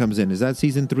father comes in? Is that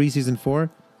season 3, season 4?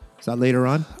 Is that later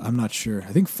on? I'm not sure.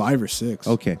 I think 5 or 6.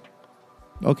 Okay,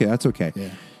 that's okay. Yeah.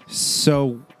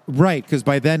 So, right, because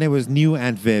by then it was New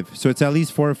and Viv. So it's at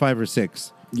least 4 or 5 or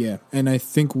 6. Yeah, and I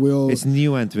think Will... It's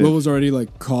New and Viv. Will was already,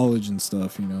 like, college and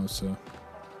stuff, so...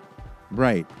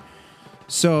 Right.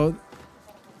 So,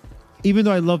 even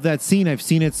though I love that scene, I've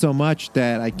seen it so much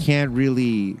that I can't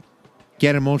really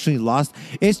get emotionally lost.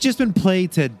 It's just been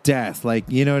played to death. Like,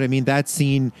 you know what I mean? That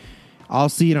scene... I'll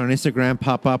see it on Instagram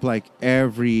pop up like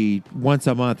once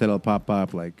a month. It'll pop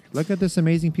up like, look at this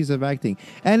amazing piece of acting.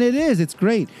 And it is, it's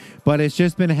great. But it's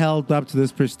just been held up to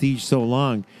this prestige so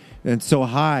long and so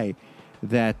high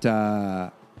that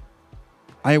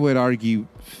I would argue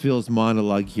Phil's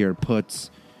monologue here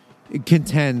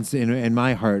contends in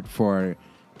my heart for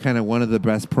kind of one of the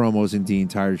best promos in the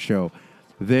entire show.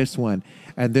 This one.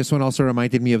 And this one also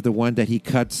reminded me of the one that he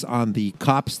cuts on the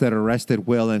cops that arrested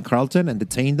Will and Carlton and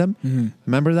detained them. Mm-hmm.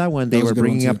 Remember that one? They were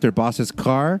bringing up their boss's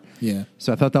car. Yeah.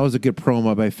 So I thought that was a good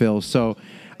promo by Phil. So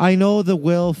I know the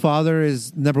Will father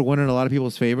is number 1 in a lot of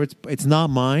people's favorites. It's not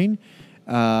mine.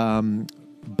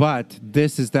 But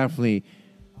this is definitely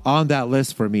on that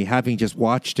list for me, having just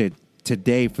watched it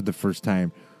today for the first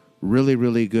time. Really,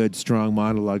 really good, strong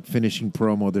monologue, finishing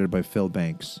promo there by Phil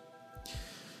Banks.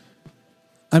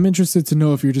 I'm interested to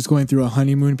know if you're just going through a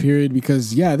honeymoon period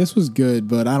because, yeah, this was good,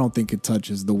 but I don't think it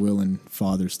touches the Will and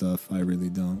father stuff. I really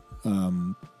don't.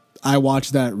 I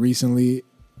watched that recently,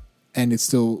 and it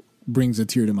still brings a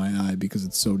tear to my eye because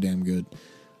it's so damn good.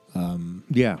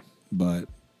 Yeah. But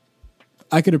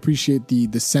I could appreciate the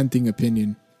dissenting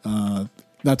opinion.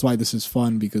 That's why this is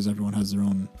fun, because everyone has their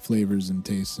own flavors and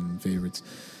tastes and favorites.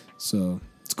 So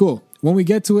it's cool. When we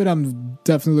get to it, I'm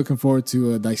definitely looking forward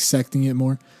to dissecting it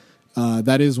more.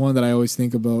 That is one that I always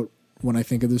think about when I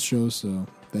think of this show, so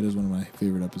that is one of my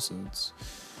favorite episodes.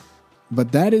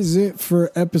 But that is it for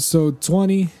episode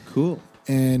 20. Cool.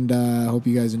 And I hope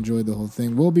you guys enjoyed the whole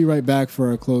thing. We'll be right back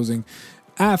for our closing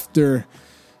after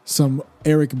some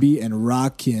Eric B. and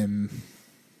Rakim.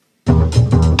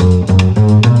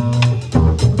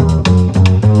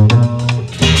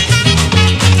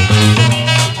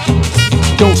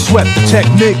 Don't sweat the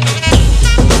technique.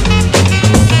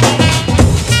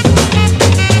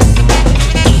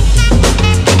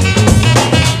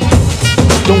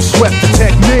 Don't sweat the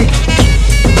technique.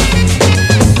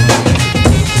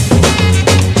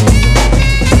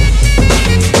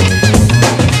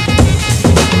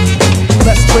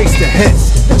 Let's trace the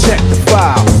hits and check the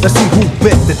file. Let's see who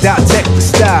bit the dissect the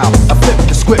style. I flip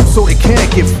the script so they can't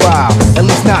get filed. At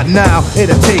least not now,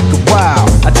 it'll take a while.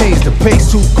 I change the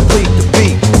pace to complete the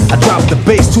beat. I drop the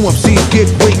bass to MCs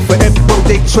get weak. For every road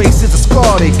they trace is a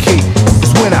scar they keep.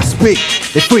 Cause when I speak,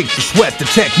 they freak to sweat the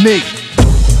technique.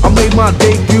 I made my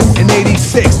debut in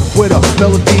 86 with a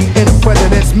melody and a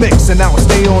President's mix. And now I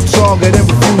stay on target and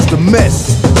refuse to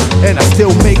miss. And I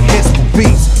still make hits for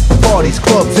beats, parties,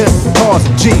 clubs, and cars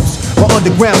and jeeps. My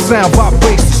underground sound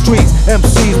vibrates the streets.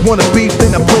 MCs wanna beef,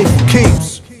 then I play for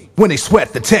keeps when they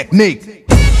sweat the technique.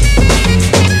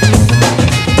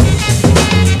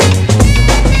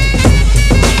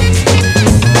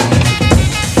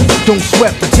 Don't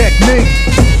sweat the technique.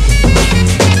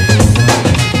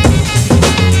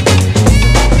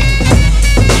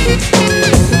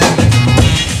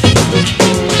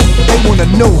 They wanna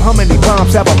know how many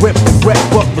rhymes have I ripped and wrecked,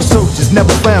 but researchers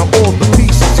never found all the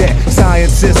pieces yet.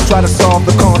 Scientists try to solve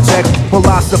the context,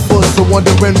 philosophers are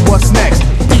wondering what's next.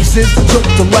 Pieces took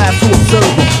to labs to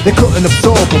observe them. They couldn't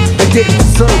absorb them, they didn't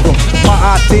deserve them.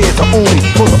 My ideas are only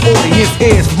for the audience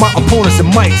ears. For my opponents it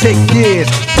might take years.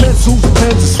 Pencils,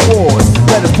 pens, and swords,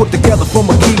 letters put together from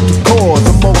a key to cause.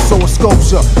 I'm also a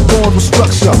sculpture, born with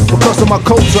structure. Because of my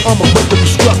culture, I'm a rhythm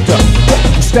instructor.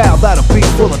 Technical style that'll be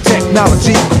full of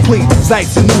technology, complete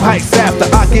sights and new heights after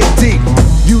I get deep.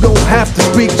 You don't have to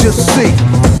speak, just see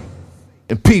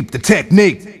and peep the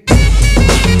technique.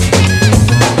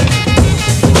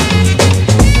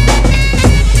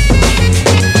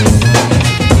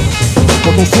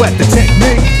 But don't sweat the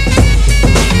technique.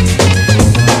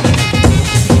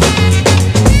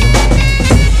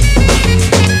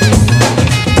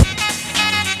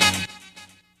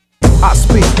 I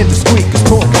speak indiscreet, cause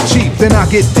talking cheap. Then I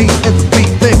get deep in the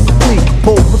beat, then complete.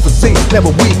 Composed with a Z, never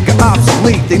weak or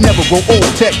obsolete. They never grow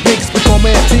old, techniques become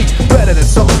antiques. Better than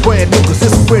something brand new, cause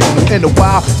it's original. In the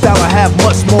wild style I have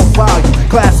much more value.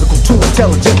 Classical, too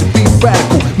intelligent to be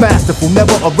radical. Masterful,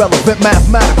 never irrelevant,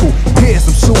 mathematical. Here's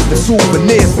some soothing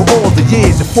souvenirs for all the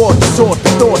years. You fought to sort the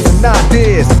thoughts and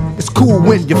ideas. It's cool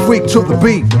when you freak to the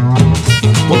beat,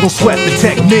 but don't sweat the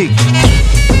technique.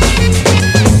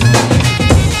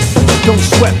 Don't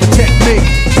sweat the technique.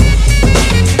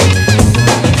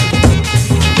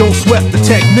 Don't sweat the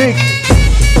technique.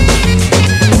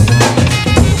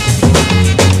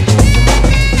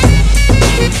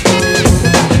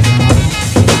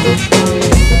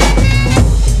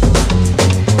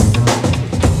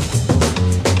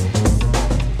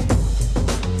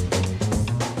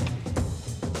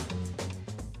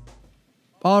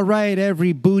 All right,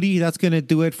 every booty. That's going to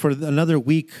do it for another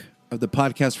week of the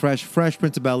podcast Fresh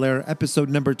Prince of Bel-Air, episode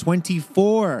number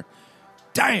 24.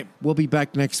 Damn! We'll be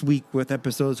back next week with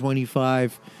episode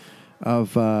 25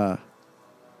 of the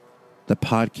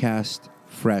podcast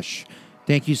Fresh.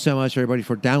 Thank you so much, everybody,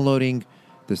 for downloading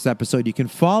this episode. You can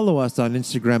follow us on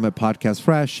Instagram at Podcast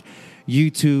Fresh,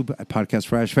 YouTube at Podcast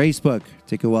Fresh, Facebook,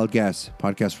 take a wild guess,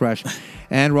 Podcast Fresh,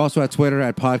 and we're also at Twitter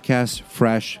at Podcast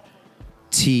Fresh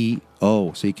TO.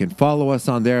 So you can follow us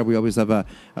on there. We always have a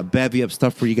bevy of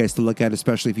stuff for you guys to look at,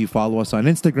 especially if you follow us on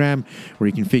Instagram, where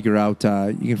you can figure out,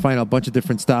 you can find a bunch of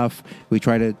different stuff. We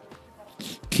try to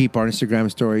keep our Instagram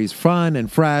stories fun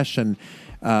and fresh and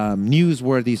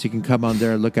newsworthy, so you can come on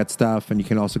there, look at stuff, and you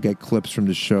can also get clips from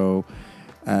the show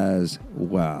as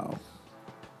well.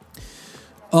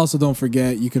 Also, don't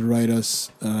forget, you could write us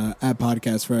at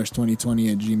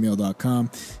podcastfresh2020@gmail.com.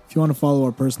 If you want to follow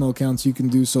our personal accounts, you can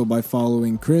do so by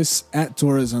following Chris at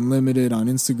Torres Unlimited on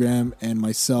Instagram and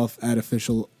myself at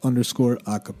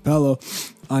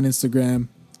official_acapello on Instagram.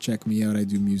 Check me out. I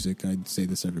do music. I say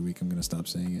this every week. I'm going to stop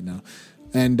saying it now.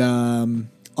 And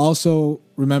also,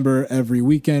 remember, every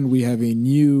weekend we have a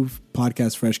new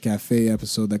Podcast Fresh Cafe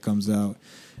episode that comes out.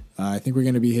 I think we're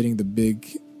going to be hitting the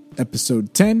big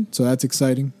episode 10, so that's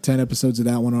exciting. 10 episodes of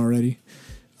that one already.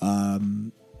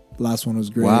 Last one was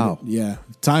great. Wow. Yeah,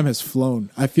 time has flown.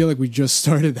 I feel like we just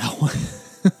started that one.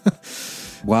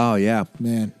 Wow, yeah.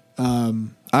 Man.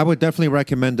 I would definitely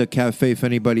recommend the cafe if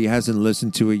anybody hasn't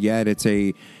listened to it yet. It's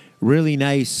a really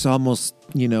nice, almost,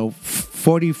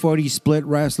 40-40 split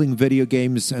wrestling video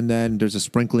games, and then there's a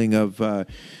sprinkling of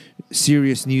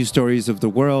serious news stories of the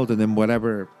world, and then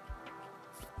whatever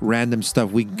random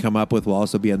stuff we can come up with will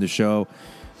also be on the show.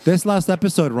 This last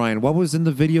episode, Ryan, what was in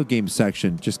the video game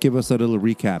section? Just give us a little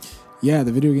recap. Yeah,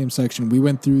 the video game section. We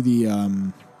went through the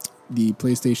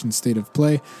PlayStation State of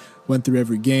Play, went through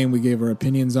every game. We gave our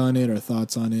opinions on it, our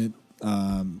thoughts on it.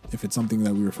 If it's something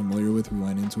that we were familiar with, we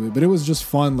went into it. But it was just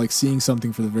fun, like seeing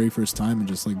something for the very first time and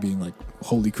just like being like,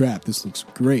 holy crap, this looks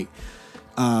great.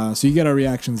 So you get our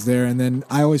reactions there. And then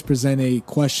I always present a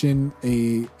question,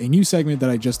 a new segment that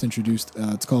I just introduced.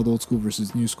 It's called Old School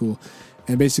versus New School.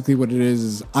 And basically what it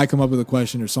is I come up with a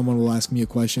question, or someone will ask me a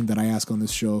question that I ask on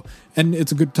this show. And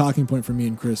it's a good talking point for me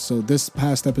and Chris. So this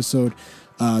past episode,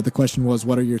 the question was,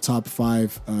 what are your top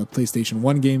 5 PlayStation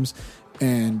 1 games?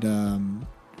 And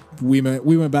we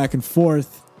went back and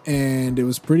forth. and it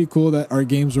was pretty cool that our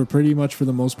games were pretty much for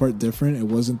the most part different. It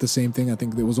wasn't the same thing. I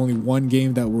think there was only one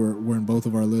game that were in both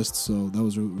of our lists, so that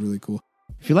was really cool.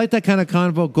 If you like that kind of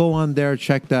convo, go on there,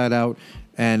 check that out.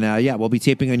 And yeah, we'll be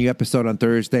taping a new episode on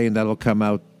Thursday, and that'll come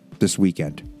out this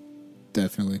weekend.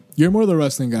 Definitely. You're more the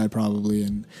wrestling guy probably,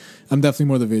 and I'm definitely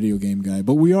more the video game guy,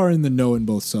 but we are in the know in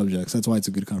both subjects. That's why it's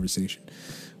a good conversation.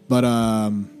 But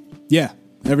yeah,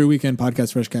 every weekend,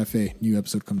 Podcast Fresh Cafe, new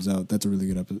episode comes out. That's a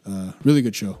really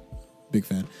good show. Big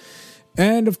fan.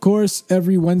 And of course,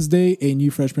 every Wednesday, a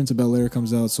new Fresh Prince of Bel-Air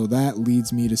comes out. So that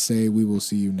leads me to say we will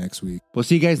see you next week. We'll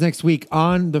see you guys next week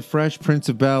on the Fresh Prince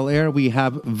of Bel-Air. We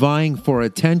have Vying for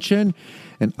Attention,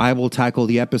 and I will tackle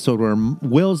the episode where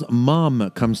Will's mom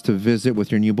comes to visit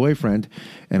with your new boyfriend,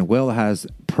 and Will has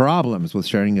problems with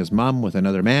sharing his mom with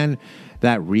another man.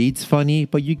 That reads funny,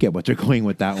 but you get what they're going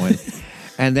with that one.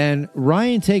 And then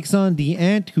Ryan takes on the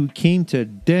aunt who came to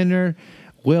dinner.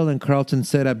 Will and Carlton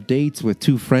set up dates with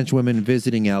two French women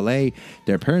visiting L.A.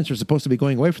 Their parents are supposed to be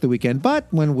going away for the weekend, but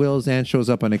when Will's aunt shows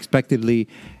up unexpectedly,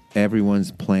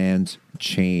 everyone's plans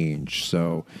change.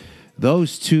 So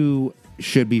those two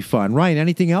should be fun. Ryan,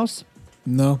 anything else?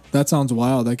 No, that sounds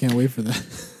wild. I can't wait for that.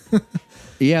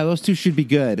 Yeah, those two should be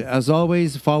good. As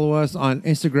always, follow us on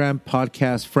Instagram,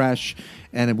 Podcast Fresh,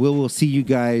 and we will see you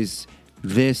guys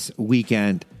this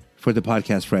weekend for the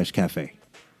Podcast Fresh Cafe.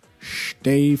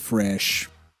 Stay fresh.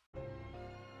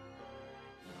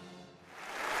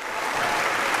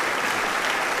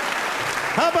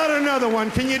 How about another one?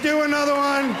 Can you do another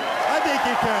one? I think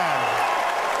you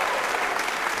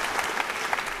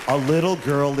can. A little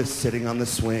girl is sitting on the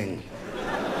swing,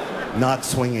 not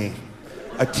swinging.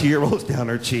 A tear rolls down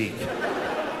her cheek.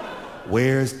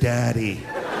 Where's Daddy?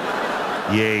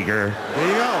 Jaeger. There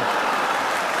you go.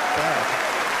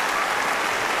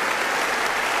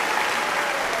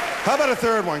 How about a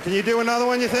third one? Can you do another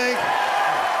one, you think?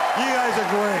 You guys are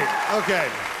great. Okay.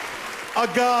 A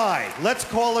guy, let's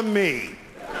call him me,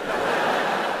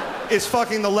 is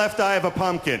fucking the left eye of a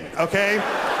pumpkin, okay?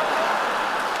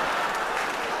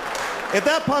 If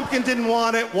that pumpkin didn't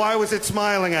want it, why was it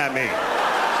smiling at me?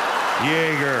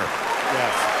 Jaeger.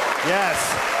 Yes. Yes.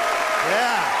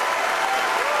 Yeah.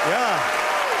 Yeah.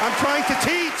 I'm trying to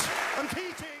teach. I'm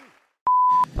teaching.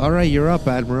 All right, you're up,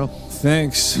 Admiral.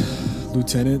 Thanks,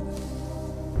 Lieutenant.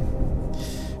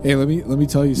 Hey, let me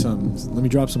tell you something. Let me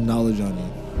drop some knowledge on you.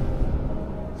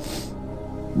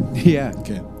 Yeah.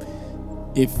 Okay.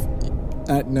 If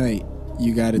at night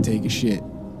you got to take a shit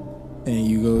and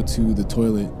you go to the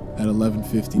toilet at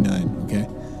 11:59, okay,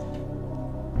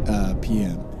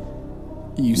 p.m.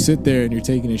 You sit there and you're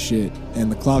taking a shit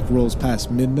and the clock rolls past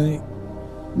midnight.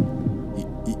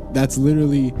 That's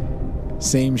literally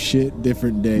same shit,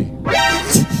 different day.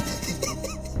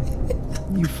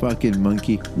 You fucking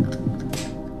monkey.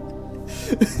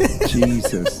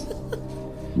 Jesus.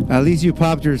 At least you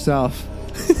popped yourself.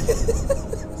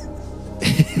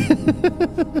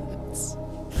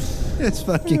 This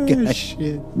fucking guy.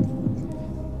 Shit.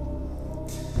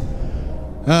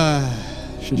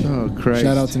 Oh, Christ.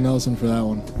 Shout out to Nelson for that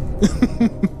one.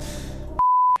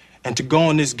 And to go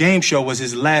on this game show was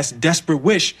his last desperate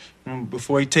wish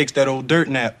before he takes that old dirt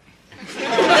nap.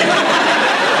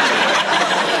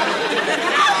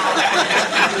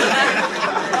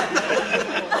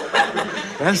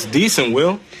 That's decent,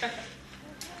 Will.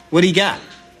 What he got?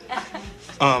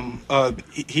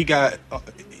 He got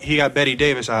Betty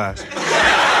Davis eyes.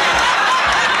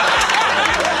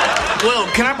 Will,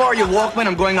 can I borrow your Walkman?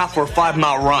 I'm going out for a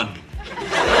 5-mile run.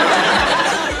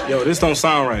 Yo, this don't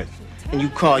sound right. And you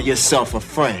call yourself a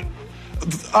friend?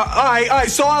 All right,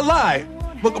 so I lied.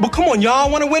 But come on, y'all,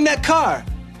 I want to win that car.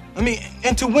 I mean,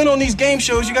 and to win on these game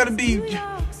shows, you got to be,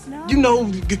 you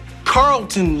know,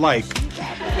 Carlton-like.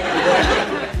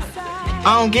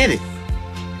 I don't get it.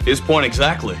 His point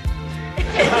exactly.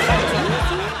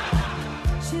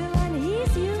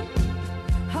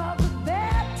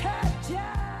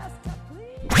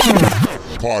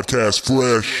 Podcast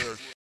Fresh.